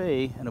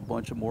Cafe and a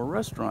bunch of more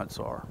restaurants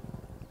are.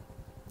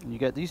 And you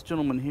got these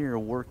gentlemen here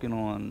working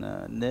on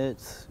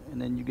nets, and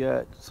then you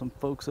got some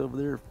folks over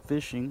there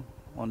fishing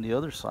on the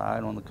other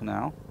side on the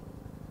canal.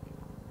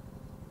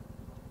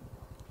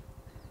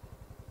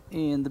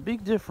 And the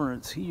big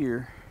difference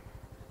here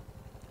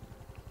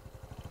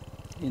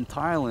in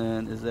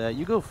Thailand is that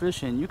you go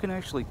fishing, you can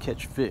actually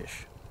catch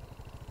fish.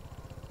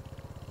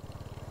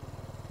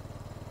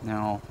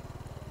 Now,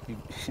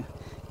 if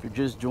you're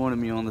just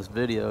joining me on this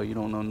video, you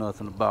don't know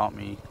nothing about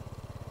me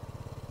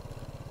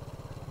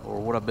or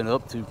what I've been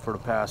up to for the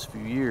past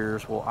few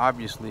years. Well,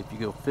 obviously, if you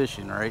go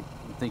fishing, right,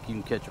 you think you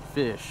can catch a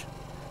fish.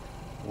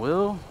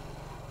 Well,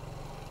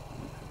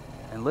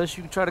 unless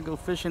you try to go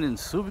fishing in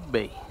Subic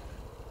Bay.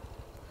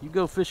 You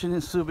go fishing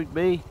in Subic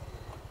Bay,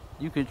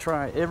 you can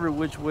try every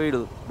which way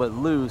but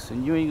loose,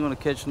 and you ain't gonna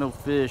catch no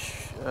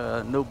fish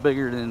no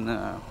bigger than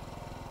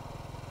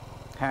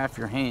half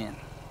your hand.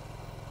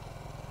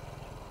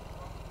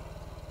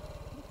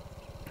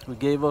 We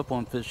gave up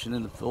on fishing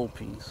in the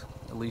Philippines,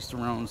 at least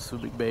around the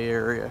Subic Bay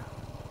area.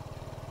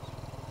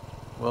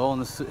 Well,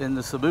 in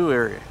the Cebu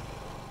area.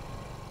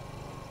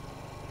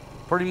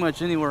 Pretty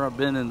much anywhere I've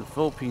been in the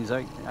Philippines,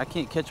 I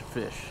can't catch a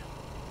fish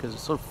because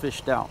it's so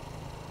fished out.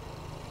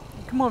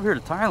 You come over here to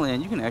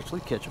Thailand, you can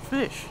actually catch a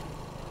fish.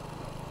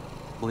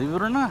 Believe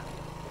it or not.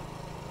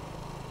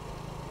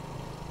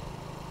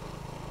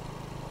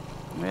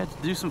 I may have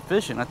to do some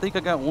fishing. I think I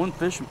got one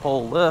fishing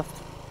pole left.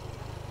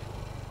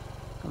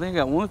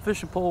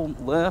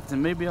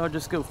 And maybe I'll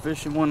just go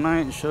fishing one night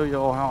and show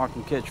y'all how I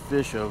can catch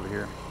fish over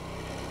here.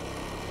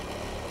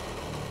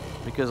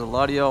 Because a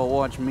lot of y'all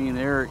watch me and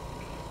Eric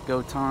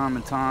go time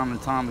and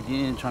time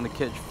again trying to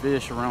catch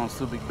fish around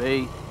Subic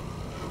Bay.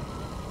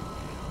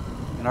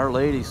 And our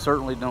ladies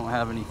certainly don't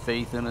have any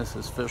faith in us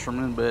as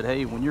fishermen, but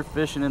hey, when you're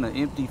fishing in an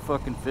empty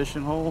fucking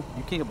fishing hole,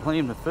 you can't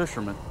blame the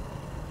fishermen.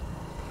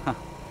 Huh.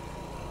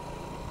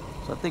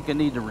 So I think I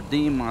need to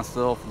redeem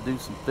myself and do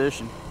some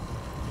fishing.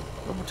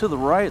 Over to the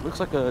right,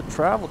 looks like a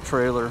travel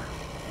trailer,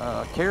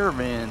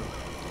 caravan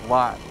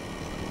lot.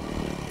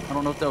 I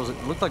don't know if that was,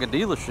 it looked like a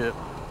dealership.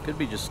 Could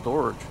be just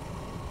storage.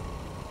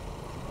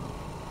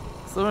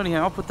 So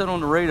anyhow, I'll put that on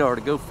the radar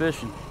to go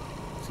fishing.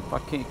 See if I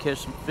can't catch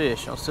some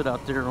fish. I'll sit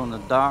out there on the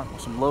dock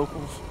with some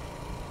locals.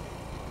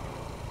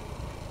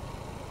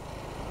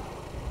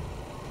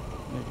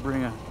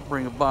 Maybe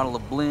bring a bottle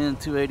of Blend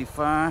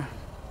 285.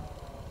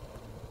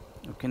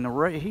 Okay, now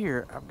right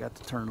here, I've got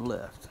to turn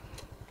left.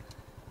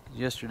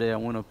 Yesterday I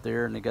went up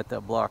there and they got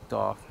that blocked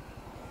off.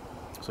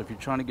 So if you're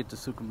trying to get to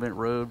Sukhumvit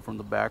Road from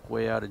the back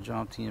way out of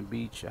Jomtien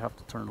Beach, you have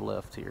to turn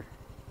left here.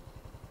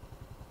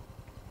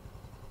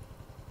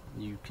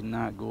 You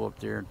cannot go up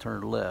there and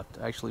turn left.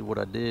 Actually, what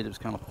I did, it was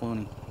kind of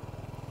funny.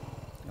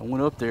 I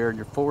went up there and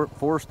you're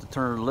forced to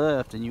turn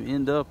left and you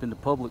end up in the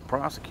public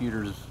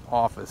prosecutor's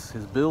office,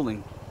 his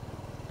building.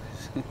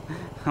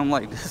 I'm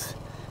like,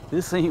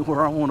 this ain't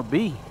where I want to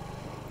be.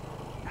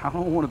 I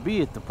don't want to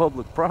be at the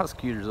public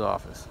prosecutor's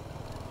office.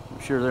 I'm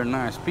sure they're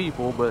nice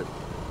people, but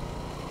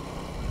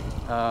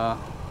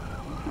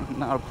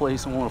not a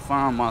place I want to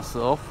find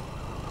myself.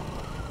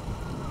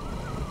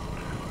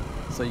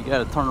 So you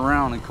got to turn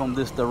around and come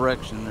this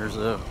direction. There's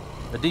a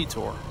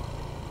detour.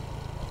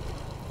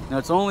 Now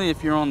it's only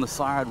if you're on the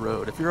side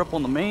road. If you're up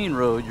on the main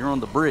road, you're on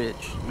the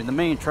bridge. I mean, the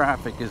main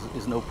traffic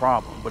is no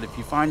problem. But if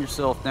you find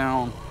yourself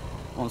down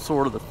on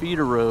sort of the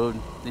feeder road,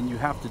 then you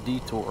have to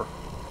detour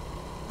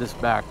this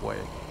back way.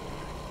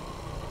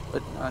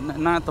 But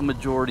not the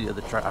majority of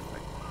the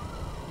traffic.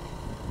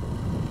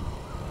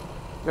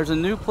 There's a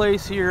new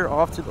place here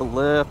off to the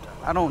left.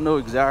 I don't know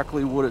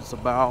exactly what it's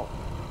about.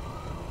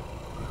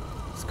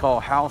 It's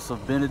called House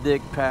of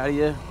Benedict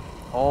Pattaya.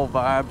 All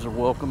vibes are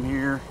welcome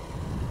here.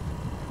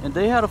 And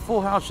they had a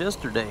full house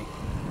yesterday.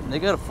 And they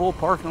got a full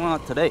parking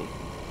lot today.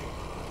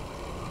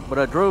 But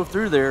I drove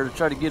through there to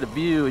try to get a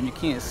view, and you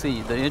can't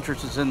see. The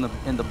entrance is in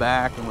the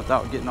back, and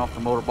without getting off the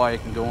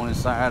motorbike and going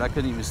inside, I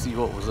couldn't even see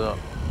what was up.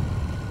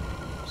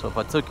 So if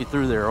I took you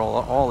through there,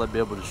 all I'd be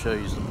able to show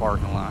you is the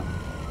parking lot.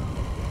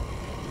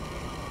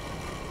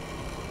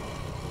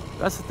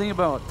 That's the thing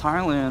about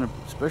Thailand,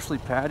 especially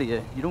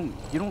Pattaya. You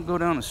don't go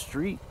down the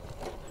street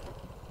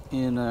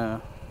in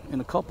a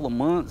couple of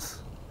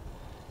months.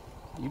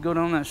 You go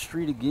down that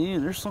street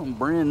again, there's something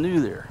brand new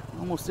there,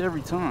 almost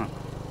every time.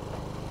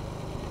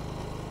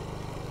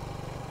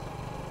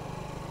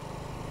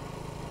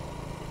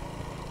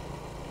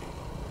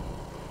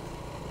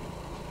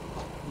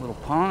 Little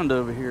pond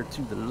over here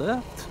to the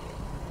left.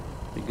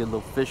 Be a good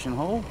little fishing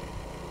hole.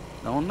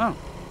 Don't know.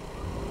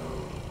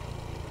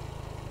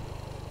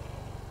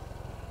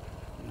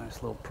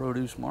 Nice little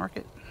produce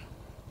market.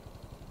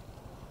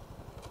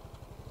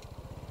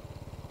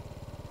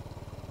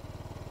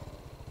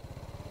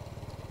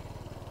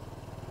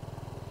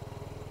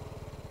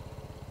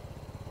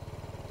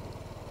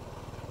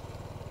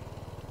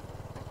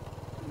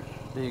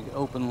 Big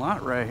open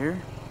lot right here.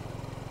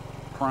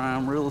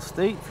 Prime real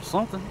estate for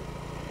something.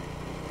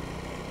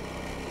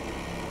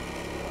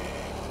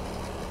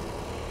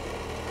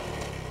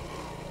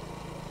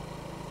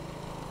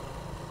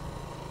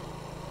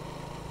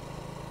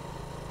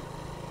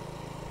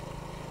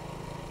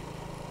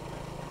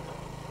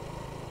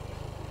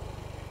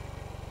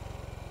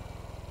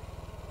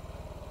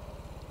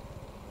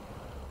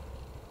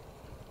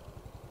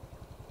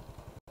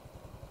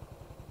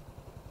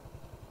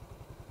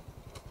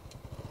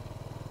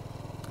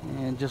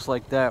 And just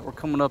like that, we're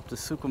coming up to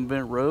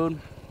Sukhumvit Road.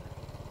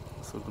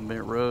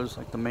 Sukhumvit Road is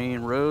like the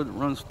main road that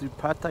runs through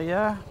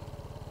Pattaya.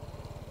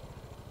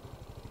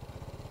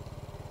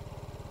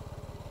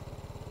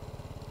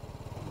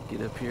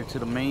 Get up here to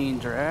the main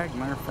drag.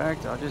 Matter of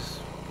fact, I'll just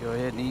go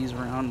ahead and ease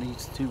around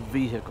these two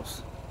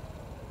vehicles.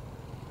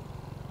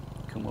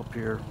 Come up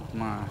here with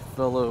my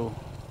fellow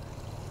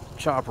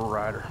chopper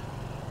rider.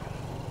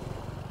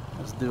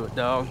 Let's do it,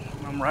 dog.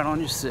 I'm right on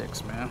your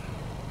 6, man.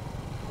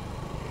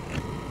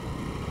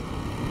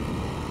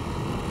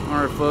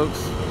 Alright folks,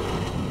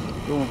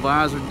 going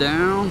visor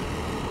down,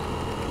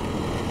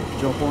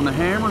 jump on the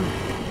hammer,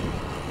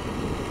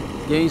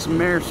 gain some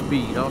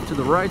airspeed. Off to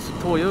the right's the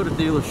Toyota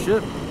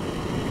dealership.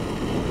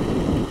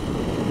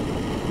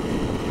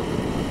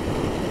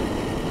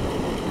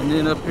 And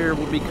then up here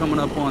we'll be coming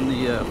up on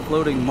the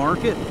floating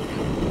market.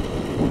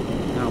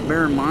 Now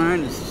bear in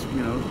mind, it's,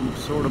 you know,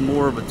 sort of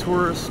more of a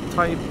tourist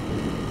type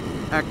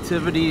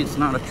activity. It's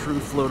not a true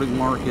floating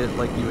market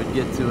like you would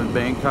get to in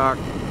Bangkok.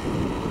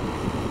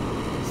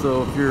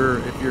 So if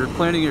you're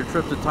planning your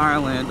trip to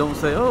Thailand, don't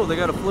say, oh, they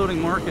got a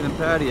floating market in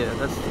Pattaya.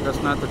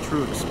 That's not the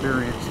true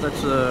experience.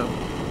 That's a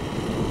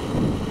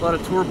lot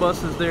of tour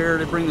buses there.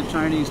 They bring the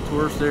Chinese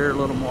tourists there,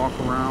 let them walk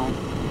around.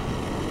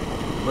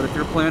 But if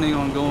you're planning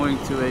on going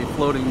to a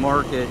floating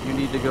market, you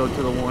need to go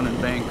to the one in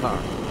Bangkok,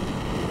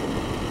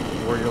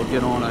 where you'll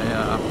get on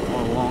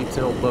a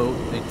long-tail boat.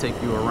 They take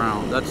you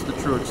around. That's the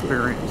true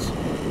experience.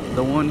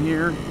 The one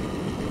here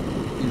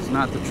is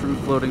not the true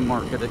floating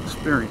market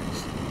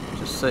experience.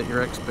 Just set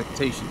your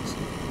expectations.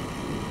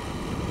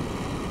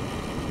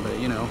 But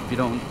you know, if you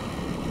don't,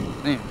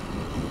 man,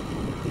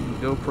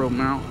 GoPro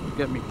mount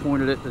got me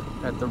pointed at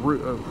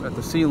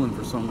the ceiling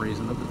for some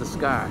reason, up at the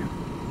sky.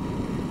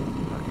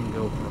 Fucking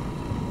GoPro.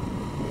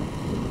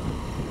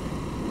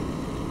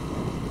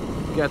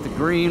 Got the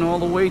green all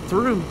the way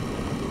through.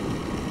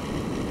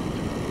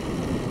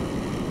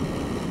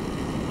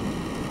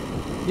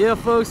 Yeah,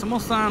 folks, I'm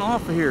gonna sign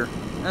off of here.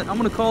 I'm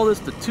going to call this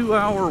the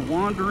 2-hour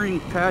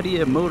wandering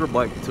Pattaya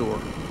motorbike tour.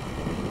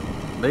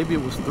 Maybe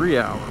it was 3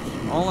 hours.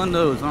 All I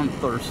know is I'm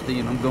thirsty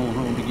and I'm going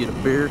home to get a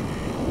beer.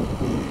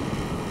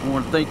 I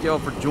want to thank y'all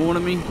for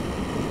joining me.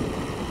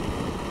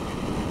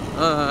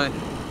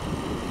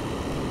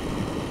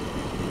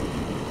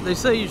 They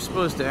say you're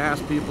supposed to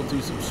ask people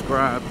to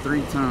subscribe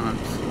 3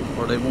 times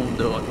or they won't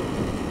do it.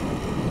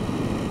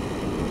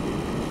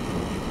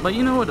 But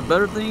you know what the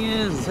better thing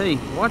is hey,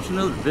 watch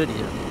another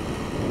video.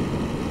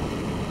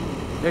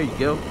 There you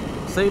go.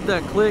 Save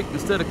that click.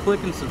 Instead of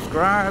clicking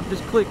subscribe,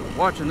 just click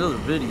watch another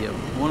video.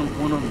 One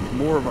of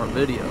more of our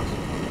videos.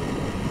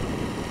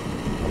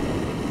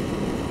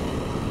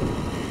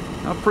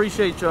 I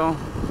appreciate y'all.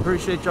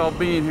 Appreciate y'all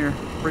being here.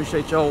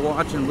 Appreciate y'all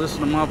watching,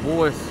 listening to my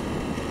voice.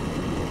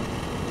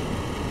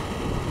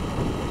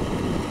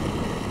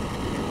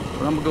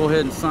 But I'm gonna go ahead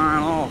and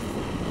sign off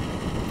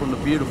from the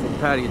beautiful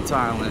Pattaya,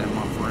 Thailand,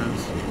 my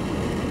friends.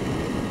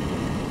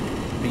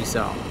 Peace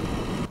out.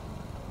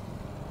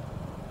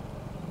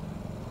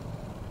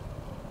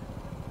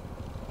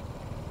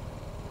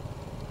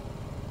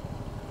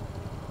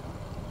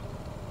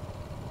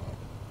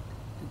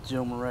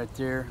 Gentleman right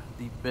there,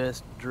 the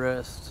best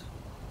dressed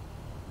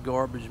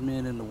garbage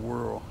men in the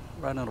world,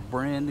 riding on a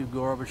brand new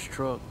garbage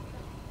truck.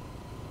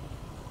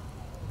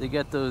 They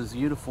got those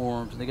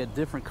uniforms, they got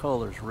different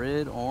colors,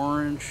 red,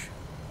 orange,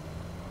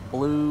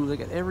 blue, they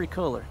got every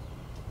color,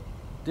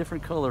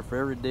 different color for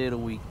every day of the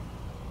week.